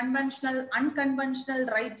on unconventional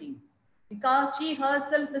writing because she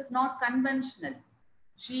herself is not conventional.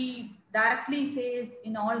 She directly says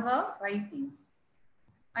in all her writings.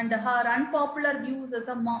 And her unpopular views as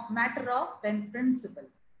a matter of principle.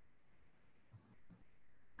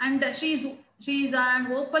 And she's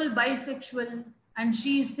an open bisexual, and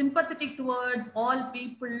she is sympathetic towards all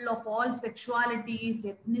people of all sexualities,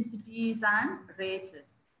 ethnicities, and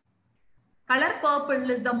races. Color Purple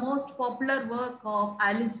is the most popular work of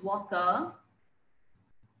Alice Walker.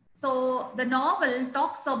 So the novel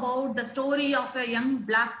talks about the story of a young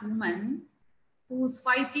Black woman who's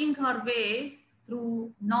fighting her way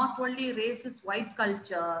through not only racist white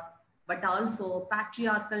culture, but also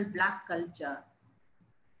patriarchal Black culture.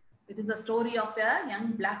 It is a story of a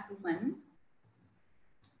young Black woman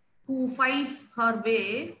who fights her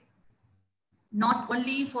way not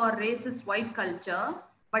only for racist white culture,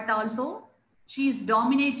 but also she is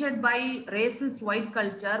dominated by racist white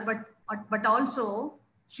culture, but also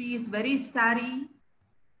she is very scary.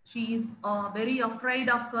 She is very afraid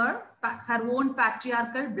of her own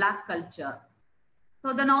patriarchal Black culture.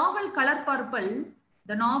 So the novel Color Purple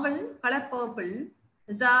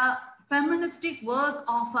is a feministic work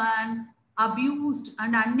of an abused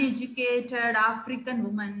and uneducated African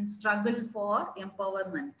woman's struggle for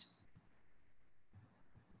empowerment.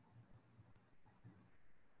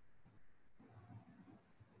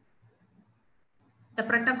 The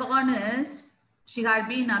protagonist, she had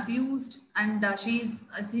been abused, and she's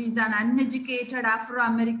an uneducated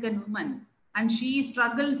Afro-American woman, and she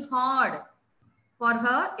struggles hard for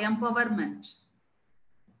her empowerment.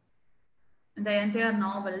 In the entire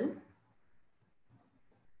novel,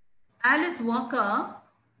 Alice Walker,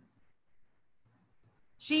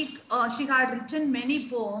 she had written many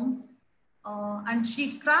poems, and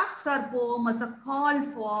she crafts her poem as a call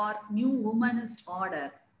for new womanist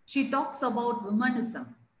order. She talks about womanism.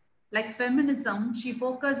 Like feminism, she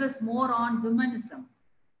focuses more on womanism.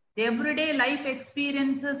 The everyday life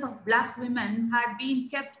experiences of Black women had been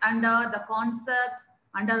kept under the concept,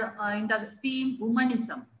 in the theme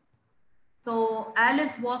womanism. So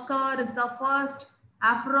Alice Walker is the first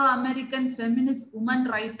Afro-American feminist woman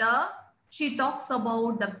writer. She talks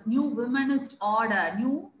about the new womanist order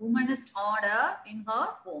in her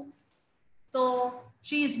poems. So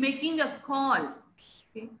she is making a call.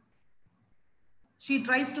 Okay. She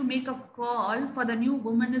tries to make a call for the new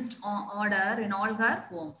womanist order in all her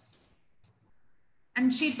poems.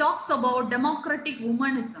 And she talks about democratic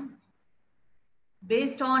womanism.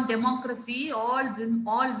 Based on democracy, all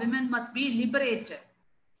women must be liberated.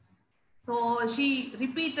 So she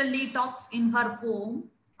repeatedly talks in her poem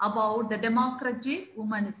about the democratic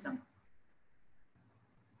womanism.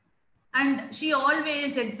 And she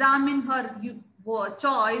always examines her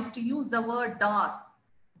choice to use the word dark.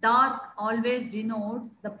 Dark always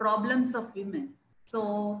denotes the problems of women.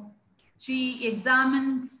 So she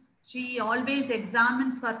always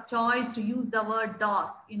examines her choice to use the word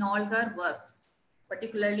dark in all her works,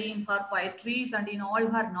 particularly in her poetries and in all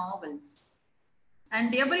her novels.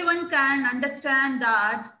 And everyone can understand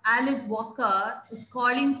that Alice Walker is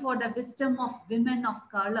calling for the wisdom of women of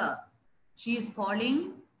color. She is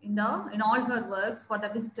calling in all her works for the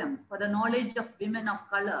wisdom, for the knowledge of women of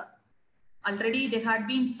color. Already they had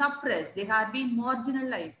been suppressed, they had been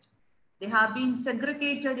marginalized, they have been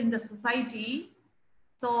segregated in the society.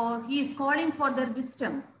 So he is calling for their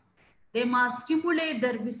wisdom. They must stimulate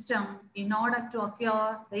their wisdom in order to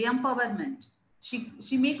acquire the empowerment.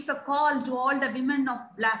 She makes a call to all the women of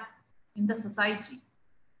Black in the society.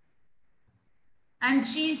 And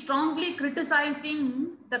she is strongly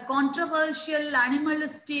criticizing the controversial,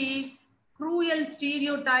 animalistic, cruel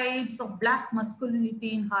stereotypes of Black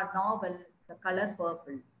masculinity in her novel, The Color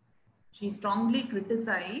Purple. She strongly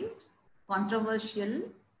criticized controversial,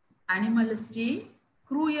 animalistic,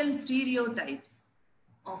 cruel stereotypes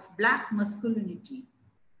of Black masculinity.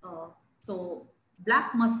 So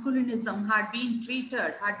Black masculinism had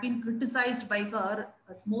been criticized by her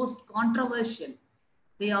as most controversial.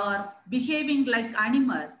 They are behaving like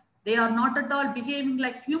animal. They are not at all behaving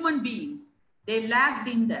like human beings. They lacked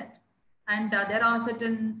in that. And there are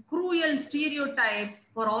certain cruel stereotypes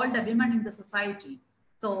for all the women in the society.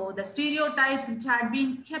 So the stereotypes which had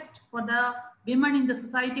been kept for the women in the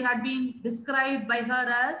society had been described by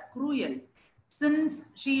her as cruel. Since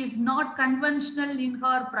she is not conventional in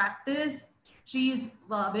her practice, she is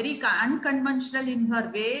very unconventional in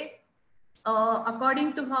her way.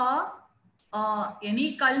 According to her,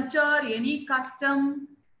 any culture, any custom,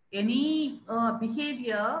 any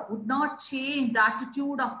behavior would not change the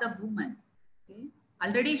attitude of the woman. Okay?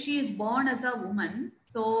 Already she is born as a woman.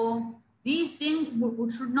 So these things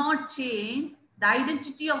should not change the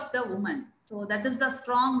identity of the woman. So that is the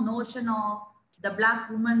strong notion of the Black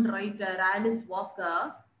woman writer, Alice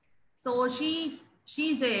Walker. So she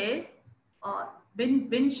says,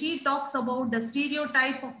 when she talks about the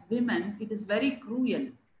stereotype of women, it is very cruel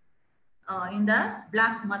in the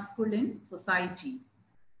Black masculine society.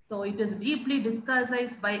 So it is deeply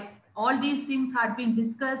discussed by, all these things had been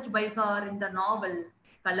discussed by her in the novel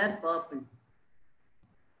Color Purple.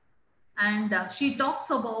 And she talks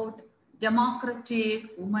about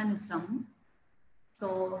democratic humanism.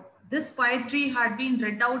 So this poetry had been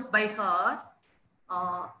read out by her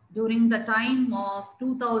during the time of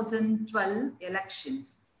 2012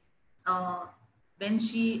 elections. When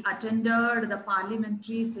she attended the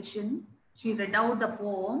parliamentary session, she read out the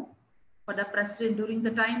poem for the president during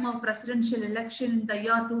the time of presidential election in the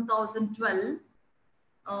year 2012.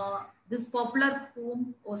 This popular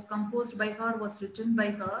poem was composed by her, was written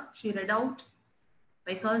by her. She read out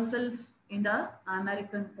by herself in the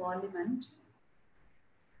American Parliament.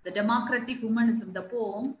 The democratic humanism, the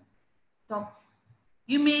poem talks.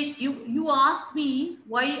 You ask me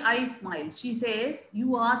why I smile. She says,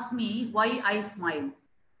 you ask me why I smile.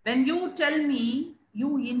 When you tell me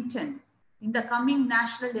you intend in the coming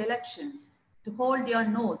national elections to hold your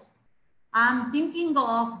nose, I'm thinking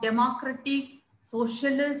of democratic,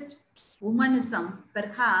 socialist, humanism,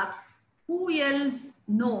 perhaps. Who else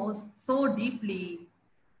knows so deeply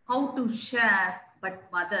how to share but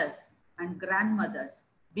mothers and grandmothers,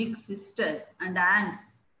 big sisters and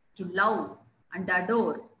aunts, to love and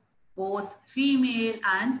adore both female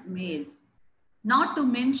and male, not to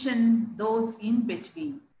mention those in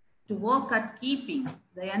between, to work at keeping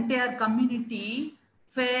the entire community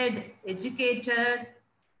fed, educated,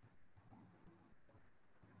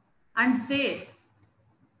 and safe.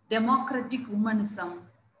 Democratic humanism,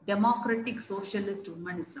 democratic socialist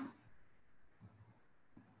humanism.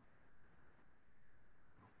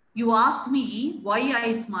 You ask me why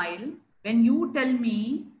I smile when you tell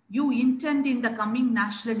me you intend in the coming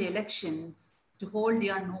national elections to hold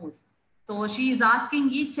your nose. So she is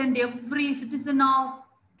asking each and every citizen of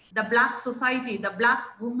the Black society, the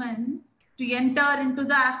Black woman, to enter into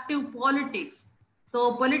the active politics.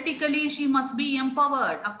 So politically, she must be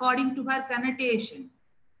empowered according to her connotation.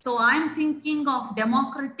 So I'm thinking of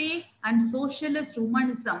democratic and socialist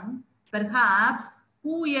humanism. Perhaps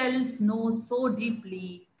who else knows so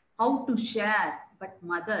deeply how to share but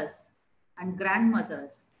mothers and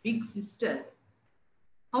grandmothers, big sisters,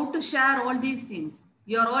 how to share all these things.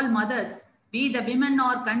 You're all mothers. We, the women,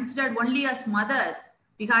 are considered only as mothers.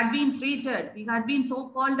 We had been treated, we had been so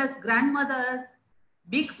called as grandmothers,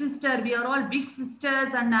 big sister. We are all big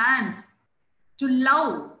sisters and aunts. To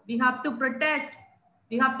love, we have to protect.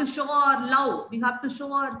 We have to show our love. We have to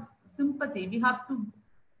show our sympathy.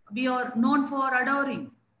 We are known for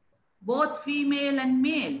adoring both female and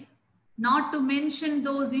male, not to mention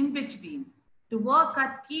those in between, to work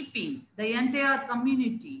at keeping the entire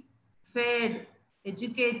community fed,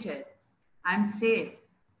 educated, and safe.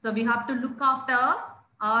 So we have to look after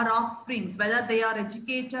our offsprings, whether they are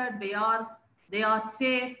educated, they are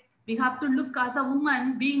safe. We have to look, as a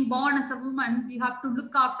woman, being born as a woman, we have to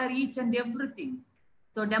look after each and everything.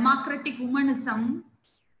 So democratic humanism,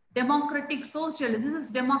 democratic socialism, this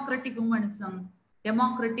is democratic humanism,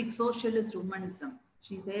 democratic socialist humanism.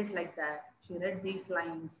 She says like that. She read these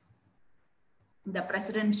lines in the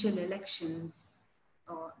presidential elections,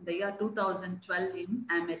 the year 2012 in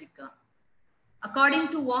America. According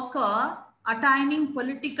to Walker, attaining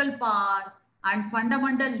political power and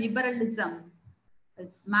fundamental liberalism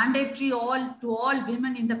is mandatory to all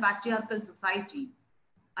women in the patriarchal society.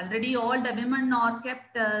 Already all the women are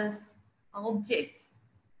kept as objects.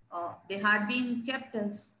 They had been kept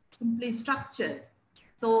as simply structures.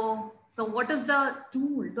 So what is the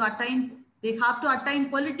tool to attain? They have to attain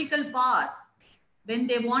political power when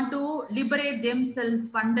they want to liberate themselves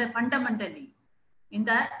fundamentally in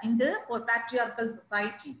the patriarchal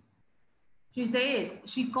society. She says,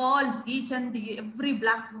 she calls each and every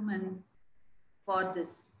Black woman for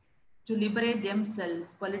this, to liberate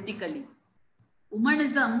themselves politically.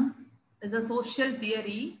 Humanism is a social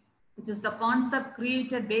theory, which is the concept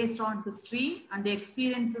created based on history and the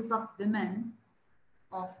experiences of women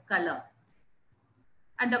of color.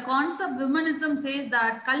 And the concept humanism says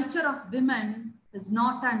that culture of women is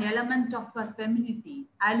not an element of her femininity.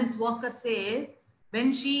 Alice Walker says,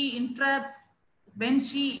 when she interprets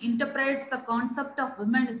the concept of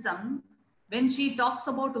humanism, when she talks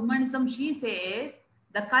about humanism, she says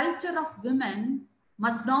the culture of women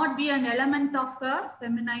must not be an element of her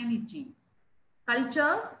femininity.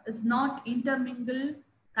 Culture is not intermingled.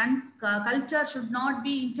 Culture should not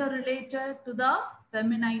be interrelated to the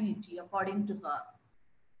femininity, according to her.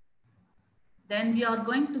 Then we are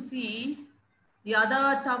going to see The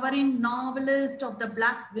other towering novelist of the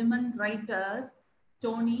Black women writers,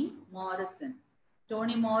 Toni Morrison.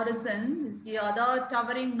 Toni Morrison is the other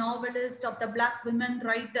towering novelist of the Black women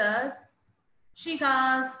writers. She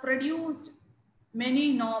has produced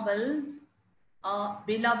many novels,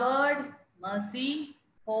 Beloved, Mercy,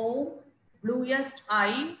 Home, Bluest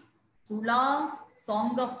Eye, Sula,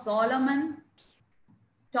 Song of Solomon,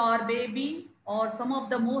 Tar Baby, or some of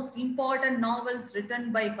the most important novels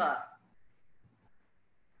written by her.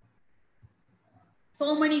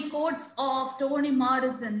 So many quotes of Toni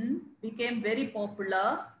Morrison became very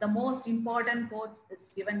popular. The most important quote is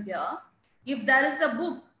given here. If there is a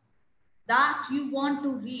book that you want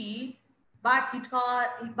to read, but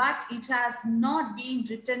it has not been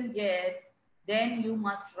written yet, then you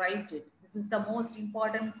must write it. This is the most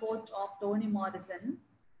important quote of Toni Morrison.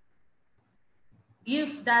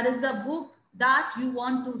 If there is a book that you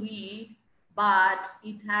want to read, but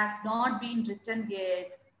it has not been written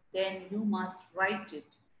yet, then you must write it.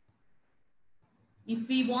 If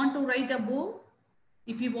we want to write a book,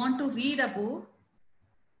 if we want to read a book,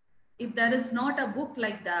 if there is not a book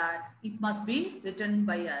like that, it must be written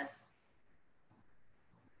by us.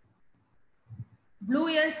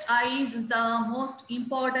 Bluest Eyes is the most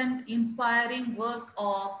important, inspiring work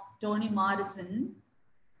of Toni Morrison.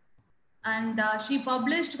 And she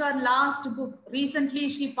published her last book. Recently,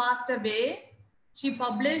 she passed away. She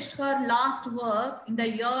published her last work in the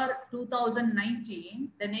year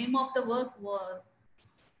 2019. The name of the work was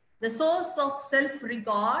The Source of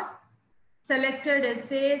Self-Regard, Selected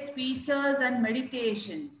Essays, Speeches and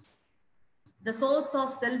Meditations. The Source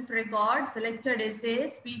of Self-Regard, Selected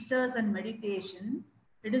Essays, Speeches and Meditation.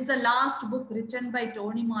 It is the last book written by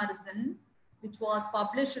Toni Morrison, which was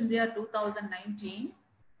published in the year 2019.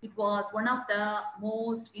 It was one of the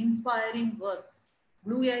most inspiring works.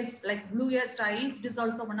 Bluest Eyes, it is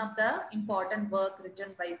also one of the important work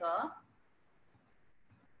written by her.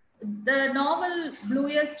 The novel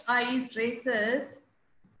Bluest Eyes traces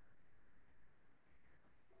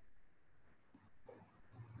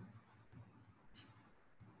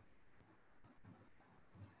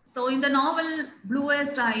So in the novel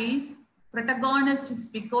Bluest Eyes, protagonist is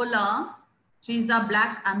Piccola. She is a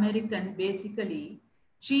Black American basically.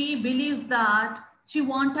 She believes that she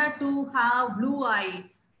wanted to have blue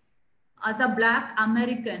eyes. As a Black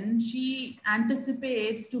American, she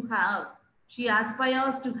anticipates to have, she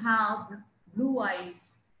aspires to have blue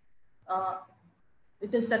eyes.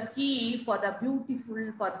 It is the key for the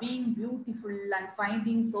beautiful, for being beautiful and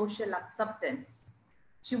finding social acceptance.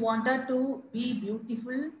 She wanted to be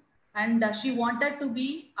beautiful and she wanted to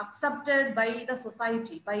be accepted by the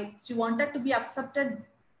society. She wanted to be accepted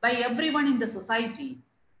by everyone in the society.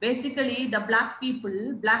 Basically, the Black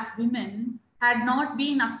people, Black women had not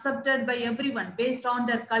been accepted by everyone based on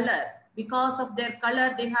their color. Because of their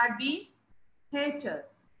color, they had been hated.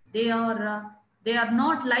 They are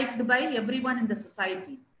not liked by everyone in the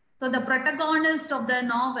society. So the protagonist of the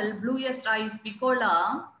novel, Bluest Eyes,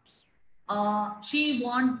 Piccola, she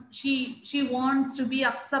wants to be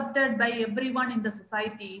accepted by everyone in the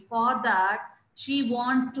society. For that, she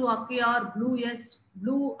wants to acquire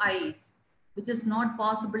blue eyes, which is not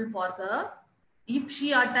possible for her. If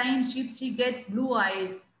she gets blue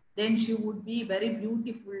eyes, then she would be very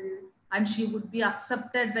beautiful and she would be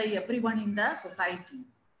accepted by everyone in the society.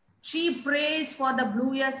 She prays for the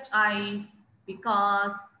bluest eyes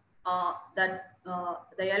because the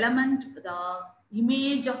element, the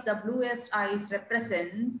image of the bluest eyes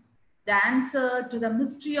represents the answer to the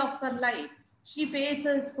mystery of her life. She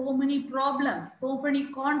faces so many problems, so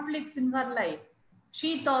many conflicts in her life.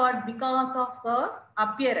 She thought because of her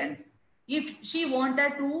appearance, if she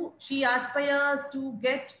wanted to, she aspires to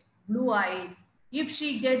get blue eyes. If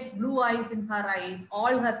she gets blue eyes in her eyes,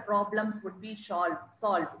 all her problems would be solved.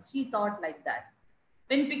 She thought like that.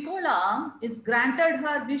 When Piccola is granted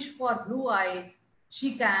her wish for blue eyes,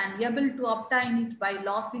 she can able to obtain it by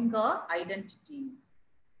losing her identity.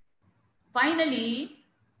 Finally,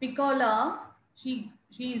 Piccola, she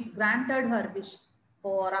is granted her wish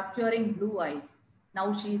for acquiring blue eyes.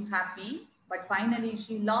 Now she is happy, but finally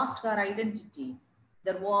she lost her identity.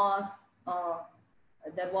 There was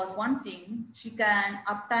one thing, she can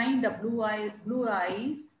obtain the blue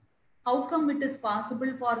eyes. How come it is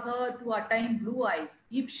possible for her to attain blue eyes?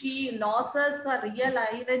 If she loses her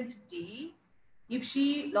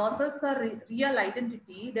real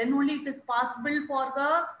identity, then only it is possible for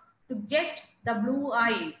her to get the blue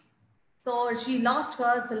eyes. So she lost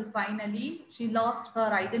herself finally. She lost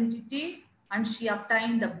her identity and she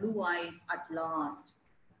obtained the blue eyes at last.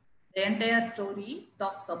 The entire story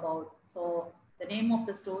talks about. So the name of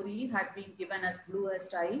the story had been given as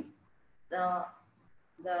Bluest Eyes. the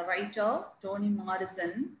writer, Toni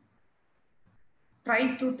Morrison,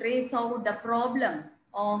 tries to trace out the problem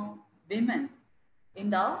of women in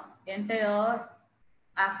the entire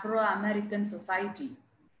Afro-American society.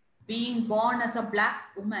 Being born as a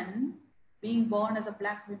black woman,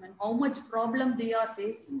 how much problem they are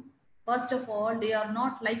facing. First of all, they are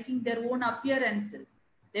not liking their own appearances.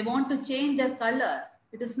 They want to change their color.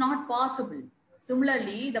 It is not possible.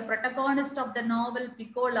 Similarly, the protagonist of the novel,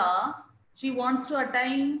 Piccola, she wants to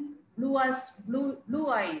attain blue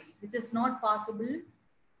eyes, which is not possible.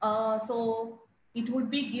 So it would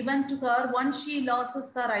be given to her once she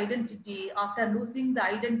loses her identity. After losing the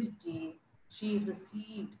identity, she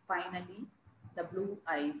received finally the blue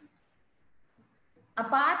eyes.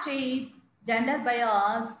 Apartheid, gender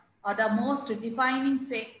bias are the most defining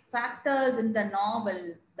factors in the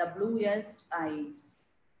novel, The Bluest Eyes.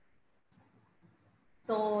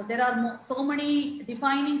 So there are so many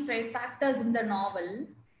defining factors in the novel.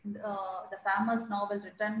 The famous novel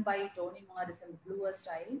written by Toni Morrison, Bluest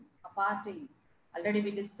Eye, Apartheid. Already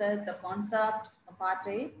we discussed the concept of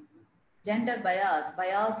apartheid, gender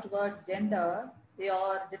bias towards gender. They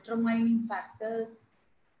are determining factors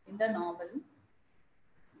in the novel.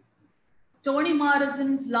 Toni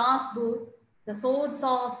Morrison's last book, The Source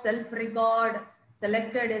of Self-Regard,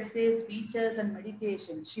 Selected Essays, Speeches and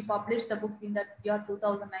Meditation. She published the book in the year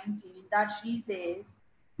 2019. In that she says,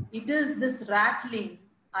 it is this rattling,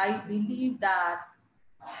 I believe that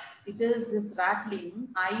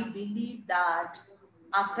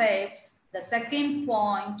affects the second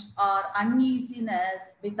point, our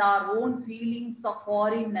uneasiness with our own feelings of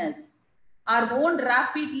foreignness, our own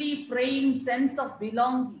rapidly fraying sense of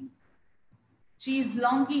belonging. She is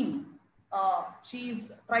longing. She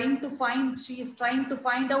is trying to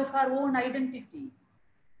find out her own identity.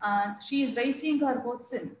 She is raising her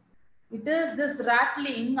question. It is this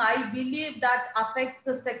rattling, I believe, that affects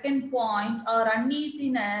the second point, our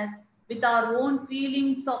uneasiness with our own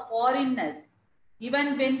feelings of foreignness.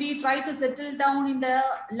 Even when we try to settle down in the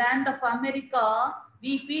land of America,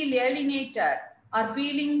 we feel alienated. Our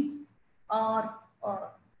feelings are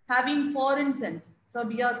having foreign sense. So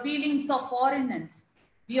we are feelings of foreignness.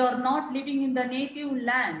 We are not living in the native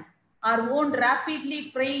land. Our own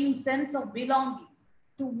rapidly fraying sense of belonging.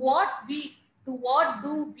 To what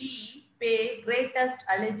do we pay greatest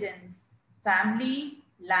allegiance? Family,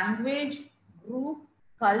 language, group,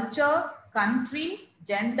 culture, country,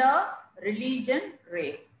 gender, religion,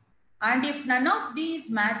 race. And if none of these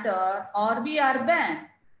matter, are we urban,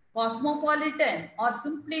 cosmopolitan, or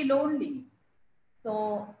simply lonely?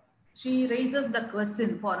 So she raises the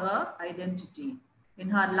question for her identity. In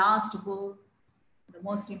her last book, the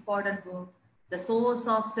most important book, The Source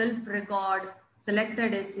of Self-Regard,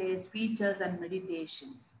 Selected Essays, Speeches and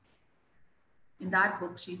Meditations. In that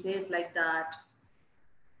book, she says like that,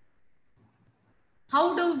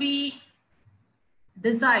 how do we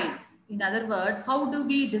decide? In other words, how do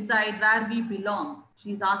we decide where we belong?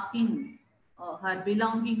 She's asking her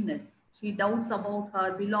belongingness. She doubts about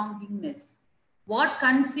her belongingness. What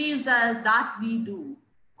conceives as that we do?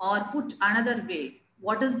 Or put another way,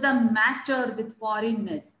 what is the matter with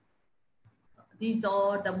foreignness? These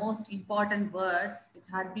are the most important words which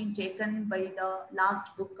had been taken by the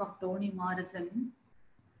last book of Toni Morrison.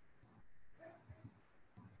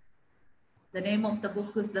 The name of the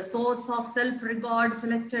book is The Source of Self-Regard,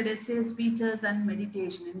 Selected Essays, Speeches and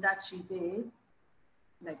Meditation. In that she says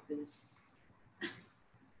like this.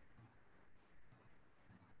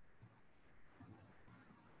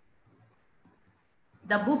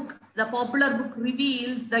 The popular book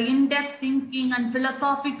reveals the in-depth thinking and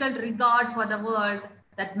philosophical regard for the world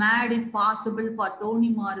that made it possible for Toni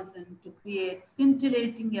Morrison to create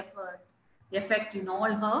scintillating effect in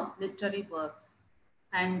all her literary works.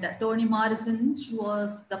 And Toni Morrison, she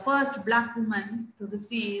was the first Black woman to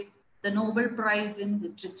receive the Nobel Prize in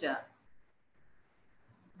Literature.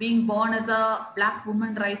 Being born as a Black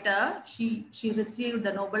woman writer, she received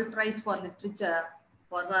the Nobel Prize for Literature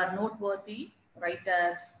for her noteworthy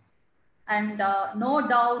writers. And no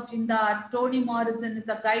doubt in that Toni Morrison is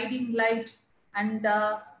a guiding light, and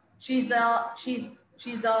she's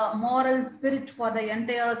a moral spirit for the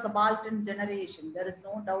entire subaltern generation. There is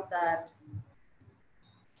no doubt that.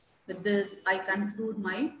 With this, I conclude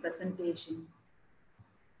my presentation.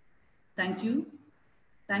 Thank you.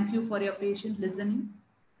 Thank you for your patient listening.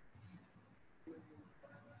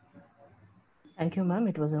 Thank you, ma'am.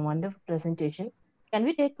 It was a wonderful presentation. Can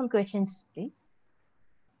we take some questions, please?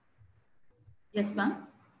 Yes, ma'am.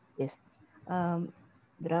 Yes.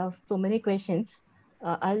 There are so many questions.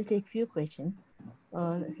 I'll take few questions.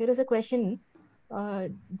 Here is a question.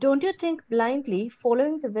 Don't you think blindly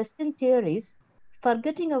following the Western theories,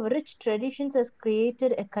 forgetting our rich traditions has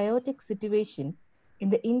created a chaotic situation in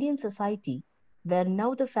the Indian society where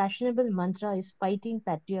now the fashionable mantra is fighting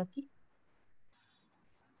patriarchy?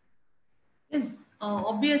 Yes,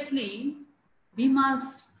 obviously, we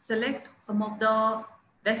must select some of the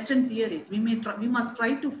Western theories. We must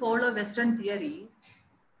try to follow Western theories,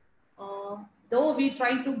 though we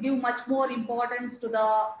try to give much more importance to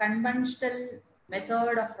the conventional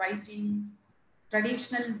method of writing,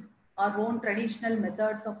 traditional, our own traditional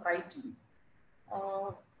methods of writing.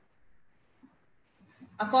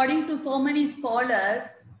 According to so many scholars,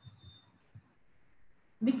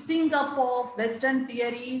 mixing up of Western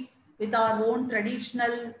theories with our own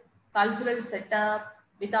traditional cultural setup,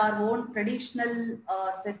 with our own traditional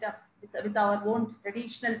setup, with our own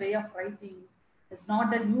traditional way of writing is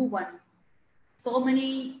not the new one. So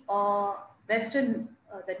many Western,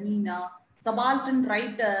 subaltern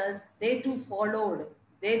writers, they too followed,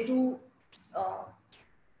 they too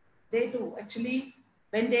actually,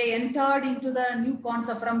 when they entered into the new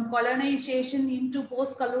concept from colonization into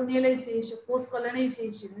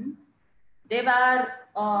post-colonization, they were,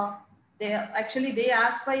 they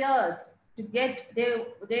aspires to get,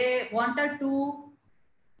 they wanted to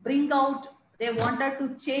bring out, they wanted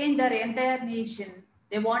to change their entire nation.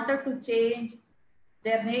 They wanted to change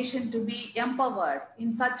their nation to be empowered.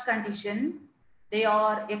 In such condition, they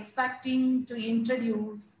are expecting to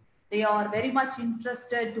introduce, they are very much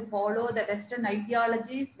interested to follow the Western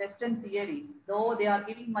ideologies, Western theories, though they are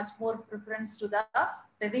giving much more preference to the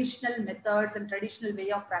traditional methods and traditional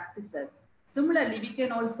way of practices. Similarly, we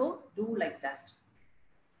can also do like that.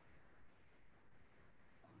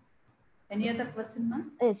 Any other question,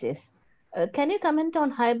 ma'am? Yes, yes. Can you comment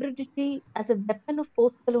on hybridity as a weapon of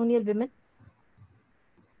post-colonial women?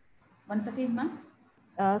 Once again, ma'am.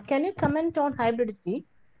 Can you comment on hybridity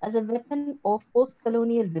as a weapon of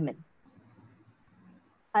post-colonial women?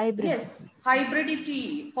 Hybridity. Yes,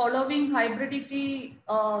 hybridity, following hybridity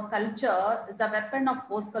culture is a weapon of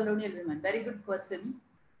post-colonial women. Very good question.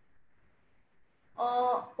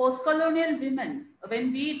 Post-colonial women,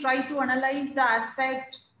 when we try to analyze the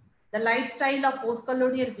aspect, the lifestyle of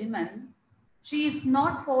post-colonial women, she is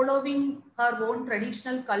not following her own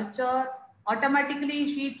traditional culture. Automatically,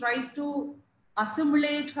 she tries to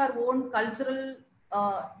assimilate her own cultural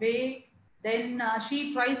way. Then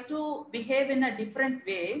she tries to behave in a different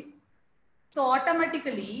way. So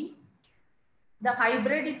automatically, the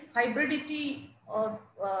hybridity of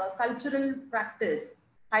cultural practice,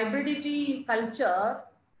 hybridity culture,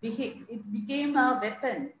 it became a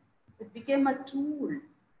weapon, it became a tool,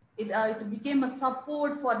 it became a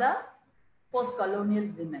support for the post-colonial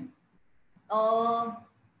women.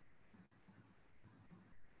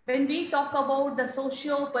 When we talk about the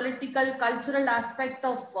socio-political, cultural aspect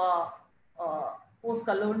of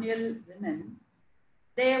post-colonial women,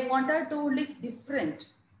 they wanted to look different.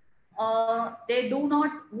 They do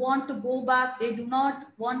not want to go back. They do not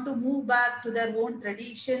want to move back to their own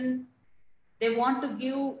tradition. They want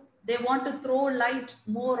to throw light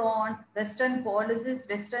more on Western policies,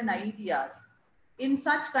 Western ideas. In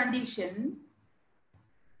such condition,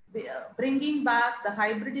 bringing back the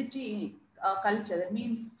hybridity culture, that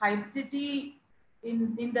means hybridity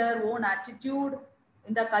in their own attitude,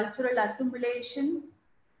 in the cultural assimilation,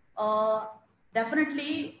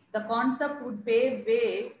 definitely the concept would pave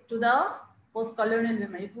way to the post-colonial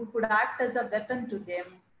women. It would act as a weapon to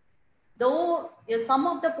them. Though some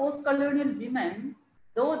of the post-colonial women,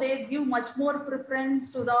 though they give much more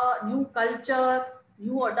preference to the new culture,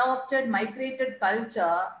 new adopted, migrated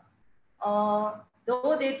culture,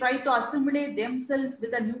 though they try to assimilate themselves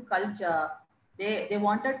with a new culture, they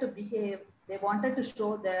wanted to behave, they wanted to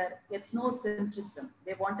show their ethnocentrism.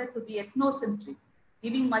 They wanted to be ethnocentric,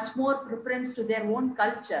 giving much more preference to their own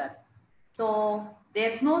culture. So the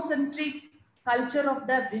ethnocentric culture of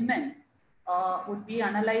the women would be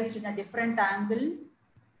analyzed in a different angle.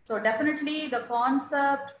 So definitely the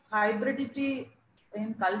concept hybridity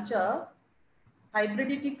in culture, hybrid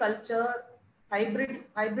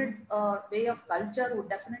way of culture would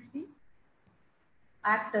definitely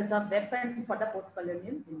act as a weapon for the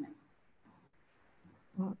post-colonial women.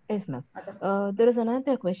 Yes, ma'am. There is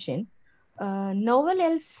another question. Novel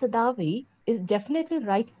El-Sadawi is definitely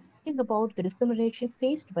writing about the discrimination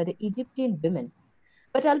faced by the Egyptian women,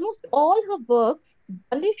 but almost all her works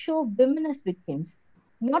only show women as victims,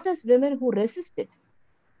 not as women who resisted.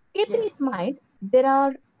 Keeping in mind, there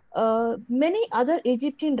are many other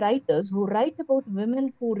Egyptian writers who write about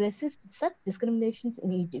women who resist such discriminations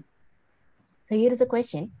in Egypt. So here is a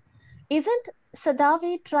question. Isn't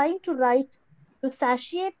Sadawi trying to write to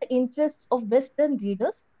satiate the interests of Western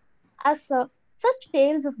readers as such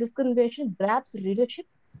tales of discrimination grabs readership?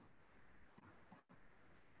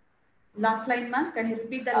 Last line, ma'am. Can you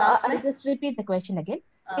repeat the last line? I'll just repeat the question again.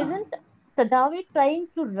 Isn't Sadawi trying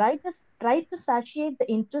to satiate the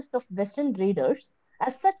interest of Western readers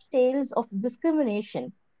as such tales of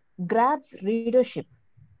discrimination grabs readership?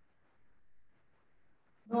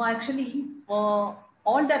 No, actually, all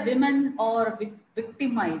the women are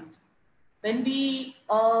victimized. When we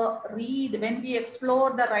read, when we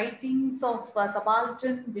explore the writings of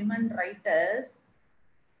subaltern women writers,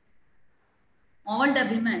 all the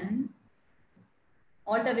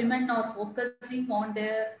women are focusing on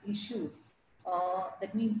their issues.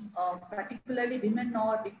 That means particularly women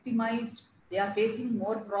are victimized. They are facing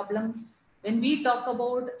more problems. When we talk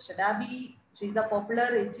about Shadabi, she is the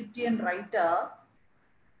popular Egyptian writer.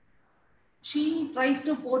 She tries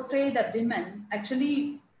to portray the women.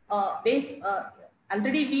 Actually,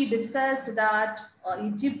 already we discussed that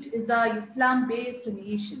Egypt is a Islam-based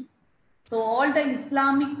nation. So all the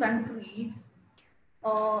Islamic countries,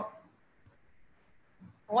 all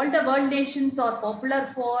the world nations are popular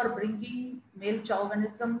for bringing male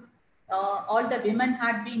chauvinism. All the women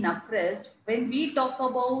had been oppressed. When we talk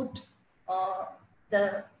about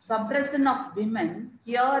the suppression of women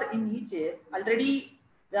here in Egypt, already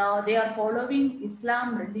they are following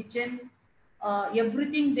Islam religion.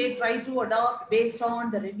 Everything they try to adopt based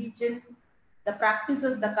on the religion, the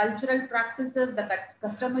practices, the cultural practices, the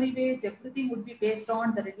customary ways, everything would be based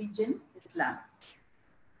on the religion, Islam.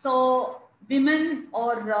 So women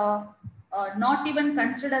are not even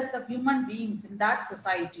considered as the human beings in that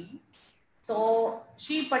society. So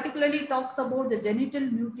she particularly talks about the genital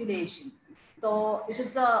mutilation. So it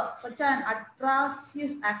is such an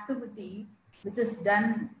atrocious activity which is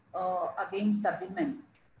done against the women.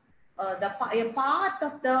 A part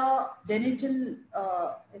of the genital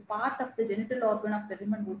organ of the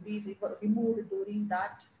women would be removed during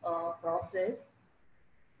that process.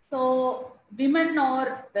 So women,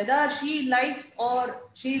 or whether she likes or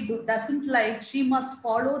she doesn't like, she must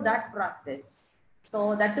follow that practice.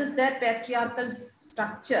 So that is their patriarchal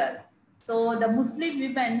structure. So the Muslim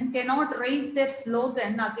women cannot raise their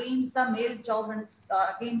slogan against the male chauvinist,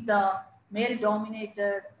 against the male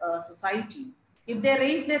dominated society. If they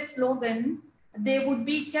raise their slogan, they would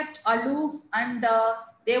be kept aloof, and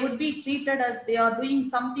they would be treated as they are doing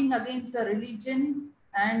something against the religion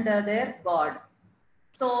and their God.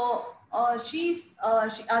 So she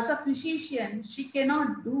as a physician, she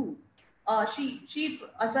cannot do. She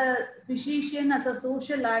as a physician, as a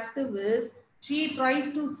social activist, she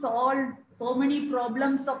tries to solve so many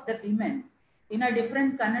problems of the women in a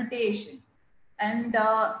different connotation. And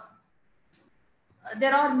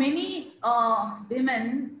there are many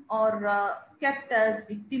women are kept as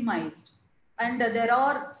victimized, and there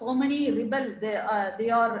are so many rebel.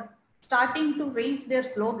 They are starting to raise their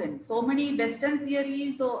slogan. So many Western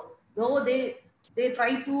theories, so though they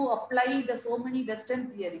try to apply the so many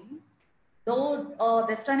Western theories, though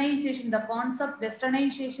Westernization, the concept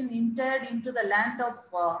Westernization entered into the land of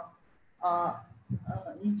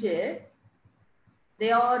Egypt,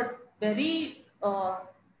 they are very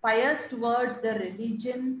pious towards their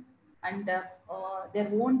religion and their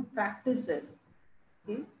own practices.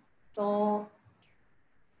 Okay,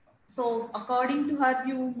 so according to her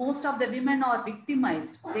view, most of the women are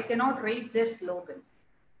victimized. They cannot raise their slogan.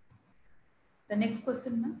 The next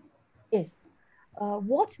question, ma'am. Yes.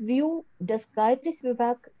 What view does Gayatri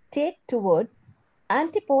Spivak take toward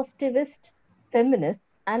anti-positivist feminists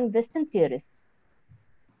and Western theorists?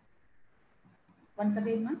 Once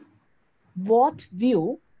again, ma'am. What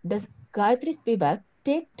view does Gayatri Spivak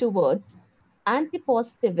take towards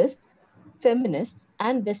anti-positivist feminists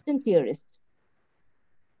and Western theorists?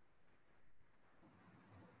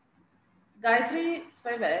 Gayatri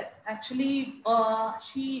Spivak, actually,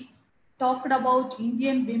 she talked about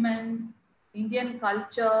Indian women, Indian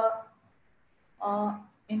culture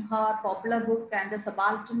in her popular book and the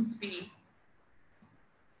Subaltern Speak.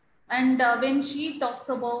 And when she talks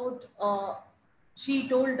about, she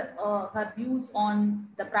told her views on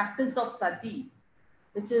the practice of sati,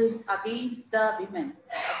 which is against the women.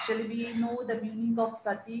 Actually, we know the meaning of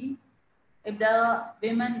sati. If the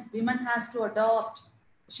woman has to adopt,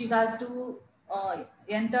 she has to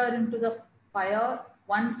enter into the fire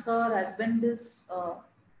once her husband is,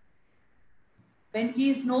 when he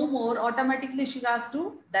is no more, automatically she has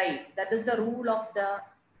to die. That is the rule of the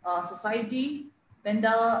society when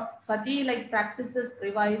the sati like practices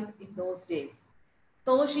prevailed in those days.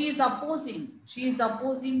 So she is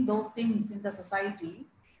opposing those things in the society.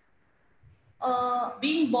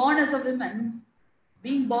 Being born as a woman,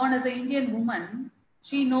 being born as an Indian woman,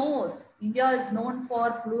 she knows India is known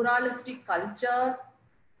for pluralistic culture.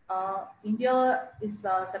 India is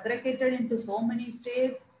segregated into so many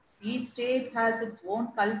states. Each state has its own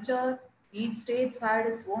culture. Each state had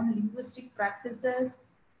its own linguistic practices.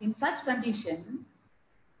 In such condition,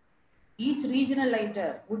 each regional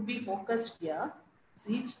writer would be focused here.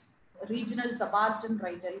 Each regional subaltern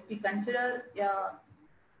writer, if we consider a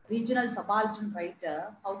regional subaltern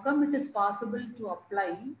writer, how come it is possible to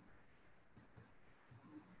apply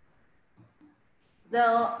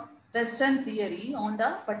the Western theory on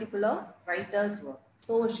the particular writer's work?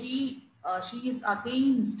 So she is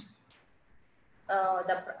against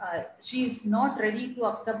she is not ready to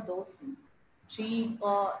accept those things. She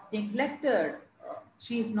neglected.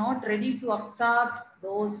 She is not ready to accept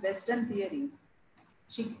those Western theories.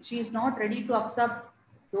 She is not ready to accept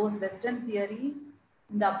those Western theories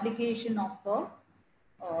in the application of her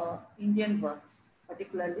Indian works,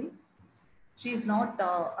 particularly. She is not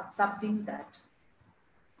accepting that.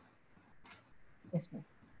 Yes,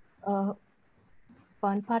 ma'am.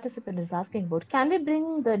 One participant is asking about, can we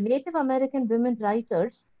bring the Native American women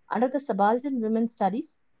writers under the subaltern women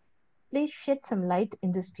studies? Please shed some light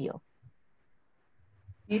in this sphere.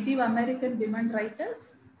 Native American women writers?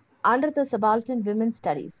 Under the subaltern women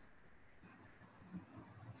studies.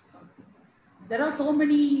 There are so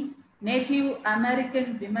many Native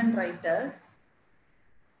American women writers.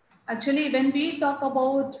 Actually, when we talk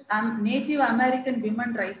about Native American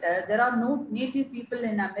women writers, there are no Native people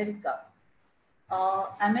in America.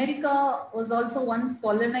 America was also once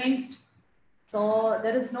colonized, so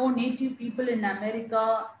there is no Native people in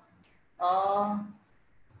America.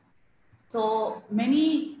 So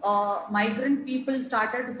many migrant people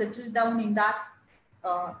started to settle down in that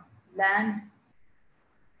land.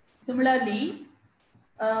 Similarly,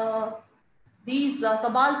 these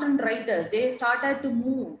subaltern writers, they started to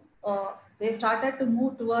move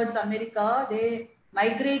towards America. They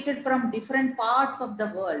migrated from different parts of the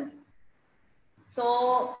world.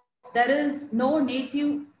 So there is no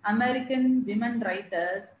Native American women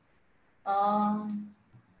writers.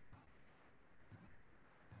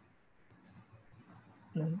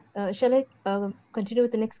 Shall I continue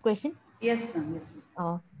with the next question? Yes, ma'am. Yes,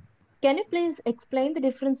 ma'am. Can you please explain the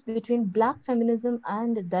difference between Black feminism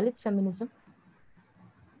and Dalit feminism?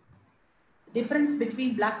 Difference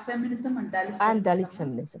between Black feminism and Dalit feminism? And Dalit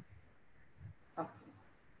feminism. Okay.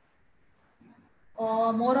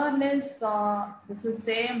 More or less, this is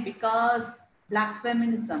same, because Black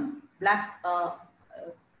feminism,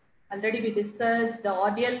 already we discussed the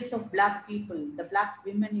ordeals of Black people, the Black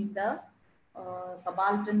women in the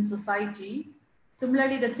subaltern society.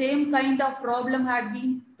 Similarly, the same kind of problem had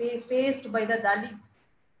been faced by the Dalit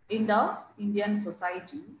in the Indian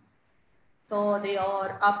society. So they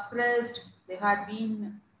are oppressed, they had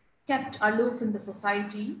been kept aloof in the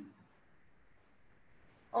society.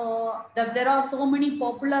 There are so many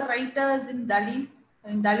popular writers in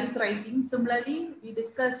Dalit writing. Similarly, we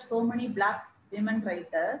discussed so many Black women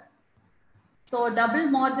writers. So double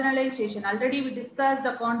marginalization, already we discussed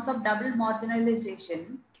the concept double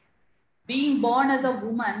marginalization. Being born as a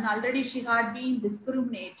woman, already she had been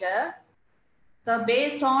discriminated. So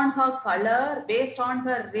based on her color, based on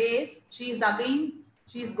her race, she is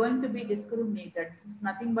going to be discriminated. This is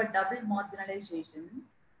nothing but double marginalization.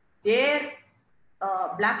 There,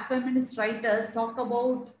 Black feminist writers talk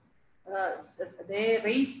about, they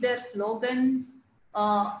raise their slogans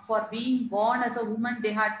for being born as a woman.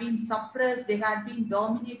 They had been suppressed, they had been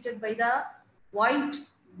dominated by the white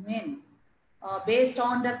men. Based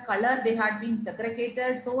on their color, they had been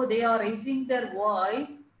segregated. So they are raising their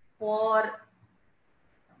voice for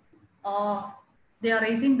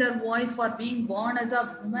being born as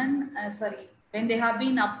a woman. When they have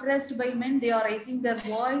been oppressed by men, they are raising their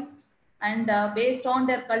voice. And based on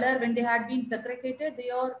their color, when they had been segregated,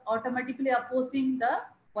 they are automatically opposing the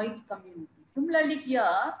white community. Similarly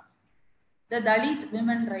here, the Dalit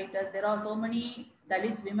women writers, there are so many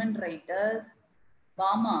Dalit women writers.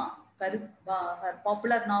 Bama, her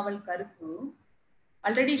popular novel Karuppu,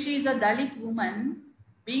 already she is a Dalit woman.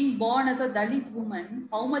 Being born as a Dalit woman,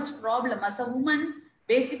 how much problem? As a woman,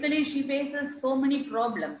 basically she faces so many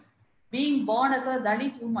problems. Being born as a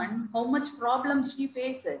Dalit woman, how much problems she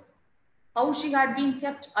faces? How she had been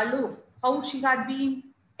kept aloof, how she had been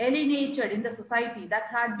alienated in the society, that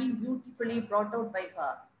had been beautifully brought out by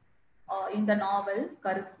her in the novel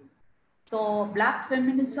Karuppu. So Black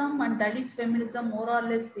feminism and Dalit feminism more or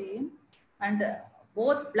less same, and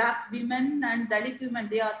both Black women and Dalit women,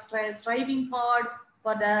 they are striving hard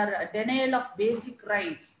for their denial of basic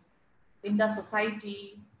rights in the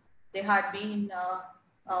society. They had been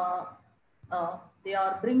they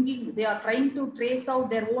are trying to trace out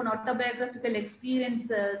their own autobiographical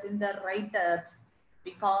experiences in their writers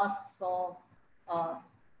because of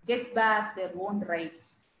get back their own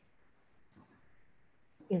rights.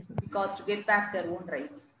 Yes, because to get back their own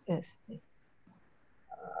rights. Yes.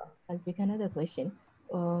 I'll take another question.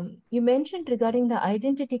 You mentioned regarding the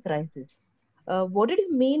identity crisis. What did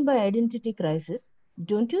you mean by identity crisis?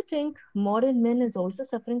 Don't you think modern men is also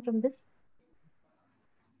suffering from this?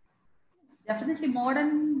 Definitely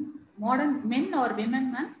modern men or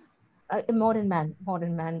women, ma'am? Modern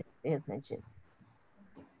man is mentioned.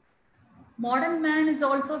 Modern man is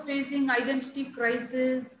also facing identity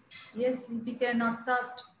crisis. Yes, we can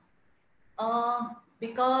accept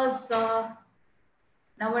because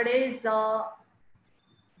nowadays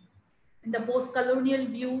in the post-colonial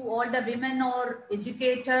view, all the women are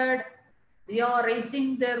educated. They are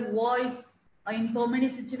raising their voice in so many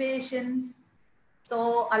situations.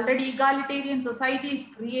 So already egalitarian society is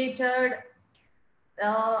created.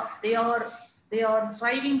 They are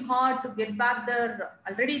striving hard to get back their,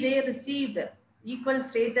 already they received equal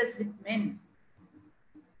status with men.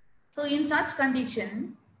 So in such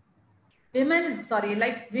condition, men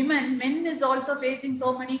is also facing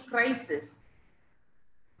so many crises.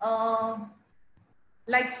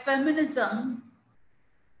 Like feminism,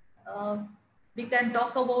 we can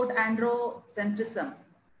talk about androcentrism.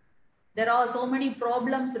 There are so many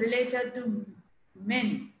problems related to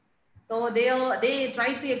men. So they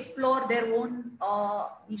try to explore their own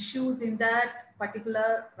issues in that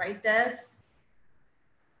particular writers.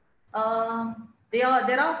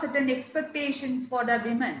 There are certain expectations for the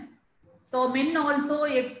women. So men also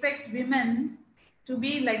expect women to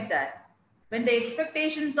be like that. When the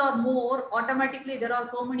expectations are more, automatically there are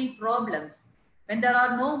so many problems. When there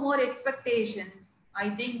are no more expectations, I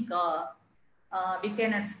think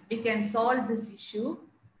we can solve this issue.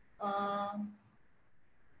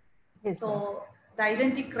 Yes, so the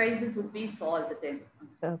identity crisis would be solved then.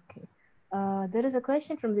 Okay. There is a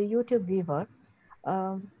question from the YouTube viewer.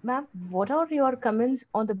 Ma'am, what are your comments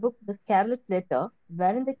on the book The Scarlet Letter,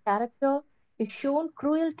 wherein the character is shown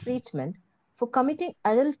cruel treatment for committing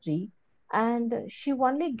adultery and she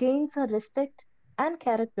only gains her respect and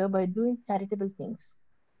character by doing charitable things?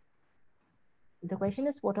 The question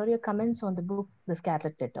is, what are your comments on the book The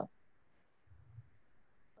Scarlet Letter?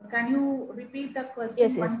 Can you repeat the question?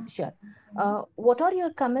 Yes, sure. What are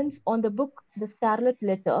your comments on the book The Scarlet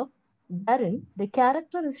Letter, wherein the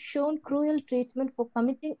character is shown cruel treatment for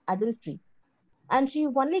committing adultery, and she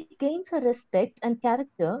only gains her respect and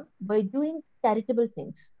character by doing charitable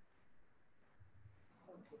things?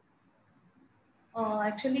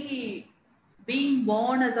 Actually, being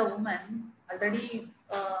born as a woman, already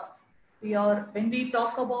when we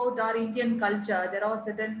talk about our Indian culture, there are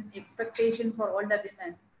certain expectations for all the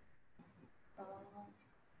women.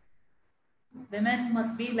 Women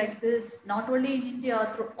must be like this, not only in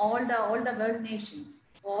India, through all the world nations.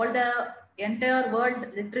 All the entire world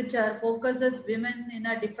literature focuses women in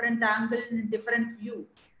a different angle, in a different view.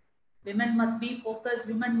 Women must be focused,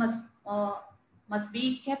 women must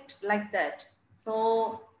be kept like that.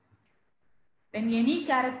 So when any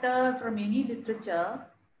character from any literature,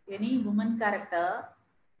 any woman character,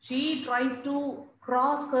 she tries to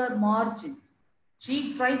cross her margin.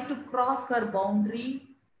 She tries to cross her boundary,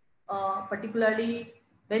 particularly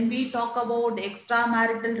when we talk about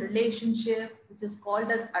extramarital relationship, which is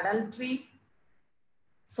called as adultery.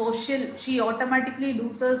 She automatically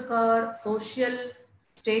loses her social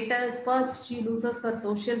status. First, she loses her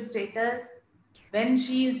social status. When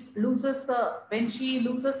she loses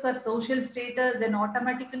her social status, then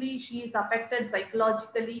automatically she is affected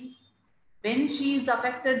psychologically. When she is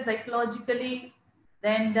affected psychologically,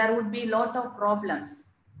 then there would be a lot of problems.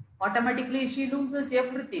 Automatically she loses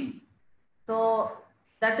everything. So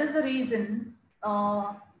that is the reason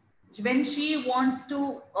when she wants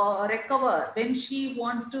to recover, when she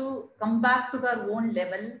wants to come back to her own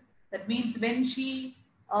level, that means when she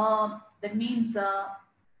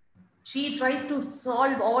she tries to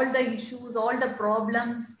solve all the issues, all the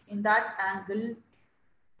problems in that angle.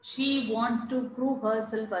 She wants to prove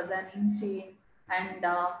herself as an insane, and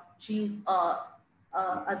she's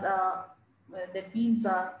that means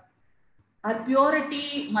her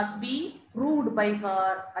purity must be proved by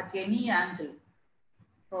her at any angle.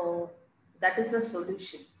 So that is a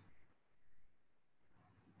solution.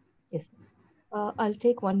 Yes. I'll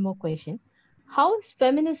take one more question. How is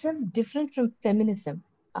feminism different from feminism?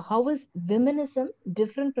 How is womanism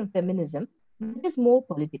different from feminism? Which is more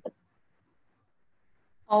political?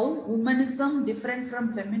 How womanism different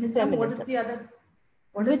from feminism? What is the other?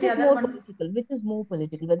 Which is more political? Which is more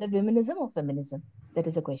political, whether womanism or feminism? That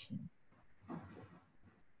is the question.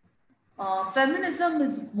 feminism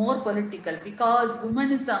is more political because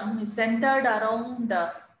womanism is centered around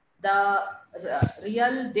the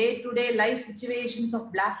real day-to-day life situations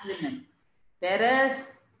of Black women. Whereas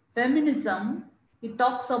feminism, it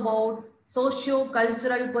talks about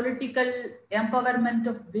socio-cultural, political empowerment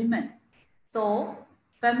of women. So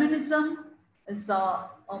feminism is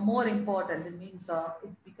more important. It means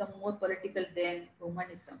it becomes more political than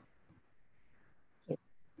humanism.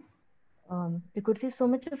 We could see so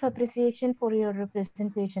much of appreciation for your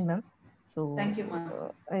presentation, ma'am. So thank you, ma'am.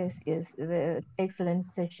 Yes,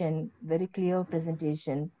 excellent session, very clear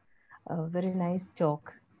presentation, very nice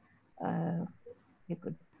talk. You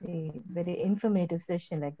could say very informative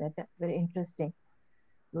session like that, very interesting.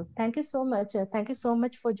 So thank you so much. Thank you so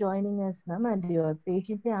much for joining us, ma'am, and you're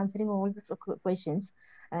patiently answering all the questions.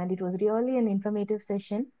 And it was really an informative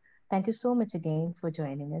session. Thank you so much again for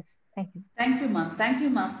joining us. Thank you. Thank you, ma'am. Thank you,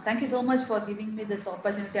 ma'am. Thank you so much for giving me this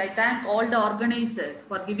opportunity. I thank all the organizers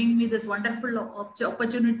for giving me this wonderful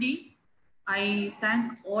opportunity. I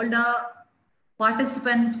thank all the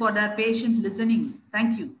participants for their patient listening.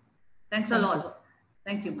 Thank you. Thanks a lot.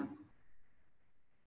 Thank you, ma'am.